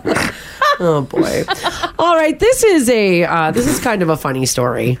 Oh boy. All right, this is kind of a funny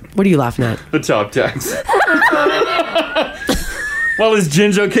story. What are you laughing at? The top text. Well, is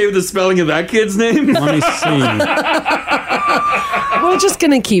Ginge okay with the spelling of that kid's name? Let me see. We're just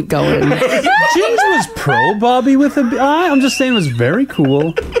going to keep going. Ginge was pro Bobby with a I'm just saying it was very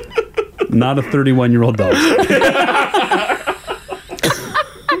cool. Not a 31-year-old dog.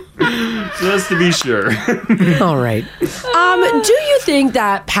 Just to be sure. All right. Do you think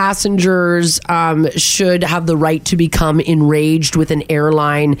that passengers should have the right to become enraged with an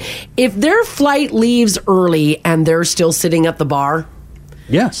airline if their flight leaves early and they're still sitting at the bar?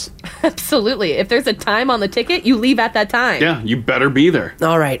 Yes. Absolutely. If there's a time on the ticket, you leave at that time. Yeah, you better be there.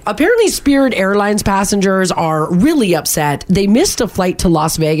 All right. Apparently, Spirit Airlines passengers are really upset. They missed a flight to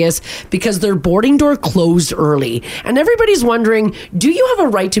Las Vegas because their boarding door closed early. And everybody's wondering, do you have a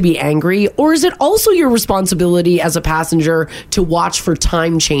right to be angry, or is it also your responsibility as a passenger to watch for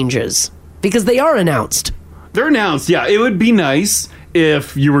time changes? Because they are announced. They're announced, yeah. It would be nice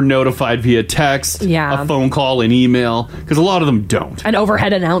if you were notified via text, a phone call, an email, because a lot of them don't. An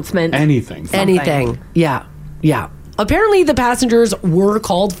overhead announcement. Anything. Yeah. Apparently the passengers were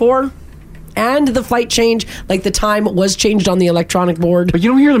called for, and the flight change, like the time was changed on the electronic board. But you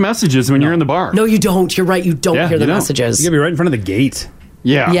don't hear the messages when you're in the bar. No, you don't. You're right. You don't hear the messages. You gotta be right in front of the gate.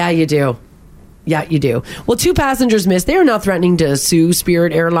 Yeah. Yeah, you do. Yeah, you do. Well, 2 passengers missed. They are now threatening to sue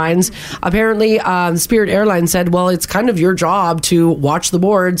Spirit Airlines. Apparently, Spirit Airlines said, well, it's kind of your job to watch the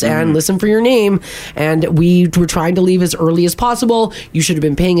boards and listen for your name. And we were trying to leave as early as possible. You should have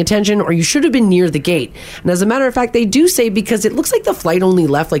been paying attention, or you should have been near the gate. And as a matter of fact, they do say, because it looks like the flight only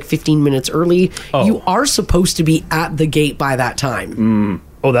left like 15 minutes early, you are supposed to be at the gate by that time.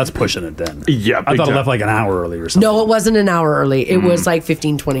 Oh, that's pushing it then. Yeah, I thought it left like an hour early or something. No, it wasn't an hour early. It was like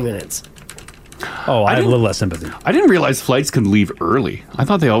 15, 20 minutes. Oh, I have a little less sympathy. I didn't realize flights could leave early. I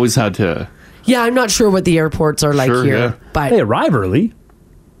thought they always had to. Yeah, I'm not sure what the airports are like here. But they arrive early.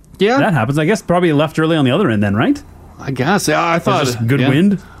 Yeah. That happens. I guess probably left early on the other end then, right? I guess. Yeah, I thought just good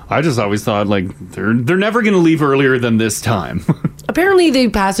wind. I just always thought like they're never going to leave earlier than this time. Apparently, the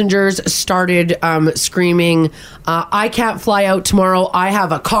passengers started screaming, I can't fly out tomorrow. I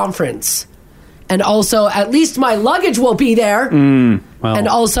have a conference. And also, at least my luggage will be there. Well. And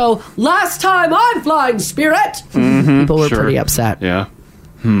also, last time I'm flying Spirit. People were pretty upset. Yeah.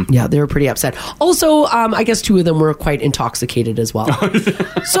 Yeah, they were pretty upset. Also, I guess 2 of them were quite intoxicated as well.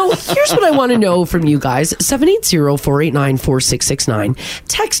 So here's what I want to know from you guys. 780-489-4669.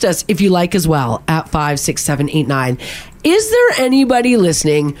 Text us if you like as well at 56789. Is there anybody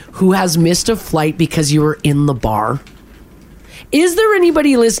listening who has missed a flight because you were in the bar? Is there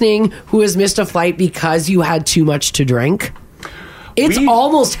anybody listening who has missed a flight because you had too much to drink? It's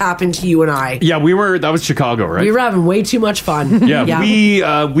almost happened to you and I. Yeah, that was Chicago, right? We were having way too much fun. Yeah.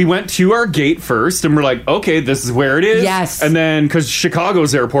 We went to our gate first, and we're like, okay, this is where it is. Yes. And then, because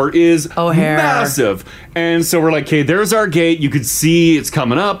Chicago's airport is O'Hare. massive. And so we're like, okay, there's our gate. You could see it's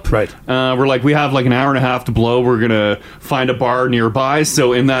coming up. Right. We're like, we have like an hour and a half to blow. We're going to find a bar nearby.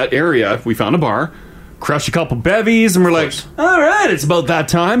 So in that area, we found a bar. Crush a couple bevies, and we're like, all right, it's about that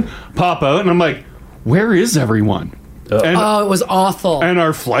time. Pop out, and I'm like, where is everyone? And, it was awful. And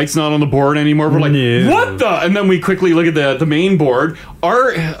our flight's not on the board anymore. We're like, what the? And then we quickly look at the main board.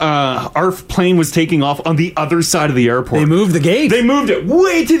 Our plane was taking off on the other side of the airport. They moved the gate. They moved it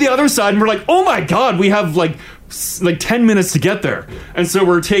way to the other side, and we're like, oh my God, we have like 10 minutes to get there. And so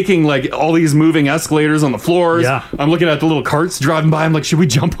we're taking like all these moving escalators on the floors. Yeah. I'm looking at the little carts driving by. I'm like, should we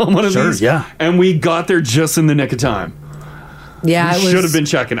jump on one of these? Yeah. And we got there just in the nick of time. Yeah, we should have been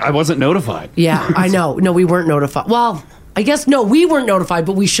checking. I wasn't notified. Yeah, I know. No, we weren't notified. Well, I guess no, we weren't notified,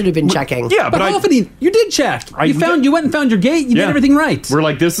 but we should have been checking. Yeah, but how often you did check? You went and found your gate. You did everything right. We're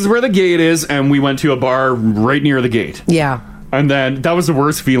like, this is where the gate is, and we went to a bar right near the gate. Yeah. And then that was the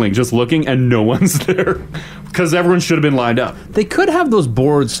worst feeling, just looking and no one's there, because everyone should have been lined up. They could have those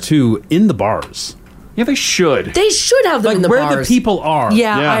boards too in the bars. Yeah, they should. They should have them in the where bars. the people are.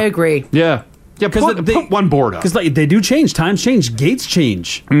 Yeah, I agree. Yeah. Yeah, put one board up. Because they do change. Times change. Gates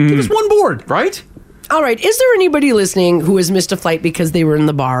change. Give us one board. Right? All right. Is there anybody listening who has missed a flight because they were in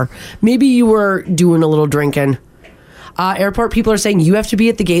the bar? Maybe you were doing a little drinking. Airport people are saying you have to be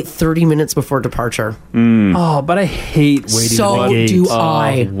at the gate 30 minutes before departure. Oh, but I hate waiting at the gate. So do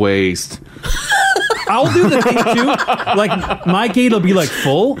I. Waste. I'll do the thing too. Like my gate will be like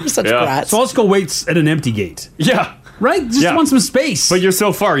full. Such brats. So I'll just go wait at an empty gate. Yeah. Right? Just want some space. But you're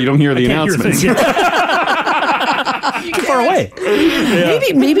so far, you don't hear the announcements. Too far away.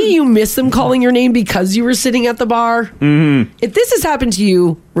 Maybe you miss them calling your name because you were sitting at the bar. Mm-hmm. If this has happened to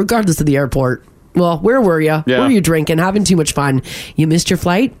you, regardless of the airport, well, where were you? Yeah. Were you drinking, having too much fun? You missed your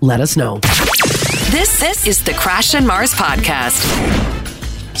flight? Let us know. This is the Crash and Mars podcast.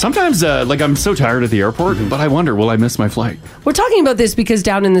 Sometimes, I'm so tired at the airport, but I wonder, will I miss my flight? We're talking about this because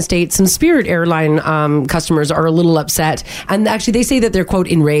down in the States, some Spirit airline customers are a little upset. And actually, they say that they're, quote,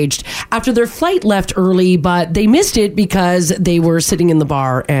 enraged after their flight left early, but they missed it because they were sitting in the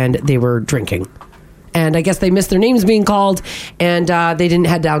bar and they were drinking. And I guess they missed their names being called, and they didn't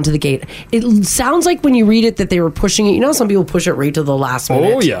head down to the gate. It sounds like when you read it that they were pushing it. You know, some people push it right to the last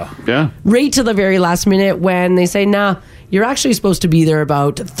minute. Oh, yeah. Yeah. Right to the very last minute when they say, nah, you're actually supposed to be there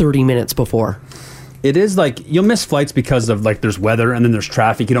about 30 minutes before. It is like you'll miss flights because of like there's weather and then there's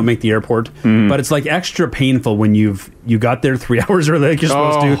traffic. You don't make the airport, but it's like extra painful when you got there 3 hours early like you're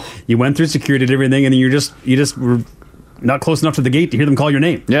supposed to. You went through security and everything, and then you just were not close enough to the gate to hear them call your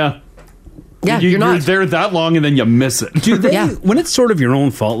name. Yeah. Yeah, you're there that long and then you miss it. Do they? When it's sort of your own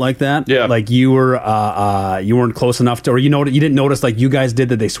fault like that, like you weren't close enough to, or you didn't notice like you guys did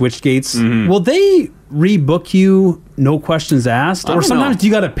that they switched gates. Will they rebook you, no questions asked, or sometimes do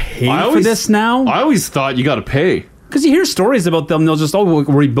you got to pay for this now? I always thought you got to pay. Because you hear stories about them, they'll just we'll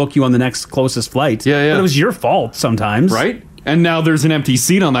rebook you on the next closest flight. Yeah. But it was your fault sometimes, right? And now there's an empty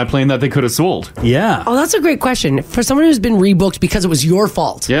seat on that plane that they could have sold. Yeah. Oh, that's a great question. For someone who's been rebooked because it was your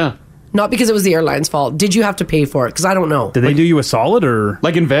fault. Yeah. Not because it was the airline's fault. Did you have to pay for it? Because I don't know. Did they do you a solid or?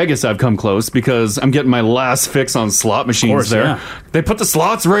 Like in Vegas, I've come close because I'm getting my last fix on slot machines there. Yeah. They put the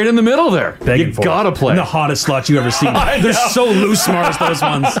slots right in the middle there. You gotta play. And the hottest slots you ever seen. They're so loose, Mars, those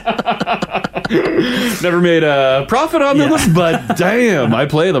ones. Never made a profit on those, but damn, I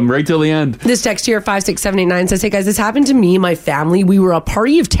play them right till the end. This text here, 56789, says, hey guys, this happened to me and my family. We were a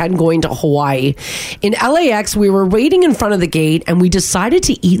party of 10 going to Hawaii. In LAX, we were waiting in front of the gate and we decided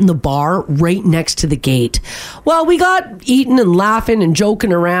to eat in the bar right next to the gate. Well, we got eating and laughing and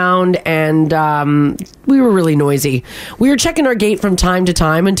joking around, and we were really noisy. We were checking our gate from time to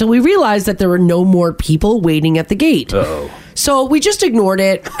time until we realized that there were no more people waiting at the gate. Uh-oh. So we just ignored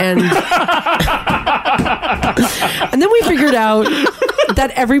it, and and then we figured out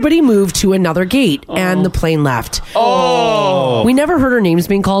that everybody moved to another gate, and the plane left. Oh! We never heard our names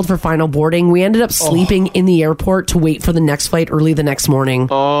being called for final boarding. We ended up sleeping in the airport to wait for the next flight early the next morning.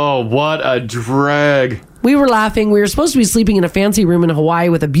 Oh, what a drag. We were laughing. We were supposed to be sleeping in a fancy room in Hawaii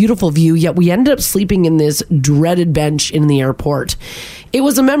with a beautiful view, yet we ended up sleeping in this dreaded bench in the airport. It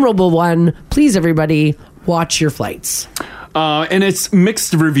was a memorable one. Please, everybody, watch your flights. And it's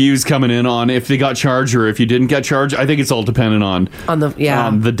mixed reviews coming in on if they got charged or if you didn't get charged. I think it's all dependent on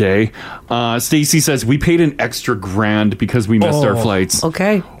the day. Stacy says we paid an extra $1,000 because we missed our flights.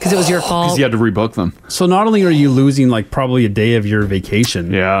 Okay, because it was your fault. Because you had to rebook them. So not only are you losing like probably a day of your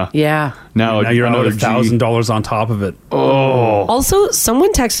vacation. Yeah. Now you're another another $1,000 on top of it. Oh. Also,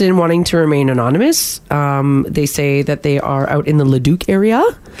 someone texted in wanting to remain anonymous. They say that they are out in the Leduc area.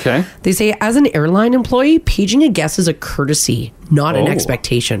 Okay. They say, as an airline employee, paging a guest is a courtesy, not an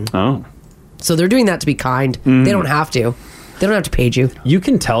expectation. Oh. So they're doing that to be kind. They don't have to. They don't have to page you. You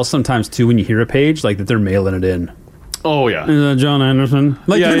can tell sometimes too when you hear a page like that they're mailing it in. Oh, yeah. John Anderson.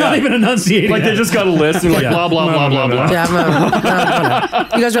 Like, they're not even enunciating. Like, they just got a list and like, blah, blah, blah, blah, blah. Yeah,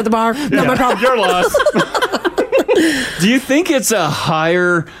 no. You guys are at the bar? Not my problem. Your loss. Do you think it's a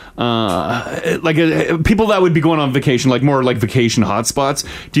higher, people that would be going on vacation, like more like vacation hotspots?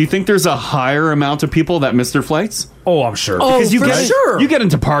 Do you think there's a higher amount of people that miss their flights? Oh, I'm sure. Oh, because sure. You get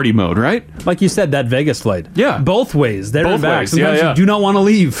into party mode, right? Like you said, that Vegas flight. Yeah. Both ways. There and back. ways. Sometimes Yeah. you do not want to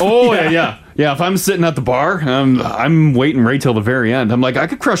leave. Oh, yeah. Yeah, if I'm sitting at the bar, I'm waiting right till the very end. I'm like, I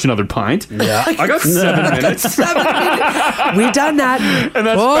could crush another pint. Yeah. I got 7 minutes. We've done that. And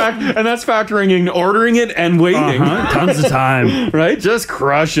that's factoring in ordering it and waiting. Tons of time. Right? Just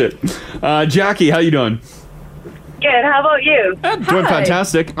crush it. Jackie, how you doing? Good. How about you? Doing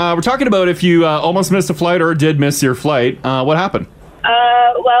fantastic. We're talking about if you almost missed a flight or did miss your flight. What happened?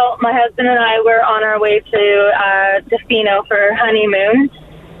 Well, my husband and I were on our way to Tofino for honeymoon.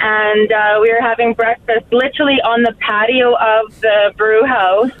 And we were having breakfast literally on the patio of the brew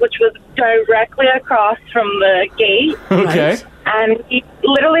house, which was directly across from the gate. Okay. And we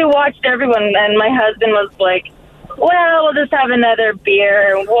literally watched everyone, and my husband was like, well, we'll just have another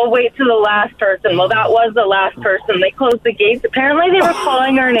beer. We'll wait till the last person. Well, that was the last person. They closed the gates. Apparently, they were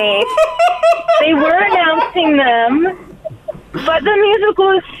calling our name. They were announcing them. But the music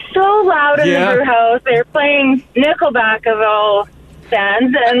was so loud in the brew house. They were playing Nickelback of all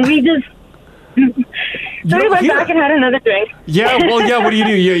stands, and we just So we went back and had another drink. Yeah, well, yeah, what do?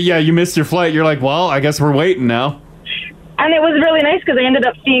 You missed your flight. You're like, well, I guess we're waiting now. And it was really nice because I ended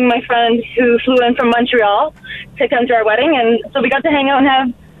up seeing my friend who flew in from Montreal to come to our wedding, and so we got to hang out and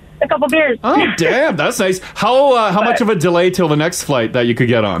have a couple beers. Oh, damn, that's nice. How much of a delay till the next flight that you could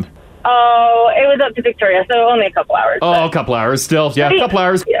get on? Oh, it was up to Victoria, so only a couple hours. Oh, a couple hours still. Yeah, a couple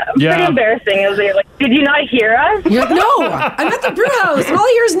hours. Yeah, pretty embarrassing. It was like, did you not hear us? You're like, no, I'm at the brew house, and all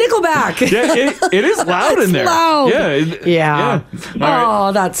I hear is Nickelback. Yeah, it is loud in there. Loud. Yeah.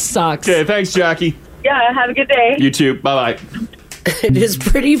 Oh, that sucks. Okay, thanks, Jackie. Yeah, have a good day. You too. Bye-bye. It is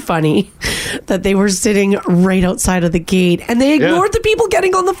pretty funny that they were sitting right outside of the gate, and they ignored the people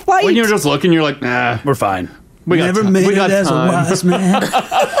getting on the flight. When you're just looking, you're like, nah, we're fine. We never made it as a wise man.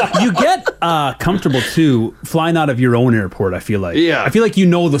 You get comfortable too flying out of your own airport. I feel like. Yeah. I feel like you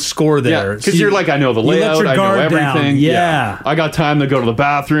know the score there. Because you're like, I know the layout, I know everything. Yeah. I got time to go to the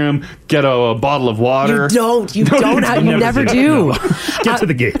bathroom, get a bottle of water. You never do. Get to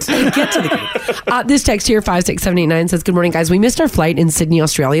the gate. Get to the gate. This text here, 56789, says, good morning, guys. We missed our flight in Sydney,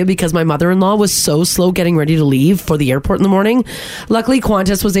 Australia because my mother-in-law was so slow getting ready to leave for the airport in the morning. Luckily,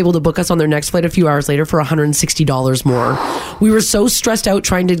 Qantas was able to book us on their next flight a few hours later for $160 more. We were so stressed out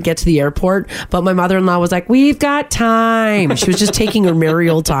trying to get to the airport, but my mother-in-law was like, we've got time. She was just taking her merry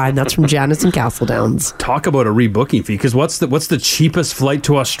old time. That's from Janice and Castle Downs. Talk about a rebooking fee, because what's the cheapest flight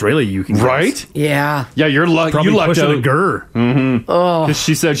to Australia you can get? Right? Yeah. Yeah, you're lucky. Probably You lucked pushing out. a GER. Mm-hmm. Oh. Because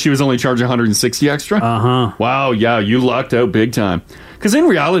she said she was only charging 160 extra. Uh-huh. Wow, yeah, you lucked out big time. Because in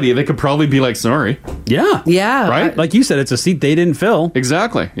reality, they could probably be like, sorry. Yeah. Yeah. Right? Like you said, it's a seat they didn't fill.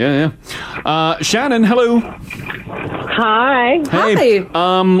 Exactly. Yeah. Shannon, hello. Hi. Hey.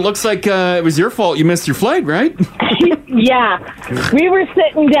 Looks like it was your fault. You missed your flight, right? Yeah. We were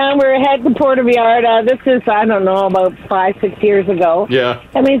sitting down. We were heading to Puerto Vallarta. This is, I don't know, about 5-6 years ago. Yeah.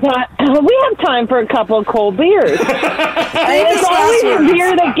 And we thought, we have time for a couple of cold beers. And it's always a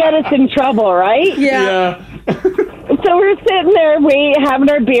beer that get us in trouble, right? Yeah. So we're sitting there, having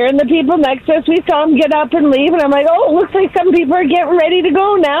our beer, and the people next to us, we saw them get up and leave, and I'm like, oh, it looks like some people are getting ready to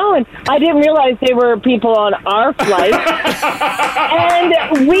go now, and I didn't realize they were people on our flight.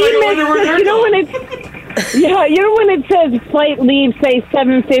 And we missed it, you know when it's... Yeah, you know when it says flight leaves, say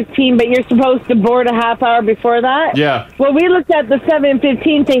 7:15, but you're supposed to board a half hour before that? Yeah. Well, we looked at the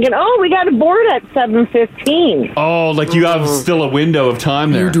 7:15 thinking, oh, we got to board at 7:15. Oh, like you have still a window of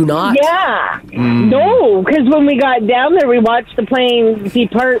time there. You do not. Yeah. No, because when we got down there, we watched the plane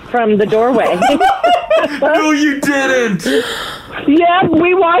depart from the doorway. No, you didn't. Yeah,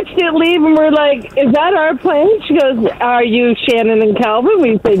 we watched it leave, and we're like, is that our plane? She goes, are you Shannon and Calvin?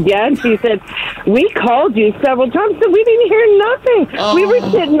 We said, yeah. And she said, we called you several times, so we didn't hear nothing. We were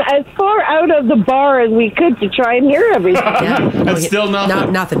sitting as far out of the bar as we could to try and hear everything. Yeah. That's still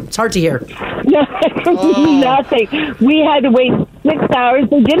nothing. Nothing. It's hard to hear. Nothing. We had to wait 6 hours.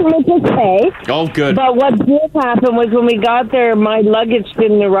 They didn't make us pay. Oh, good. But what did happen was when we got there, my luggage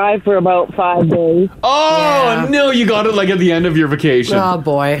didn't arrive for about 5 days. Oh, no, you got it like at the end of your vacation. Oh,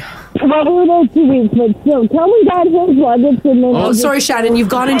 boy. Well, we were there 2 weeks, but still, tell me got his luggage. And then Oh, sorry, Shannon. You've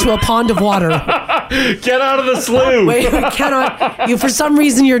gone into a pond of water. Get out of the slough. Wait, we cannot. For some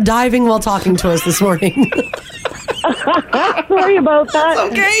reason, you're diving while talking to us this morning. Sorry about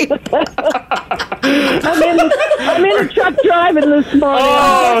that. It's okay. I'm in a truck driving this morning.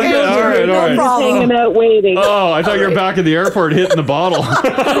 Oh, okay, all right. Just hanging out waiting. Oh, I thought you were back at the airport hitting the bottle.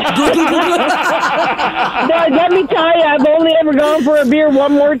 Let me tell you, I've only ever gone for a beer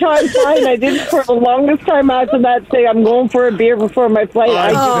one more time. Fine, I did for the longest time after that. Say I'm going for a beer before my flight.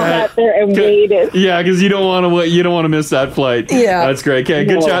 I just sat there and waited. Yeah, because you don't want to miss that flight. Yeah, that's great. Okay,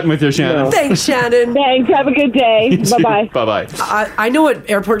 good chatting with you, Shannon. No. Thanks, Shannon. Thanks. Have a good day. Bye-bye. Bye-bye. I know what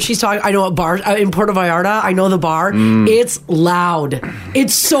airport she's talking. I know what bar in Puerto Vallarta. I know the bar. It's loud.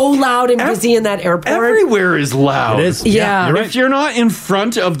 It's so loud and busy in that airport. Everywhere is loud. It is. Yeah. You're right. If you're not in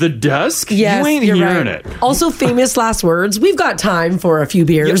front of the desk, yes, you ain't you're hearing right. it. Also, famous last words. We've got time for a few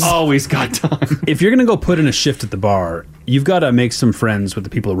beers. You always got time. If you're going to go put in a shift at the bar, you've got to make some friends with the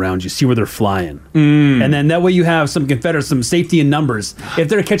people around you, see where they're flying. And then that way you have some confederates, some safety in numbers. If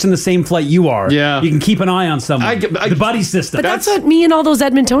they're catching the same flight you are, you can keep an eye on someone. The buddy system. But that's what me and all those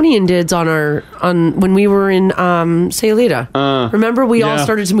Edmontonian did on when we were in Sayulita. Remember, we all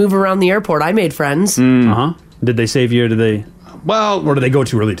started to move around the airport. I made friends. Did they save you or did they... Well, or did they go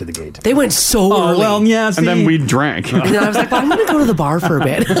too early to the gate? They went so early. Well, yeah, and then we drank. And then I was like, well, I'm going to go to the bar for a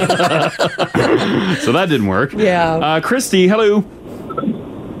bit. So that didn't work. Yeah. Christy, hello.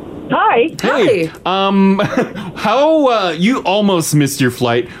 Hi. Hey. How you almost missed your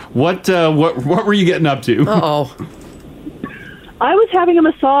flight. What were you getting up to? Uh-oh. I was having a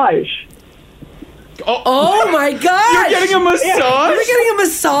massage. Oh my God! You're getting a massage? You're getting a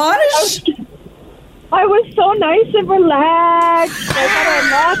massage? I was so nice and relaxed. I had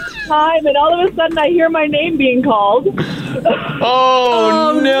a last time, and all of a sudden I hear my name being called.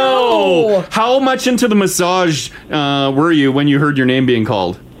 Oh, no. How much into the massage were you when you heard your name being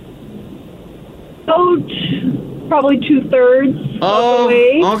called? Oh, probably 2/3 of the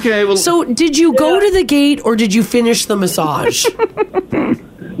way. Okay. Well, so did you go to the gate or did you finish the massage?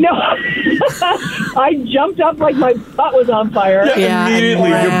 No, I jumped up like my butt was on fire. Yeah, immediately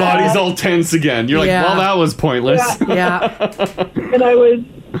your body's all tense again. You're like, well, that was pointless. Yeah. And I was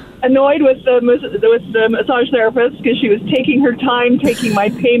annoyed with the massage therapist because she was taking her time taking my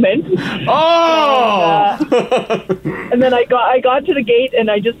payment. Oh! And then I got to the gate and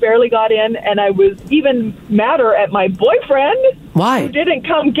I just barely got in, and I was even madder at my boyfriend. Why? Who didn't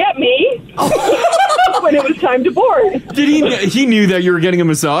come get me when it was time to board. Did he knew that you were getting a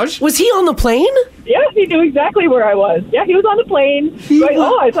massage? Was he on the plane? Yeah, he knew exactly where I was. Yeah, he was on the plane. Like,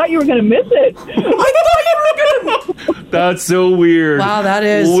 I thought you were going to miss it. That's so weird. Wow, that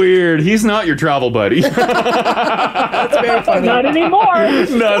is weird. He's not your travel buddy. That's very funny. Not anymore.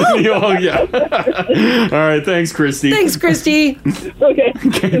 Not anymore. Oh, yeah. All right. Thanks, Christy. Thanks, Christy. Okay.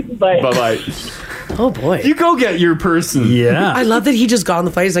 Bye. Bye-bye. Oh, boy. You go get your person. Yeah. I love that he just got on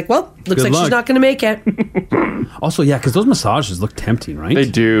the flight. He's like, well, looks Good like luck. she's not going to make it. Also, yeah, because those massages look tempting, right? They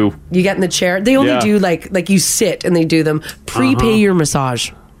do. You get in the chair. They only do like you sit and they do them. Prepay your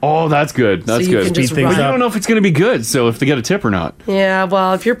massage. Oh, that's good. That's So you good. can just But you run. don't know if it's going to be good, so if they get a tip or not. Yeah,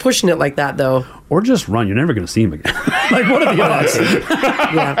 well, if you're pushing it like that, though. Or just run. You're never going to see him again. Like, what are the odds?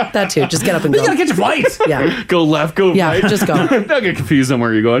 Yeah, that too. Just get up and go. You got to get your flight. Yeah. Go left, go Yeah, right. just go. Don't get confused on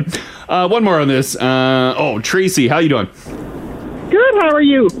where you're going. One more on this. Tracy, how you doing? Good, how are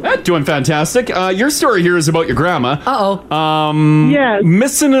you? Doing fantastic. Your story here is about your grandma. Uh-oh. Yes.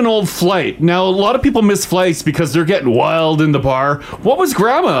 Missing an old flight. Now, a lot of people miss flights because they're getting wild in the bar. What was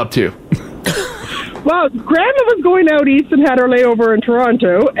grandma up to? Well, Grandma was going out east and had her layover in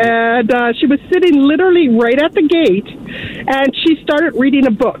Toronto, and she was sitting literally right at the gate, and she started reading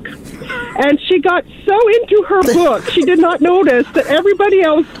a book. And she got so into her book, she did not notice that everybody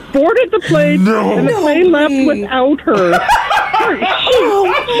else boarded the plane, and the plane left without her.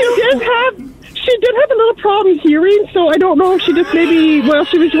 She did have a little problem hearing, so I don't know if she just maybe, while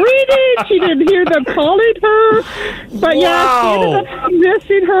she was reading, she didn't hear them calling her. But yeah, she ended up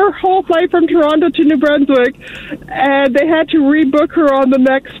missing her whole flight from Toronto to New Brunswick, and they had to rebook her on the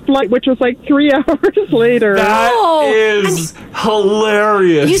next flight, which was like 3 hours later. That is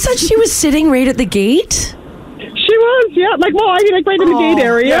hilarious. You said she was sitting right at the gate? She was, yeah. Like, well, I mean, like right in the gate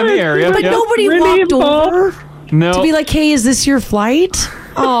area. Yeah, the area. But yeah. nobody Really walked involved. over No. to be like, hey, is this your flight?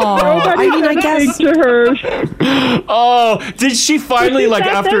 Oh, Nobody I mean, I said guess. anything to her. Oh, did she finally, She like,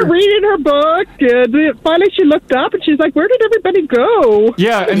 sat after... there reading her book, and finally she looked up and she's like, where did everybody go?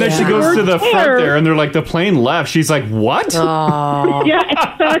 Yeah, and then she goes to the front There. there, and they're like, the plane left. She's like, what? Oh. Yeah,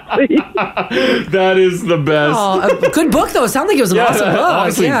 exactly. That is the best. Oh, a good book, though. It sounded like it was an awesome book.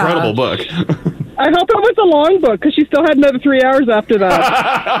 Honestly, Yeah. incredible book. I hope it was a long book because she still had another 3 hours after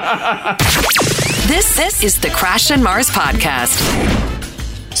that. This is the Crash and Mars podcast.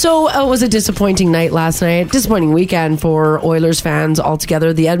 So it was a disappointing night last night. Disappointing weekend for Oilers fans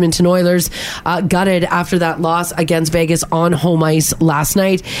altogether. The Edmonton Oilers gutted after that loss against Vegas on home ice last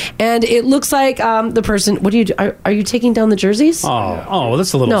night. And it looks like the person... What do you do? Are you taking down the jerseys? Oh,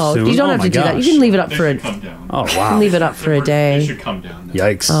 that's a little No, soon. you don't Oh have my to do that. You gosh. can leave it up for a... Oh, You wow. can leave it up for a day. They should come down.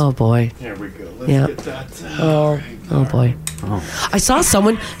 Yikes. Oh, boy. There we go. Yeah. Get that. Oh boy. I saw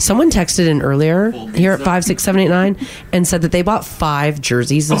someone texted in earlier here at 56789 and said that they bought 5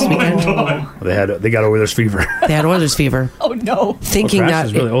 jerseys this weekend. They got Oilers fever. They had Oilers fever. Oh no. Thinking Crash that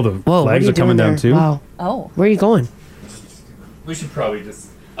is really, the Whoa, what flags you are coming doing down there? too. Wow. Oh. Where are you going? We should probably just...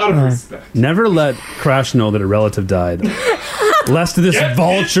 Out of respect. Never let Crash know that a relative died, lest this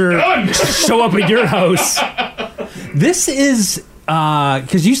vulture show up at your house. This is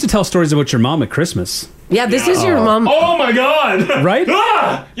because you used to tell stories about your mom at Christmas. Yeah, this is your mom. Oh my god! Right?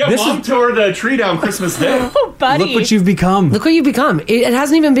 Ah! Yeah, This mom is- tore the tree down Christmas Day. Oh, buddy. Look what you've become. Look what you've become. It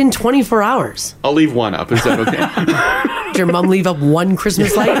hasn't even been 24 hours. I'll leave one up. Is that okay? Did your mom leave up one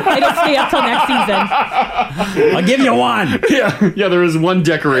Christmas light? I don't stay up till next season. I'll give you one. yeah, there is one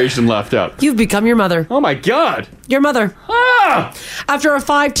decoration left up. You've become your mother. Oh my god! Your mother. Ah! After a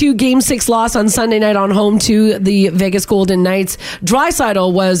 5-2 Game 6 loss on Sunday night on home to the Vegas Golden Knights,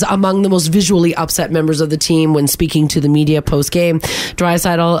 Draisaitl was among the most visually upset members of the team when speaking to the media post-game.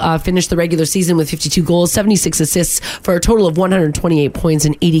 Draisaitl finished the regular season with 52 goals, 76 assists for a total of 128 points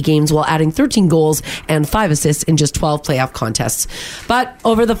in 80 games while adding 13 goals and 5 assists in just 12 playoff playoff contests. But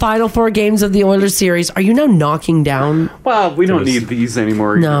over the final 4 games of the Oilers series, are you now knocking down? Well, we don't need these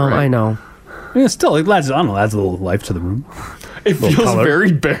anymore. No, either, right? I know. Yeah, still, it adds, I don't know, adds a little life to the room. It feels color.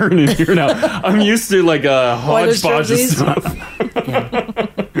 very barren in here now. I'm used to like a hodgepodge of stuff.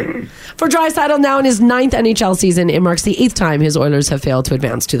 For Draisaitl now in his 9th NHL season, it marks the 8th time his Oilers have failed to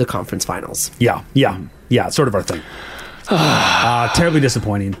advance to the conference finals. Yeah, sort of our thing. Terribly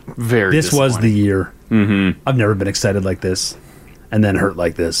disappointing. Very This was the year. Mm-hmm. I've never been excited like this and then hurt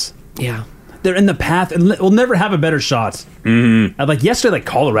like this. Yeah. They're in the path and we'll never have a better shot. Mm-hmm. Like yesterday, like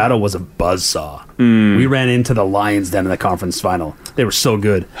Colorado was a buzzsaw. We ran into the Lions then in the conference final. They were so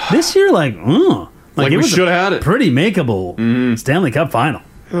good. This year, like it we was should have had it. Pretty makeable Stanley Cup final.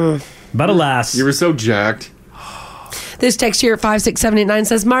 But alas. You were so jacked. This text here at 56789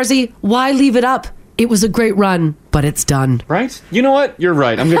 says, Marzi, why leave it up? It was a great run, but it's done. Right? You know what? You're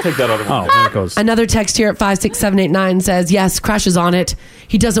right. I'm going to take that other one. There it goes. Another text here at 56789 says, yes, Crash is on it.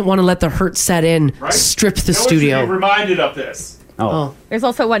 He doesn't want to let the hurt set in. Right? Strip the No one studio. should be reminded of this. Oh. There's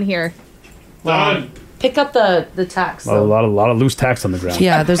also one here. Done. Pick up the tacks. A lot of loose tacks on the ground.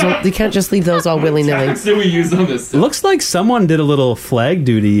 Yeah, you can't just leave those all willy-nilly. What did we use on this? Looks like someone did a little flag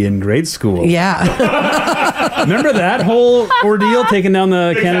duty in grade school. Yeah. Remember that whole ordeal taking down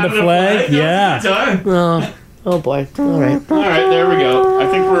the Canada flag? Yeah. Oh boy. All right. All right, there we go. I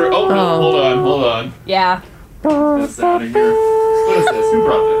think we're... Oh, no, hold on. Yeah. What's out of here? What is this? Who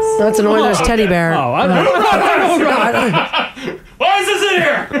brought this? That's an Oilers teddy bear. Why is this in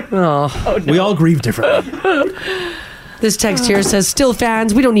here? Oh. We all grieve differently. This text here says, still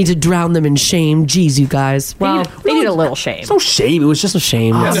fans, we don't need to drown them in shame. Jeez, you guys. Well, they need a little shame. It's no shame. It was just a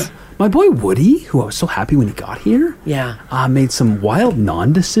shame. My boy Woody, who I was so happy when he got here, made some wild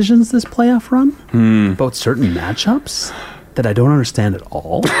non-decisions this playoff run about certain matchups that I don't understand at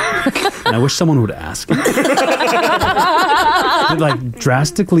all. And I wish someone would ask him. It like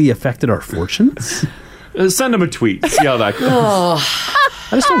drastically affected our fortunes. Send him a tweet. See how that goes.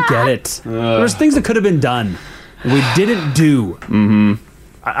 I just don't get it. There's things that could have been done that we didn't do.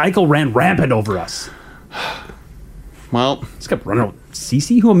 Eichel ran rampant over us. Well, he's kept running around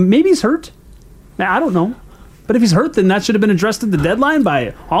Cece, who maybe he's hurt. I don't know. But if he's hurt, then that should have been addressed at the deadline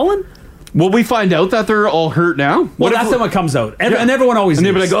by Holland. Will we find out that they're all hurt now? Well, that's what comes out. And everyone always And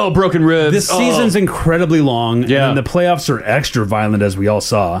they'll be like, oh, broken ribs. This season's incredibly long. Yeah. And the playoffs are extra violent, as we all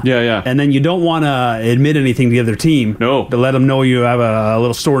saw. Yeah. And then you don't want to admit anything to the other team. No. To let them know you have a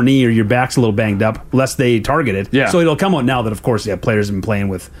little sore knee or your back's a little banged up, lest they target it. Yeah. So it'll come out now that, of course, players have been playing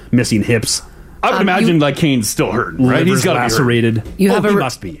with missing hips. I would imagine like Kane's still hurt, right? He's got lacerated. You have he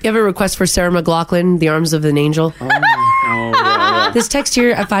must be. You have a request for Sarah McLachlan, The Arms of an Angel? This text here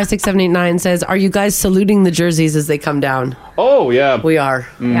at 56789 says, are you guys saluting the jerseys as they come down? Oh, yeah. We are.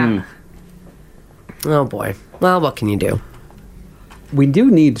 Yeah. Oh, boy. Well, what can you do? We do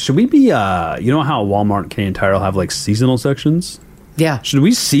need... Should we be... you know how Walmart, Canadian Tire will have like seasonal sections? Yeah. Should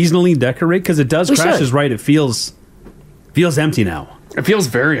we seasonally decorate? Because it does... We Crash should. is right. It feels empty now. It feels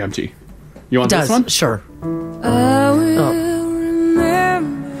very empty. You want It this does. one? Sure.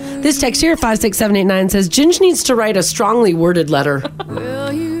 This text here, 56789, says, Ginge needs to write a strongly worded letter.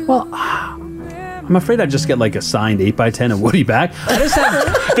 Well, I'm afraid I'd just get like a signed 8x10 of Woody back. I just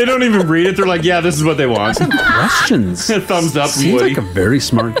have They don't even read it. They're like, yeah, this is what they want. questions. Thumbs up from Seems Woody. like a very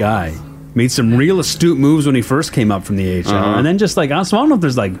smart guy. Made some real astute moves when he first came up from the AHL. And then just like, I don't know if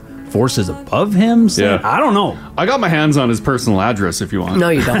there's like forces above him. So Yeah. I don't know. I got my hands on his personal address if you want. No,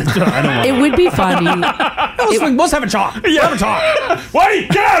 you don't. I don't want It would be funny. Let's have a talk. Yeah. Have a talk. Woody,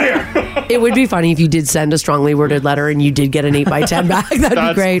 get out here. It would be funny if you did send a strongly worded letter and you did get an 8x10 back. That'd That's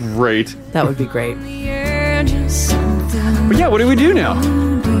be great. great. That would be great. But yeah, what do we do now?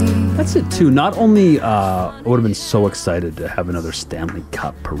 That's it too. Not only I would have been so excited to have another Stanley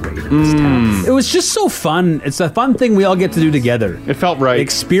Cup parade in this town. It was just so fun. It's a fun thing we all get to do together. It felt right.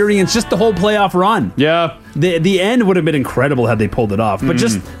 Experience just the whole playoff run. Yeah. The end would have been incredible had they pulled it off. But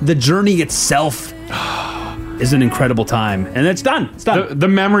just the journey itself is an incredible time. And it's done. It's done. The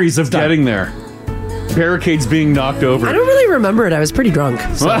memories of getting there. Barricades being knocked over. I don't really remember it. I was pretty drunk.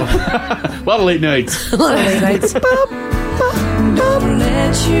 So. A lot of late nights. A lot of late nights.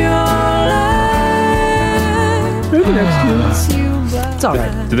 It's all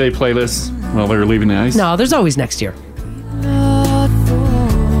right. Did they play this while they were leaving the ice? No, there's always next year.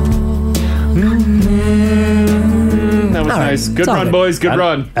 That was nice. Good It's all run, good. boys. Good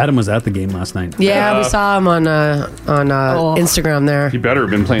run. Adam was at the game last night. Yeah, we saw him on Instagram there. He better have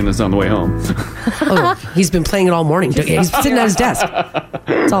been playing this on the way home. Oh, he's been playing it all morning. He's sitting at his desk.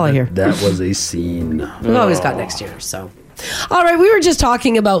 That's all I hear. That was a scene. We've always got next year, so. All right, we were just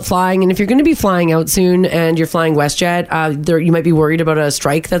talking about flying, and if you're going to be flying out soon and you're flying WestJet, you might be worried about a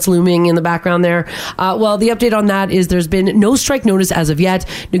strike that's looming in the background there. Well, the update on that is there's been no strike notice as of yet.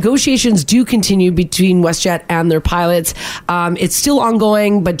 Negotiations do continue between WestJet and their pilots. It's still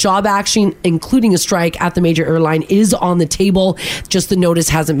ongoing, but job action, including a strike at the major airline, is on the table. Just the notice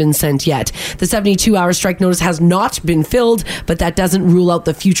hasn't been sent yet. The 72-hour strike notice has not been filled, but that doesn't rule out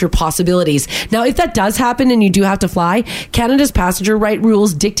the future possibilities. Now, if that does happen and you do have to fly, Canada's passenger right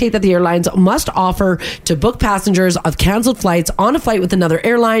rules dictate that the airlines must offer to book passengers of canceled flights on a flight with another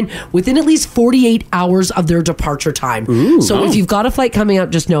airline within at least 48 hours of their departure time. So if you've got a flight coming up,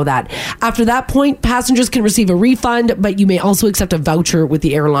 just know that. After that point, passengers can receive a refund, but you may also accept a voucher with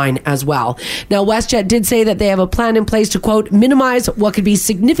the airline as well. Now, WestJet did say that they have a plan in place to, quote, minimize what could be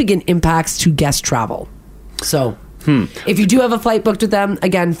significant impacts to guest travel. So... if you do have a flight booked with them,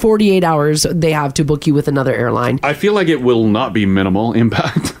 again, 48 hours they have to book you with another airline. I feel like it will not be minimal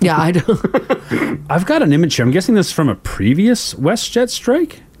impact. Yeah, I do. I've got an image here. I'm guessing this is from a previous WestJet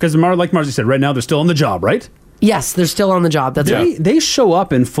strike? Because like Marcy said, right now they're still on the job, right? Yes, they're still on the job. That's right. They show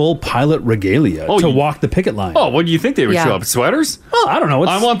up in full pilot regalia to walk the picket line. Oh, what do you think they would show up? Sweaters? Well, I don't know.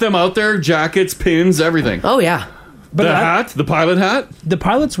 I want them out there, jackets, pins, everything. Oh, yeah. But the pilot hat? The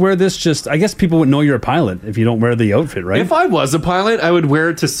pilots wear this I guess people would know you're a pilot if you don't wear the outfit, right? If I was a pilot, I would wear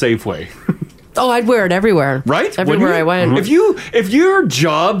it to Safeway. Oh, I'd wear it everywhere. Right? Everywhere I went. If your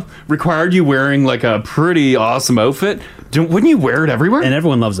job required you wearing like a pretty awesome outfit, wouldn't you wear it everywhere? And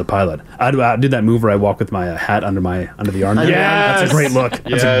everyone loves a pilot. I do that move where I walk with my hat under the arm. Yes. That's a great look.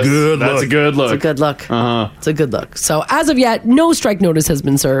 Yes. That's a good look. That's a good look. It's a good look. It's a good look. So as of yet, no strike notice has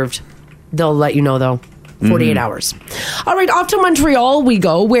been served. They'll let you know, though. 48 hours. All right, off to Montreal we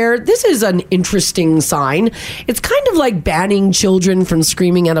go, where this is an interesting sign. It's kind of like banning children from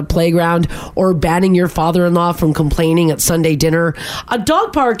screaming at a playground or banning your father-in-law from complaining at Sunday dinner. A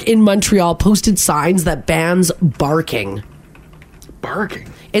dog park in Montreal posted signs that bans barking.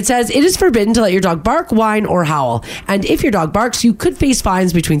 Barking? It says it is forbidden to let your dog bark, whine, or howl. And if your dog barks, you could face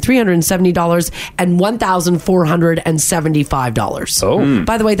fines between $370 and $1,475. Oh.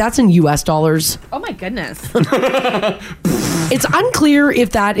 By the way, that's in US dollars. Oh my goodness. It's unclear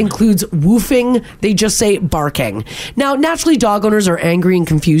if that includes woofing. They just say barking. Now, naturally, dog owners are angry and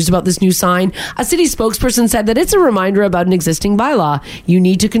confused about this new sign. A city spokesperson said that it's a reminder about an existing bylaw. You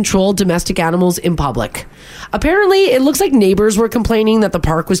need to control domestic animals in public. Apparently, it looks like neighbors were complaining that the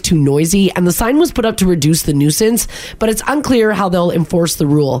park was too noisy, and the sign was put up to reduce the nuisance, but it's unclear how they'll enforce the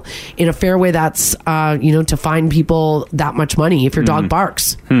rule. In a fair way, that's, to fine people that much money if your dog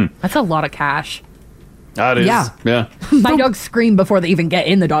barks. That's a lot of cash. That is. Yeah. My dogs scream before they even get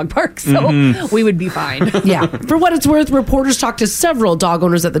in the dog park, so we would be fine. Yeah. For what it's worth, reporters talked to several dog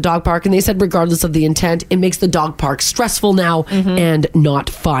owners at the dog park, and they said regardless of the intent, it makes the dog park stressful now and not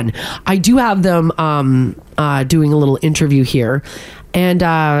fun. I do have them doing a little interview here, and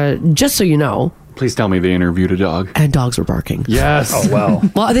just so you know, please tell me they interviewed a dog. And dogs were barking. Yes. Oh, well.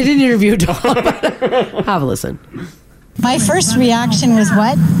 Well, they didn't interview a dog, but have a listen. My first reaction was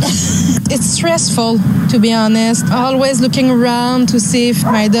what? It's stressful, to be honest. Always looking around to see if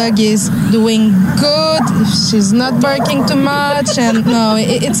my dog is doing good, if she's not barking too much, and no,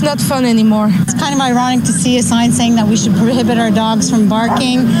 it's not fun anymore. It's kind of ironic to see a sign saying that we should prohibit our dogs from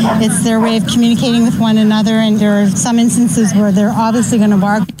barking. It's their way of communicating with one another, and there are some instances where they're obviously going to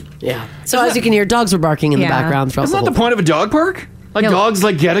bark. Yeah. So as you can hear, dogs were barking in the background. Isn't that the point of a dog park? Like dogs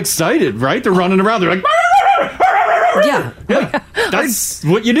get excited, right? They're running around. They're like... Yeah. That's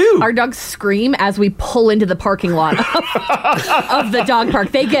what you do. Our dogs scream as we pull into the parking lot of the dog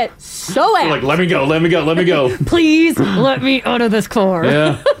park. They get so angry. Like, let me go. Please let me out of this car.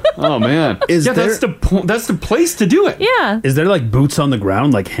 Yeah. Oh, man. That's the place to do it. Yeah. Is there like boots on the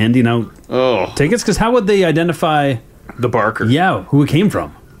ground, like handing out tickets? Because how would they identify the barker? Yeah, who it came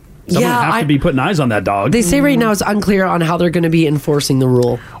from. Someone have to be putting eyes on that dog. They say right now it's unclear on how they're going to be enforcing the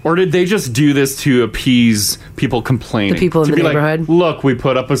rule. Or did they just do this to appease people complaining? The people in the neighborhood? Like, look, we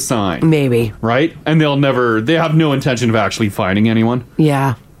put up a sign. Maybe. Right? And they have no intention of actually fining anyone.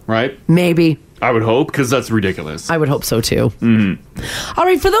 Yeah. Right? Maybe. I would hope, because that's ridiculous. I would hope so too. All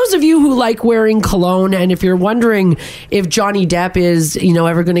right, for those of you who like wearing cologne, and if you're wondering if Johnny Depp is,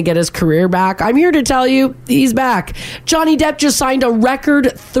 ever going to get his career back, I'm here to tell you he's back. Johnny Depp just signed a record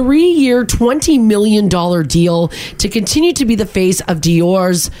 3-year, $20 million deal to continue to be the face of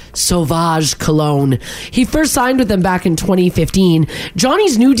Dior's Sauvage cologne. He first signed with them back in 2015.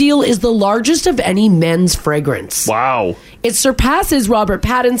 Johnny's new deal is the largest of any men's fragrance. Wow. It surpasses Robert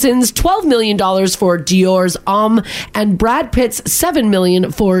Pattinson's $12 million for Dior's Homme and Brad Pitt's $7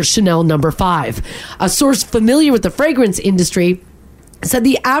 million for Chanel No. 5. A source familiar with the fragrance industry said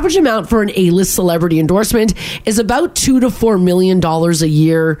the average amount for an A-list celebrity endorsement is about $2 to $4 million a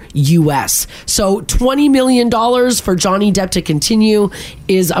year US. So $20 million for Johnny Depp to continue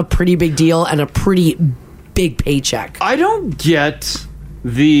is a pretty big deal and a pretty big paycheck. I don't get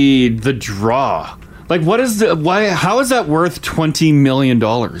the draw. Like, what is how is that worth $20 million?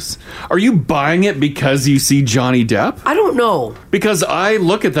 Are you buying it because you see Johnny Depp? I don't know. Because I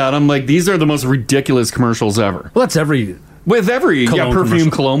look at that, I'm like, these are the most ridiculous commercials ever. Well, that's every perfume,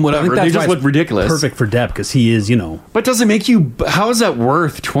 commercial. cologne, whatever. They just look ridiculous. Perfect for Depp because he is, But does it make you? How is that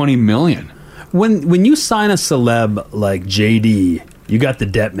worth $20 million? When you sign a celeb like JD, you got the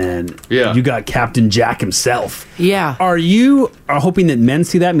Depp man. Yeah. You got Captain Jack himself. Yeah. Are you hoping that men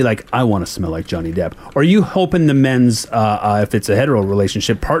see that and be like, I want to smell like Johnny Depp? Or are you hoping the men's, if it's a hetero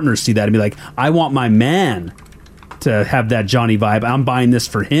relationship, partners see that and be like, I want my man to have that Johnny vibe. I'm buying this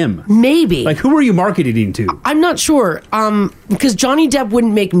for him. Maybe. Like, who are you marketing to? I'm not sure. Because Johnny Depp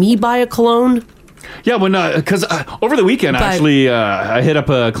wouldn't make me buy a cologne. Yeah, because over the weekend, actually, I hit up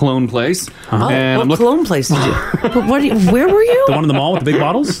a cologne place. And what cologne place did you? Where were you? The one in the mall with the big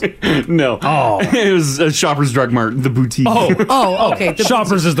bottles? No. Oh. It was a Shoppers Drug Mart, the boutique. Oh, okay.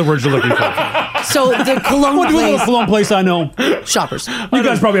 Shoppers is the word you're looking for. So the cologne What place. little cologne place I know? Shoppers. You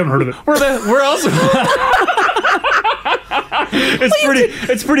guys probably haven't heard of it. Where else?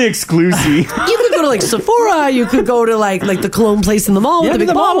 It's pretty exclusive. You could go to like Sephora. You could go to like the cologne place in the mall with the big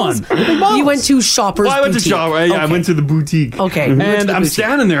the mall bottles. one. You went to Shoppers. Well, I went to Boutique. shop. Yeah, I went to the boutique. Okay. You went to And the I'm boutique.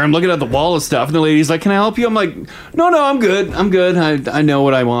 standing there. I'm looking at the wall of stuff, and the lady's like, "Can I help you?" I'm like, "No, I'm good. I'm good. I know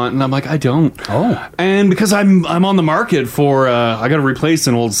what I want." And I'm like, "I don't." Oh. And because I'm on the market for, I got to replace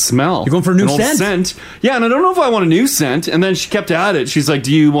an old smell. You're going for a new An old scent? Yeah, and I don't know if I want a new scent. And then she kept at it. She's like,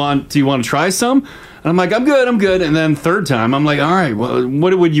 "Do you want to try some?" And I'm like, I'm good. And then third time, I'm like, all right, well,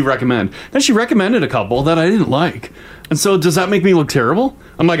 what would you recommend? Then she recommended a couple that I didn't like. And so does that make me look terrible?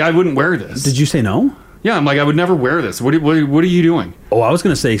 I'm like, I wouldn't wear this. Did you say no? Yeah, I'm like, I would never wear this. What are you doing? Oh, I was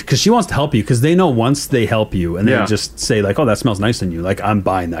going to say, because she wants to help you, because they know once they help you and they just say like, oh, that smells nice on you. Like, I'm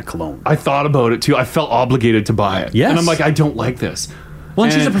buying that cologne. I thought about it too. I felt obligated to buy it. Yes. And I'm like, I don't like this. Well,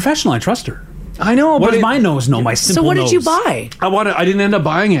 and she's a professional. I trust her. I know, what but does my nose know? My simple So what did you nose. buy? I didn't end up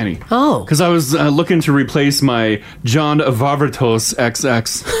buying any. Oh. Because I was looking to replace my John Vavertos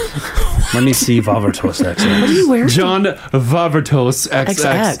XX. Let me see Vavertos XX. What are you wearing? John Vavertos XX.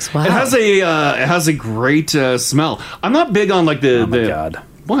 XX, wow. It has a great smell. I'm not big on like the. Oh my God.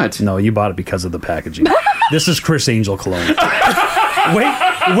 What? No, you bought it because of the packaging. This is Chris Angel cologne.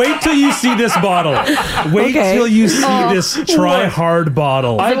 Wait till you see this bottle. Wait till you see this try hard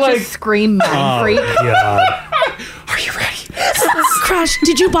bottle. I like scream man freak. God. Are you ready? Crash,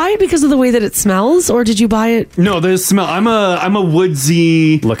 did you buy it because of the way that it smells, or did you buy it? No, the smell. I'm a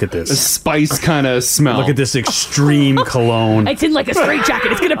woodsy. Look at this. Spice kind of smell. Look at this extreme cologne. It's in like a straight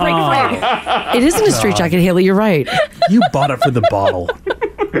jacket. It's gonna break free. It isn't a straight jacket, Haley. You're right. You bought it for the bottle.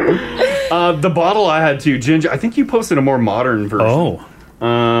 The bottle I had too, Ginger. I think you posted a more modern version.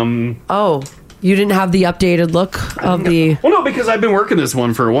 Oh, you didn't have the updated look of the. Well, no, because I've been working this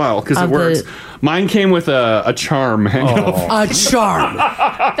one for a while because it works. Mine came with a charm. A charm.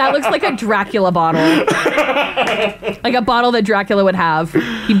 That looks like a Dracula bottle. Like a bottle that Dracula would have.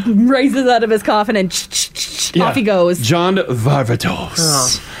 He raises out of his coffin and off he goes. John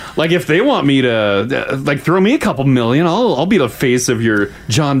Varvatos. Like if they want me to like throw me a couple million, I'll be the face of your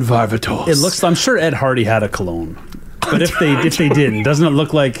John Varvatos. It looks. I'm sure Ed Hardy had a cologne, but if they didn't, doesn't it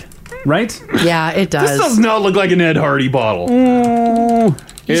look like? Right? Yeah, it does. This does not look like an Ed Hardy bottle.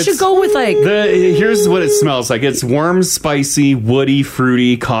 You should go with like here's what it smells like. It's warm, spicy, woody,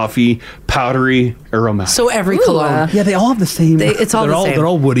 fruity, coffee, powdery, aromatic. So every cologne. Yeah, they all have the same. It's all the same. They're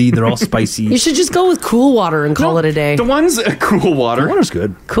all woody. They're all spicy. You should just go with Cool Water and call it a day. The one's Cool Water. Cool Water's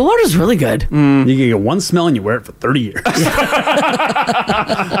good. Cool Water's really good. You can get one smell and you wear it for 30 years.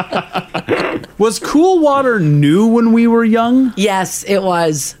 Was Cool Water new when we were young? Yes, it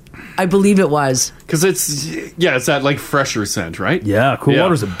was. I believe it was. Because it's that like fresher scent, right? Yeah, Cool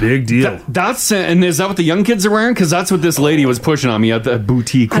Water's a big deal. And is that what the young kids are wearing? Because that's what this lady was pushing on me at the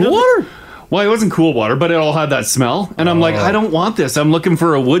boutique. Cool Water? Well, it wasn't Cool Water, but it all had that smell. And I'm like, I don't want this. I'm looking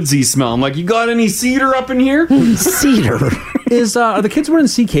for a woodsy smell. I'm like, you got any cedar up in here? Cedar. Are the kids wearing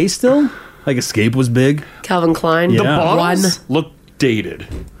CK still? Like Escape was big. Calvin Klein. The Yeah. bottles look dated.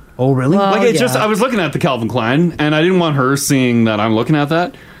 Oh, really? Like it just, I was looking at the Calvin Klein, and I didn't want her seeing that I'm looking at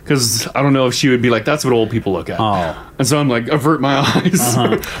that, because I don't know if she would be like, that's what old people look at. Oh. And so I'm like, avert my eyes.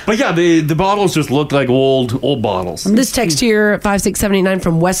 But yeah, the bottles just look like old bottles. This text here, 56789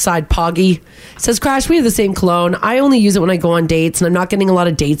 from Westside Poggy, says, Crash, we have the same cologne. I only use it when I go on dates, and I'm not getting a lot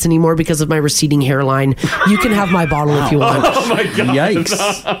of dates anymore because of my receding hairline. You can have my bottle if you want. Oh my God.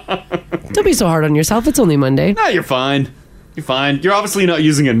 Yikes. Don't be so hard on yourself. It's only Monday. Nah, you're fine. You're fine. You're obviously not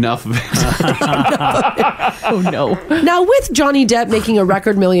using enough of it. Oh no! Now with Johnny Depp making a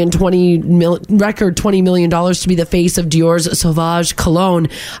record $20 million to be the face of Dior's Sauvage cologne,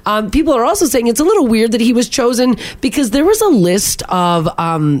 people are also saying it's a little weird that he was chosen because there was a list of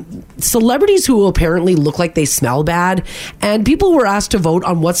celebrities who apparently look like they smell bad, and people were asked to vote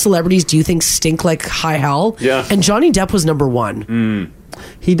on what celebrities do you think stink like high hell. Yeah. And Johnny Depp was number one.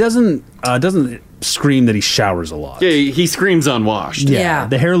 He doesn't scream that he showers a lot. Yeah, he screams unwashed. Yeah.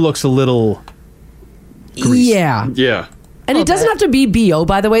 The hair looks a little greasy. Yeah. Yeah. And it doesn't have to be BO,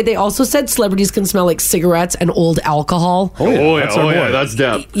 by the way. They also said celebrities can smell like cigarettes and old alcohol. That's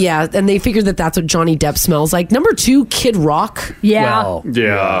Depp. Yeah, and they figured that that's what Johnny Depp smells like. Number 2, Kid Rock. Yeah.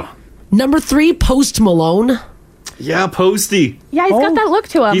 Yeah. Number 3, Post Malone. Yeah, Posty. Yeah, he's got that look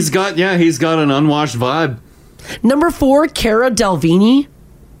to him. He's got an unwashed vibe. Number 4, Cara Delvini.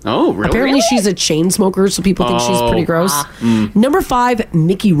 Oh, really? Apparently she's a chain smoker, so people think she's pretty gross. Number 5,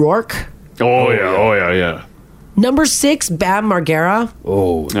 Mickey Rourke. Oh yeah. Number 6, Bam Margera.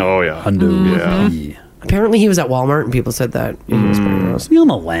 Oh yeah. Yeah. Apparently he was at Walmart and people said that he was pretty gross. Is he on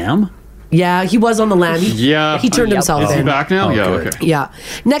the lamb? Yeah, he was on the lamb. He turned himself Is he in. back now? Oh, yeah, good. okay. Yeah.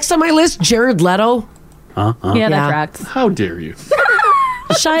 Next on my list, Jared Leto. Yeah, that tracks. How dare you?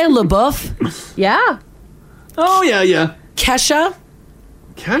 Shia LaBeouf. Yeah. Oh, yeah. Kesha.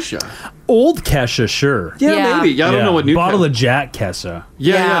 Old Kesha, sure. Yeah, maybe. Yeah, I don't know what new Bottle of Jack Kesha.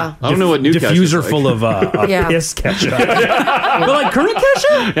 Yeah. I don't know what new diffuser Kesha's full like. of Yeah. piss Kesha. But like current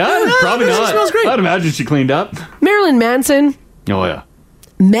Kesha? Yeah, probably She not. smells great. I'd imagine she cleaned up. Marilyn Manson. Oh, yeah.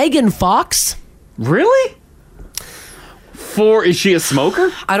 Megan Fox. Really? Is she a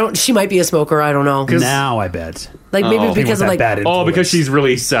smoker? She might be a smoker, I don't know. Now I bet. Like maybe because of like because she's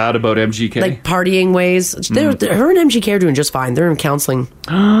really sad about MGK. like partying ways. Her and MGK are doing just fine. They're in counseling.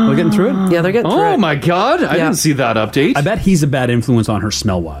 We're getting through it? Yeah, they're getting through it. Oh my God. I Yeah. didn't see that update. I bet he's a bad influence on her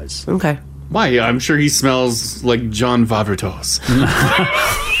smell wise. Okay. Why? Yeah, I'm sure he smells like John Favretos.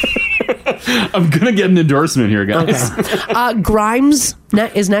 I'm gonna get an endorsement here, guys. Grimes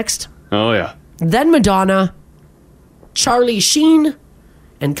is next. Oh yeah. Then Madonna, Charlie Sheen,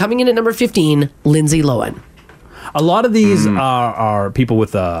 and coming in at number 15, Lindsay Lohan. A lot of these are people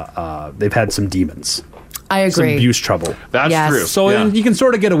with they've had some demons. I Some agree. abuse trouble. That's Yes. true. So you can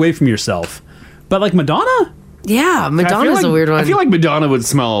sort of get away from yourself. But like Madonna? Yeah, I Madonna's feel like, a weird one. I feel like Madonna would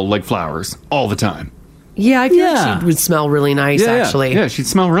smell like flowers all the time. Yeah, I feel like she would smell really nice, actually. Yeah, she'd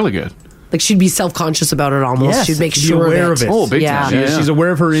smell really good. Like she'd be self-conscious about it almost. Yes, She'd make be sure aware of it. Oh, big yeah. time. She's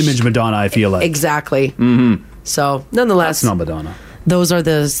aware of her image, Madonna, I feel like. Exactly. Mm-hmm. So, nonetheless, That's not Madonna. those are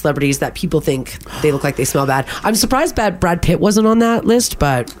the celebrities that people think they look like they smell bad. I'm surprised Brad Pitt wasn't on that list,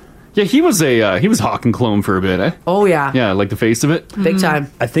 but Yeah, he was Hawk and clone for a bit, eh? oh yeah, Yeah, like the face of it. big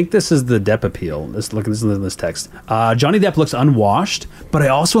time. I think this is the Depp appeal. This is this text. Johnny Depp looks unwashed, but I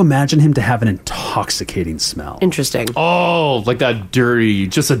also imagine him to have an intoxicating smell. Interesting. Oh, like that dirty,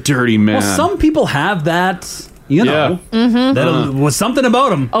 just a dirty man. Well, some people have that, you know. Yeah. That was something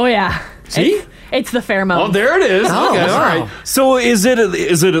about him. Oh yeah. See? It's the pheromone. Oh, there it is. Oh, okay, wow. all right. So is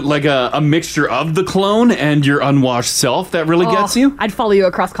it like a mixture of the clone and your unwashed self that really gets you? I'd follow you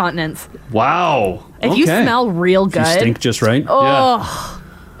across continents. Wow. If you smell real If you good. stink just right. Oh.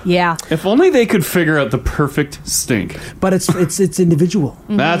 Yeah. If only they could figure out the perfect stink. But it's individual.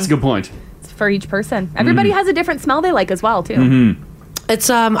 That's a good point. It's for each person. Everybody has a different smell they like as well, too. Mm-hmm. It's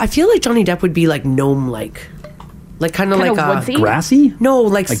I feel like Johnny Depp would be like gnome-like. Like kind of like a woodsy? Grassy? No,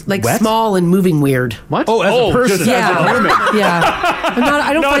 like wet? small and moving weird. What? Oh, as a person. just as a human. Yeah.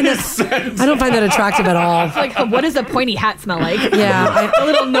 I don't find that attractive at all. Like, what does a pointy hat smell like? Yeah, a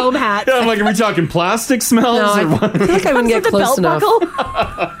little gnome hat. Yeah, I'm like, are we talking plastic smells No, or what? I feel like I wouldn't get With the close belt enough. buckle?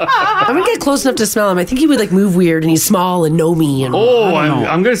 I wouldn't get close enough to smell him. I think he would like move weird, and he's small and gnomey. And Oh, I don't know.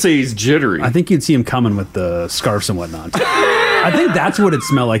 I'm going to say he's jittery. I think you'd see him coming with the scarves and whatnot. I think that's what it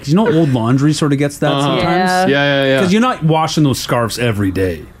smelled like. You know, old laundry sort of gets that sometimes. Yeah. Because you're not washing those scarves every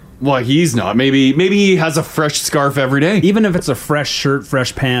day. Well, he's not. Maybe he has a fresh scarf every day. Even if it's a fresh shirt,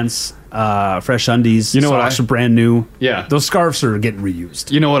 fresh pants, fresh undies, You know what socks are brand new. Yeah. Those scarves are getting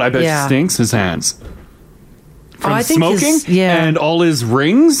reused. You know what I bet Yeah. stinks? His hands. From I think smoking his- yeah. and all his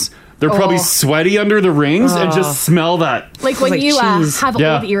rings They're probably sweaty under the rings and just smell that. Like when you have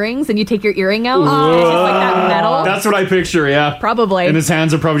old earrings and you take your earring out, it's just like that metal. That's what I picture, yeah. Probably. And his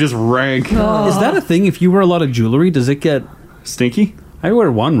hands are probably just rank. Is that a thing? If you wear a lot of jewelry, does it get stinky? I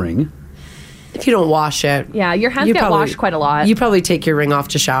wear one ring. If you don't wash it. Yeah, your hands get washed quite a lot. You probably take your ring off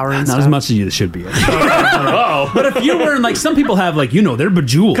to shower and Not as much as you should be. But if you're wearing, like, some people have, like, they're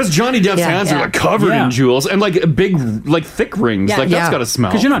bejeweled. Because Johnny Depp's hands are like covered in jewels and like big, like thick rings. Yeah. Like that's got to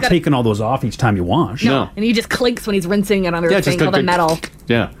smell. Because you're not taking all those off each time you wash. No. And he just clinks when he's rinsing it under the thing, all the metal.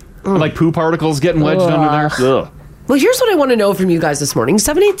 Yeah. Like poo particles getting wedged under there. Ugh. Well, here's what I want to know from you guys this morning.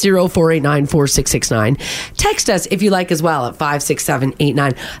 780-489-4669. Text us if you like as well at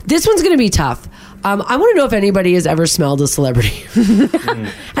 56789. This one's going to be tough. I want to know if anybody has ever smelled a celebrity.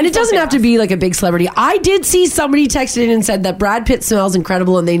 And it doesn't have to be like a big celebrity. I did see somebody texted in and said that Brad Pitt smells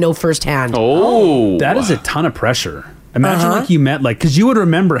incredible and they know firsthand. Oh. That is a ton of pressure. Imagine like you met, like, because you would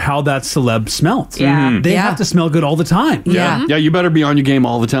remember how that celeb smelled. Yeah. They have to smell good all the time. Yeah. Yeah, you better be on your game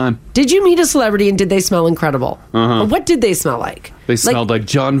all the time. Did you meet a celebrity and did they smell incredible? Or what did they smell like? They smelled like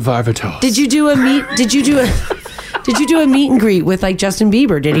John Varvatos. Did you do a meet and greet with like Justin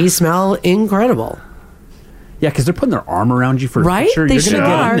Bieber? Did he smell incredible? Yeah, because they're putting their arm around you for a Right? picture. They You're going to sure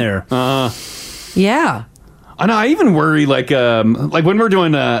get are. in there. Yeah. And I even worry, like when we're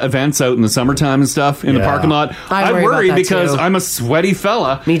doing events out in the summertime and stuff in the parking lot, I worry worry about that because too. I'm a sweaty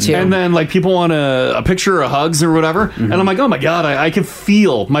fella. Me too. And then like people want a picture or hugs or whatever, and I'm like, oh my god, I can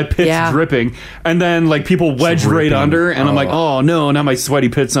feel my pits dripping, and then like people wedge right under, and I'm like, oh no, now my sweaty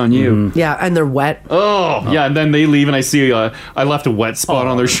pit's on you. Yeah, and they're wet. Oh yeah, and then they leave, and I see I left a wet spot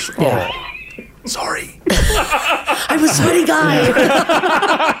on their. Sorry. I'm a sweaty guy.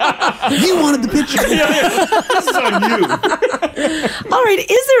 You wanted the picture. This is on you. All right.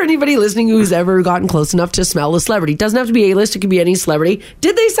 Is there anybody listening who's ever gotten close enough to smell a celebrity? Doesn't have to be A-list. It could be any celebrity.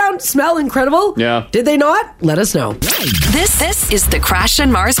 Did they smell incredible? Yeah. Did they not? Let us know. This is the Crash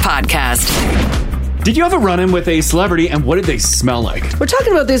and Mars podcast. Did you have a run-in with a celebrity, and what did they smell like? We're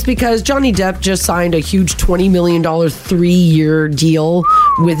talking about this because Johnny Depp just signed a huge $20 million 3-year deal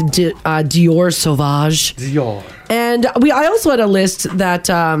with Dior Sauvage. Dior. And I also had a list that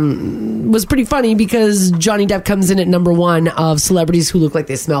was pretty funny because Johnny Depp comes in at number 1 of celebrities who look like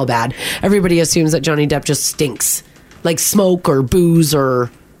they smell bad. Everybody assumes that Johnny Depp just stinks, like smoke or booze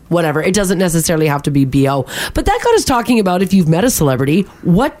or whatever. It doesn't necessarily have to be BO. But that got us talking about if you've met a celebrity,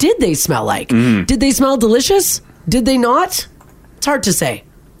 what did they smell like? Did they smell delicious? Did they not? It's hard to say.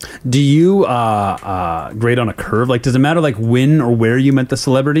 Do you grade on a curve? Like, does it matter like when or where you met the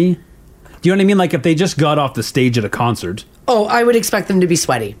celebrity? Do you know what I mean? Like if they just got off the stage at a concert. Oh, I would expect them to be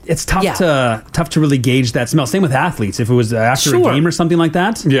sweaty. It's tough to really gauge that smell. Same with athletes. If it was after a game or something like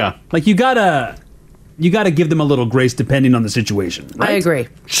that. Yeah. Like you gotta give them a little grace depending on the situation. Right? I agree.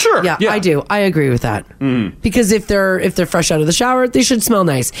 Sure. Yeah, I do. I agree with that. Because if they're fresh out of the shower, they should smell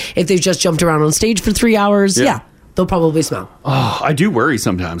nice. If they've just jumped around on stage for 3 hours, they'll probably smell. Oh, I do worry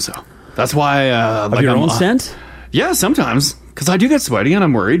sometimes, though. That's why. Like your own scent? Yeah, sometimes. Because I do get sweaty and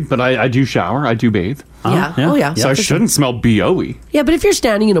I'm worried, but I do shower, I do bathe. Yeah. Oh, yeah. So I shouldn't smell BO-y. Yeah, but if you're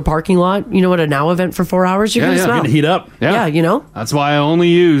standing in a parking lot, you know what, a Now event for 4 hours, you're going to smell. You're gonna heat up. Yeah, you know? That's why I only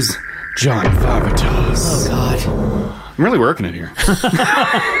use John Varvatos. Oh, God. I'm really working it here.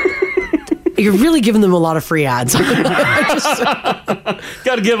 You're really giving them a lot of free ads. Got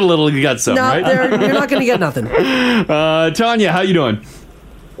to give a little, you got some, No, right? you're not going to get nothing. Tanya, how you doing?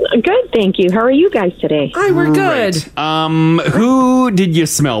 Good, thank you. How are you guys today? Hi, we're good. Who did you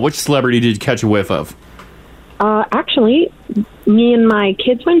smell? Which celebrity did you catch a whiff of? Actually, me and my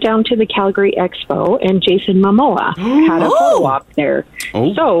kids went down to the Calgary Expo, and Jason Momoa had a photo op there.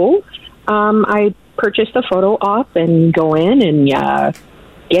 Oh. So I purchased a photo op and go in and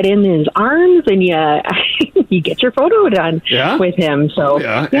get in his arms and you get your photo done with him. So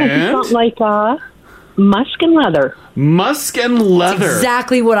he felt like musk and leather. Musk and leather. That's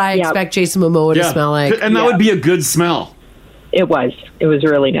exactly what I expect Jason Momoa to smell like. And that would be a good smell. It was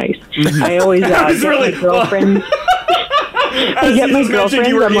really nice. I always get my girlfriend. I get my girlfriend.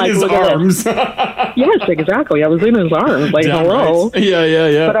 I'm like, look at this. Yes, exactly. I was in his arms. Like, hello. Right.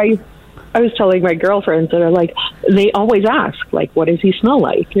 Yeah. But I was telling my girlfriends that are like, they always ask, like, what does he smell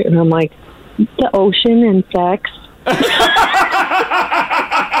like? And I'm like, the ocean and sex.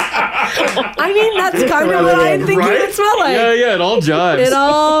 I mean, that's kind of what I think it would smell like. Yeah, it all jives. It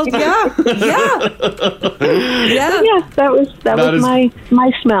all, yeah. That was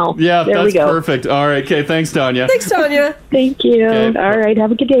my smell. Yeah, there that's we go. perfect. All right, okay, thanks, Tanya. Thanks, Tanya. Thank you. Okay. All right,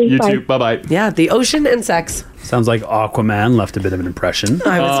 have a good day. You Bye. too. Bye-bye. Yeah, the ocean and sex. Sounds like Aquaman left a bit of an impression.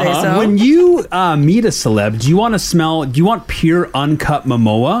 I would say so. When you meet a celeb, do you want to smell? Do you want pure uncut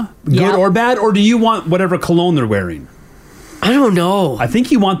Momoa, good or bad, or do you want whatever cologne they're wearing? I don't know. I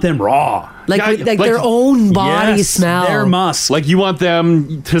think you want them raw, like their own body smell. Their musk. Like you want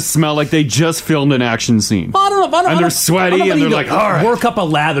them to smell like they just filmed an action scene. I don't know. And they're sweaty and they're like, all right. Work up a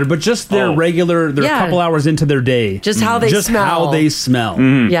lather, but just their regular. They're a couple hours into their day. Just how they just smell. how they smell.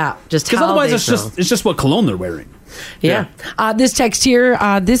 Yeah, just because how otherwise they it's smell. just what cologne they're wearing. Yeah. This text here,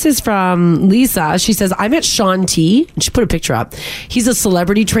 this is from Lisa. She says, I met Sean T. And she put a picture up. He's a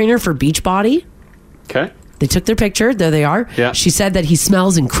celebrity trainer for Beachbody. Okay. They took their picture. There they are. Yeah. She said that he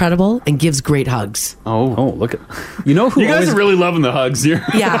smells incredible and gives great hugs. Oh, look at you know who you guys always, are really loving the hugs here.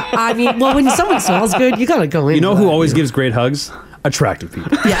 Yeah. I mean, well, when someone smells good, you got to go in. You know for who that, always you know? gives great hugs? Attractive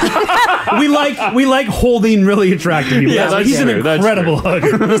people. Yeah. we like holding really attractive people. Yeah, that's he's an true, that's incredible true.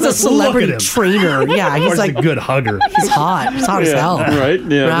 hugger. He's a celebrity Look at him. trainer. Yeah, he's He's like a good hugger. He's hot. He's hot as hell. Right?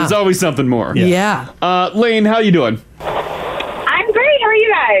 Yeah. There's always something more. Yeah. Lane, how you doing? I'm great. How are you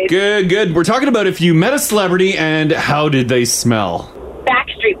guys? Good. We're talking about if you met a celebrity and how did they smell?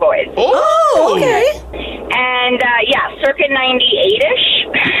 Backstreet Boys. Oh, okay. And circa 98-ish.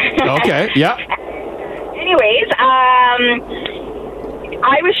 Okay, yeah. Anyways,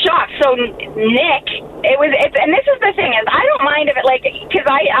 I was shocked. So Nick, and this is the thing is, I don't mind if it because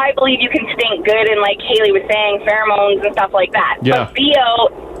I believe you can stink good, and like Haley was saying, pheromones and stuff like that. Yeah. But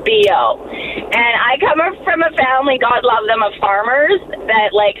BO. And I come from a family, God love them, of farmers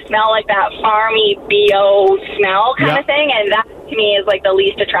that like smell like that farmy BO smell kind of thing, and that to me is like the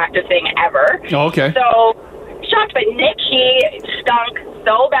least attractive thing ever. Oh, okay. So shocked, but Nick, he stunk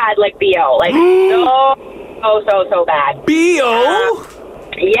so bad like BO, like so bad. BO?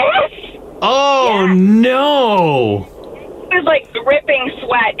 Yes. Oh no. It was like dripping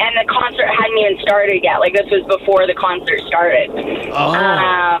sweat, and the concert hadn't even started yet. Like this was before the concert started.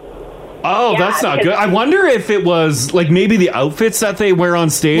 That's not good. I wonder if it was like maybe the outfits that they wear on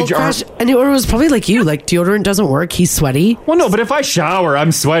stage are. And it was probably like you, like deodorant doesn't work. He's sweaty. Well, no, but if I shower,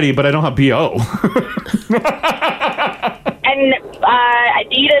 I'm sweaty, but I don't have BO. And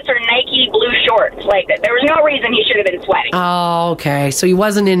Adidas or Nike blue shorts. Like there was no reason he should have been sweating. Oh, okay. So he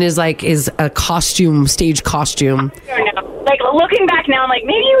wasn't in his costume, stage costume. I don't know. Like looking back now, I'm like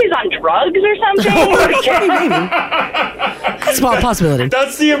maybe he was on drugs or something. Okay, maybe. That's a possibility.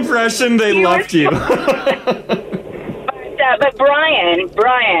 That's the impression they left you. But Brian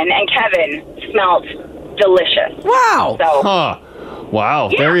and Kevin smelled delicious. Wow. So. Huh. Wow.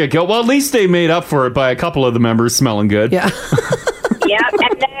 Yeah. There you go. Well, at least they made up for it by a couple of the members smelling good. Yeah. Yeah.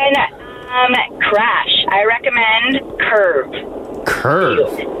 And then Crash. I recommend Curve.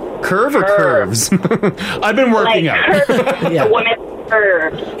 Curve or curves? I've been working out. The women's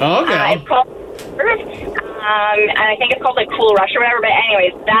Curve. Okay. It's called Curve. And I think it's called like Cool Rush or whatever. But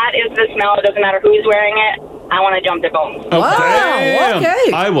anyways, that is the smell. It doesn't matter who's wearing it. I want to jump the bones. Oh, Wow, damn.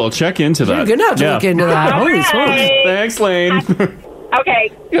 okay. I will check into that. You're gonna have to look into that. All Holy right. smokes. Thanks, Lane.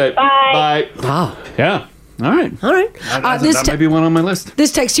 Okay. Good. Bye. Wow. Yeah. All right. This That might be one on my list.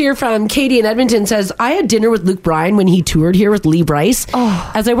 This text here from Katie in Edmonton says, I had dinner with Luke Bryan when he toured here with Lee Bryce.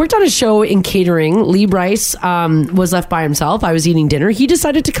 As I worked on a show in catering, Lee Bryce was left by himself. I was eating dinner. He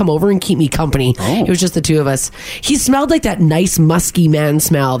decided to come over and keep me company. It was just the two of us. He smelled like that nice musky man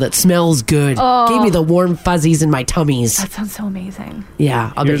smell that smells good. Gave me the warm fuzzies in my tummies. That sounds so amazing.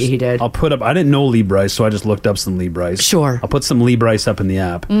 Yeah, I'll bet you he did. I'll put up. I didn't know Lee Bryce, so I just looked up some Lee Bryce. Sure. I'll put some Lee Bryce up in the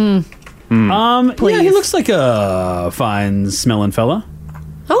app. Please. Yeah, he looks like a fine smelling fella.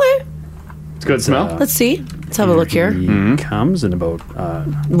 Okay. It's a good smell. Let's see. Let's have a look here. He comes in about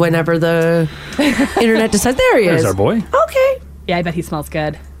whenever the internet decides. There he there's is. our boy. Okay. Yeah, I bet he smells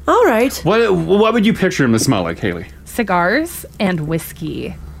good. All right. What would you picture him to smell like, Haley? Cigars and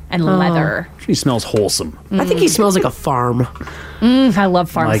whiskey and leather. He smells wholesome. I think he smells like a farm. I love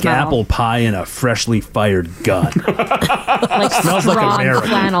farm Like smell. apple pie in a freshly fired gun. Like smells like strong American.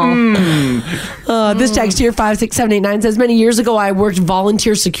 flannel. This text here, 56789, says, many years ago, I worked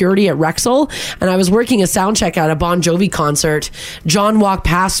volunteer security at Rexall, and I was working a sound check at a Bon Jovi concert. John walked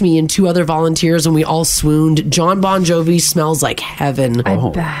past me and two other volunteers, and we all swooned. John Bon Jovi smells like heaven. I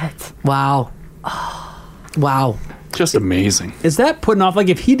bet. Wow. Wow. Just amazing. Is that putting off? Like,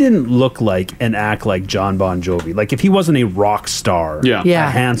 if he didn't look like and act like John Bon Jovi, like if he wasn't a rock star, Yeah.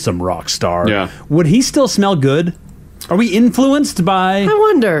 a handsome rock star, Yeah. would he still smell good? Are we influenced by? I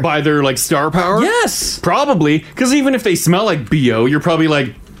wonder. By their like star power? Yes, probably. Because even if they smell like BO, you're probably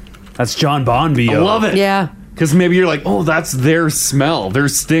like, that's John Bon BO. I love it. Yeah. Because maybe you're like, oh, that's their smell, their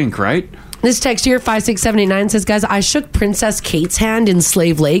stink, right? This text here, 56789, says, guys, I shook Princess Kate's hand in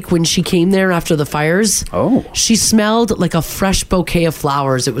Slave Lake when she came there after the fires. Oh. She smelled like a fresh bouquet of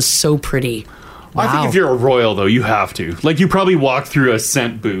flowers. It was so pretty. Wow. I think if you're a royal, though, you have to. Like, you probably walk through a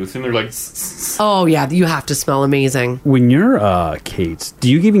scent booth and they're like, oh, yeah, you have to smell amazing. When you're Kate, do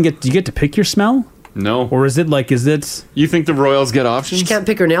you get to pick your smell? No. Or is it like, you think the royals get options? She can't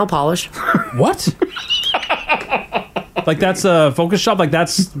pick her nail polish. What? Like that's a focus shop, like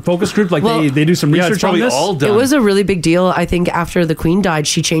that's focus group, like they do some research on this. It was a really big deal. I think after the Queen died,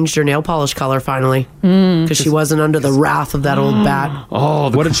 she changed her nail polish color finally because she wasn't under the wrath of that old bat.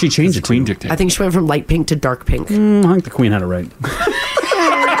 Oh, what did she change it Queen to? dictate. I think she went from light pink to dark pink. I think the Queen had it right.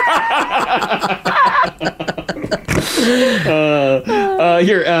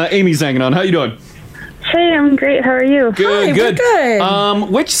 Here, Amy's hanging on. How you doing? Hey, I'm great. How are you? Good, good.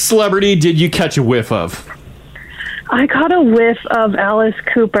 Which celebrity did you catch a whiff of? I caught a whiff of Alice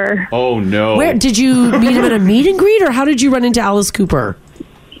Cooper. Oh, no. Where did you meet him at a meet and greet, or how did you run into Alice Cooper?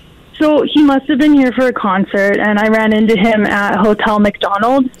 So he must have been here for a concert, and I ran into him at Hotel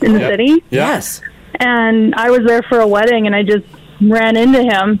McDonald's in the city. Yes. And I was there for a wedding, and I just ran into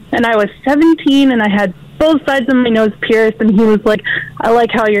him. And I was 17, and I had both sides of my nose pierced, and he was like, I like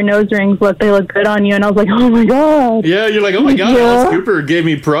how your nose rings look. They look good on you. And I was like, oh, my God. Yeah, you're like, oh, my God, Alice Cooper gave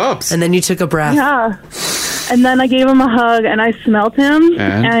me props. And then you took a breath. Yeah. And then I gave him a hug, and I smelled him,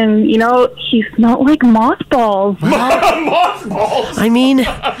 and you know, he smelled like mothballs. Mothballs? I mean,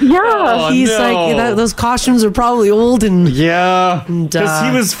 yeah. He's like, those costumes are probably old and... Yeah, because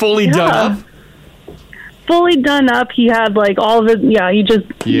he was fully done up. Fully done up. He had like all of it. Yeah, he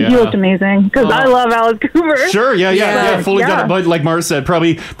looked amazing. Because I love Alice Cooper. Sure, yeah, fully done up. But like Mars said,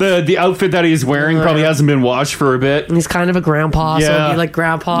 probably the outfit that he's wearing probably hasn't been washed for a bit. He's kind of a grandpa, so it'd be like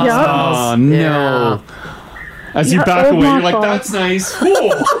grandpa. Oh, no. As you back away, you're like, that's nice. Cool.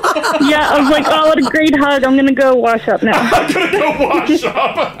 Yeah, I was like, oh, what a great hug. I'm going to go wash up now. I'm going to go wash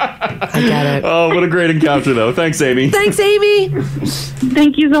up. I get it. Oh, what a great encounter, though. Thanks, Amy. Thanks, Amy.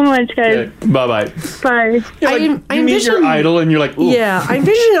 Thank you so much, guys. Okay. Bye-bye. Bye. You meet your idol, and you're like, ooh. Yeah, I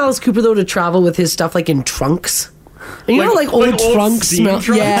envision Alice Cooper, though, to travel with his stuff, like, in trunks. And you know, like old trunks smell.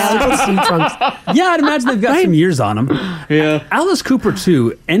 Yeah, like old steam trunks. Yeah, I'd imagine they've got some years on them. Yeah. Alice Cooper,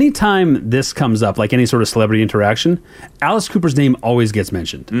 too. Anytime this comes up, like any sort of celebrity interaction, Alice Cooper's name always gets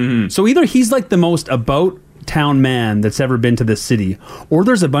mentioned. Mm-hmm. So either he's like the most about town man that's ever been to this city, or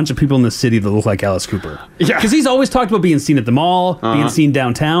there's a bunch of people in the city that look like Alice Cooper. Yeah. Because he's always talked about being seen at the mall, being seen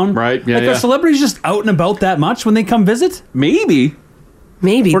downtown. Right, yeah, like, are celebrities just out and about that much when they come visit? Maybe.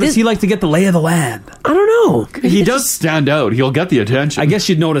 Maybe. Or does he like to get the lay of the land? I don't know. He does stand out. He'll get the attention. I guess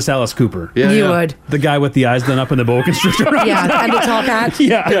you'd notice Alice Cooper. Yeah, you would. The guy with the eyes done up in the boa constrictor. Yeah, and the tall hat.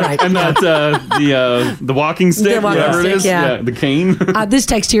 Yeah. Right. And that the walking stick, whatever it is. Yeah. The cane. This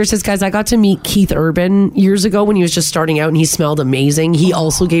text here says, guys, I got to meet Keith Urban years ago when he was just starting out, and he smelled amazing. He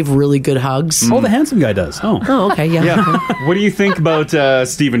also gave really good hugs. Oh, the handsome guy does. Oh, okay, yeah. What do you think about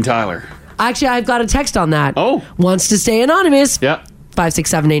Steven Tyler? Actually, I've got a text on that. Oh. Wants to stay anonymous. Yeah.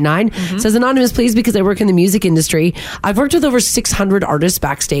 56789 says, anonymous, please, because I work in the music industry. I've worked with over 600 artists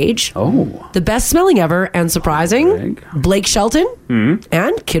backstage. Oh. The best smelling ever and surprising, Blake Shelton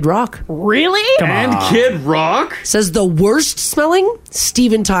and Kid Rock. Really? And Kid Rock? Says the worst smelling,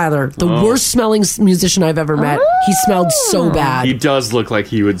 Steven Tyler. The worst smelling musician I've ever met. He smelled so bad. He does look like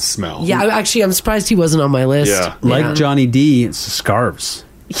he would smell. Yeah, actually, I'm surprised he wasn't on my list. Yeah. Like Johnny D, it's scarves.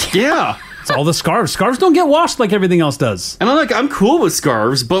 Yeah. It's all the scarves. Scarves don't get washed like everything else does. And I'm cool with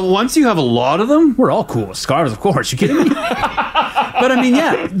scarves, but once you have a lot of them... We're all cool with scarves, of course. You kidding me? But I mean,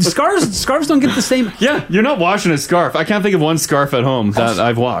 yeah, scarves don't get the same... Yeah, you're not washing a scarf. I can't think of one scarf at home that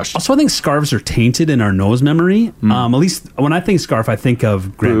I've washed. Also, I think scarves are tainted in our nose memory. At least when I think scarf, I think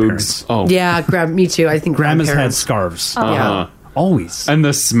of grandparents. Oh. Yeah, me too. I think grandmas had grandparents. scarves. Yeah. Always. And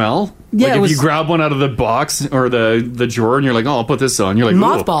the smell? Yeah, like if you grab one out of the box or the drawer and you're like, oh, I'll put this on. You're like,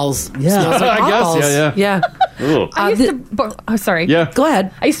 mothballs. Yeah. Smells like I guess, mothballs. yeah. I used to sorry. Yeah. Go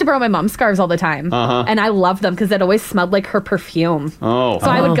ahead. I used to borrow my mom's scarves all the time. And I loved them because it always smelled like her perfume. Oh. So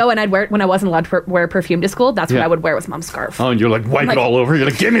I would go and I'd wear it when I wasn't allowed to wear perfume to school. That's what I would wear was mom's scarf. Oh, and you're like, wipe it all over. You're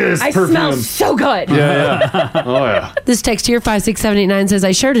like, give me this perfume. I smell so good. Yeah. Oh, yeah. This text here, 56789, says,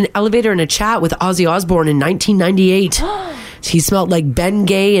 I shared an elevator and a chat with Ozzy Osbourne in 1998. He smelled like Ben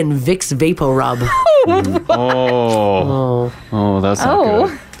Gay and Vicks Vapor Rub. Oh, that's not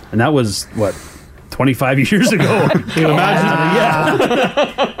good. And that was, what, 25 years ago? Can you imagine?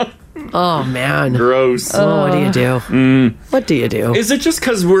 Yeah. Oh, man. Gross. Oh, what do you do? What do you do? Is it just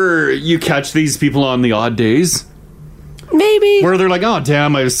because you catch these people on the odd days? Maybe. Where they're like, oh,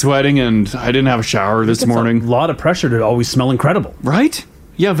 damn, I was sweating and I didn't have a shower this morning. A lot of pressure to always smell incredible. Right?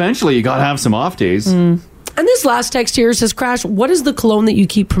 Yeah, eventually you got to have some off days. And this last text here says, Crash, what is the cologne that you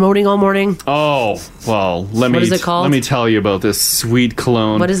keep promoting all morning? Oh, well, What is it called? Let me tell you about this sweet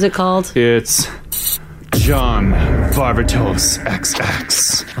cologne. What is it called? It's John Varvatos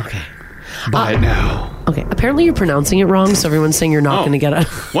XX. Okay. Buy it now. Okay, apparently you're pronouncing it wrong, so everyone's saying you're not going to get it.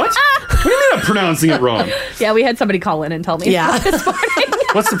 What? What do you mean I'm pronouncing it wrong? Yeah, we had somebody call in and tell me. Yeah. This morning.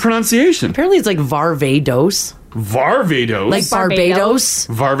 What's the pronunciation? Apparently it's like Varvatos. Varvatos? Like Barbados.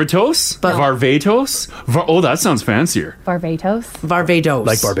 Varvatos? Varvatos? Oh, that sounds fancier. Barbados. Varvatos.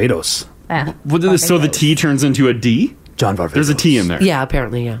 Like Barbados. Yeah. So the T turns into a D? John Varvatos. There's a T in there. Yeah,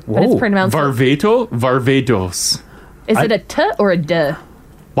 apparently, yeah. But it's pronounced... Varvatos. Is it a T or a D?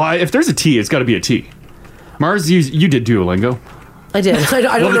 Well, if there's a T, it's got to be a T. Mars, you did Duolingo. I did.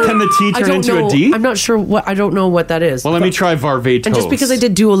 I don't know. Can the T turn into a D? I'm not sure what. I don't know what that is. Well, let me try Varvatos. And just because I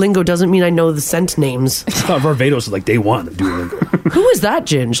did Duolingo doesn't mean I know the scent names. I thought Varvatos was like day one of Duolingo. Who is that,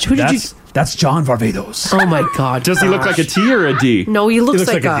 Ginge? Who did you? That's John Varvatos. Oh my God! Does he look like a T or a D? No, he looks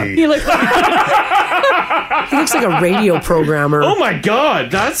like a D. He looks like a radio programmer. Oh my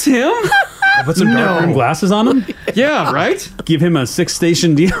God, that's him. Put some dark rim glasses on him. Yeah, right. Give him a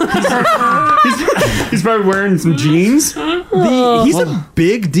 6-station deal. He's probably wearing some jeans. He's a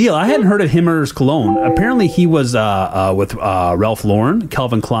big deal. I hadn't heard of him or his cologne. Apparently, he was with Ralph Lauren,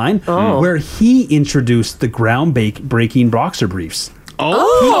 Calvin Klein, where he introduced the groundbreaking boxer briefs.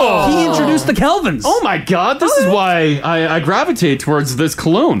 Oh, he introduced the Calvins. Oh my God, this is why I gravitate towards this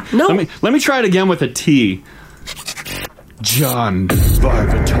cologne. No, let me try it again with a T. John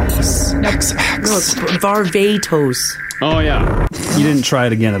Varvatos XX. No, it's Varvatos. Oh yeah, you didn't try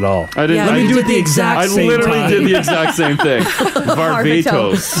it again at all. I didn't. Yeah, I you did did the exact same I literally time. did the exact same thing.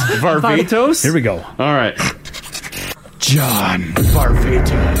 Varvatos. Varvatos. Here we go. All right. John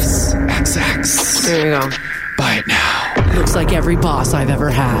Varvatos XX. There you go. Buy it now. Looks like every boss I've ever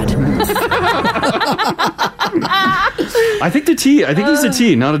had. I think he's a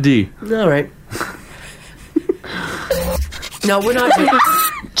T, not a D. All right. No, we're not.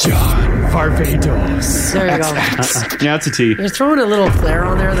 John Varvatos. There you go. Yeah, it's a T. You're throwing a little flair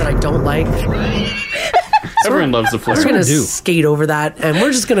on there that I don't like. Everyone loves the flair. We're going to skate over that, and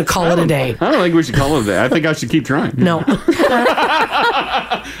we're just going to call it a day. I don't think we should call it that. I think I should keep trying. No.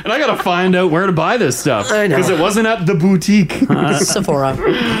 And I got to find out where to buy this stuff. I know. Because it wasn't at the boutique. Sephora.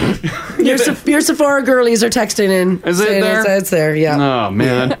 Your Sephora girlies are texting in. Is it there? It's there, yeah. Oh,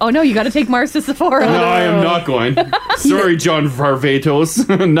 man. Oh, no, you got to take Mars to Sephora. No, I am not going. Sorry, John Varvatos.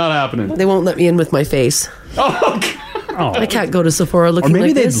 Not happening. They won't let me in with my face. Oh, okay. I can't go to Sephora Or looking maybe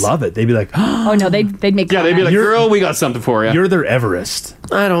like they'd this. love it. They'd be like, Oh, no, they'd make Yeah, they'd be like, You're- girl, we got something for you. you're their Everest.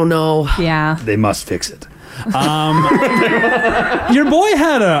 I don't know. Yeah. They must fix it. Your boy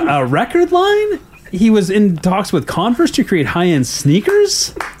had a record line. He was in talks with Converse to create high-end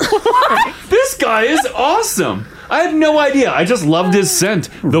sneakers. This guy is awesome. I had no idea. I just loved his scent.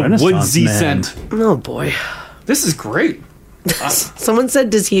 The Renaissance woodsy man. scent. Oh, boy. This is great. Someone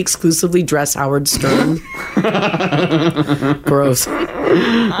said, does he exclusively dress Howard Stern? Gross.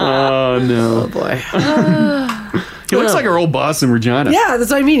 Oh, no. Oh, boy. He looks like our old boss in Regina. Yeah,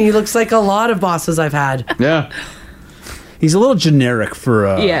 that's what I mean. He looks like a lot of bosses I've had. Yeah. He's a little generic for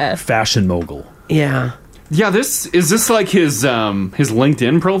a Yeah. fashion mogul. Yeah. Yeah, is this like his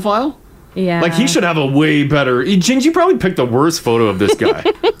LinkedIn profile? Yeah. Like he should have a way better. Ginge, you probably picked the worst photo of this guy.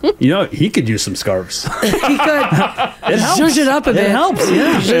 You know, he could use some scarves. He could zhuzh it up a bit. It helps,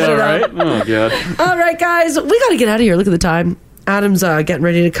 yeah. Zhuzh it right? up. Oh god. All right, guys, we got to get out of here. Look at the time. Adam's getting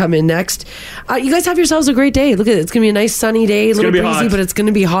ready to come in next. You guys have yourselves a great day. Look at it. It's going to be a nice sunny day. A little gonna be breezy, hot. but it's going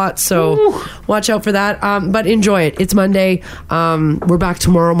to be hot. So watch out for that. But enjoy it. It's Monday. We're back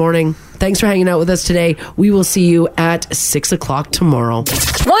tomorrow morning. Thanks for hanging out with us today. We will see you at 6 o'clock tomorrow.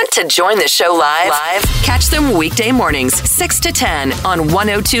 Want to join the show live? Catch them weekday mornings, 6 to 10 on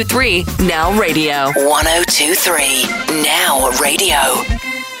 102.3 Now Radio. 102.3 Now Radio.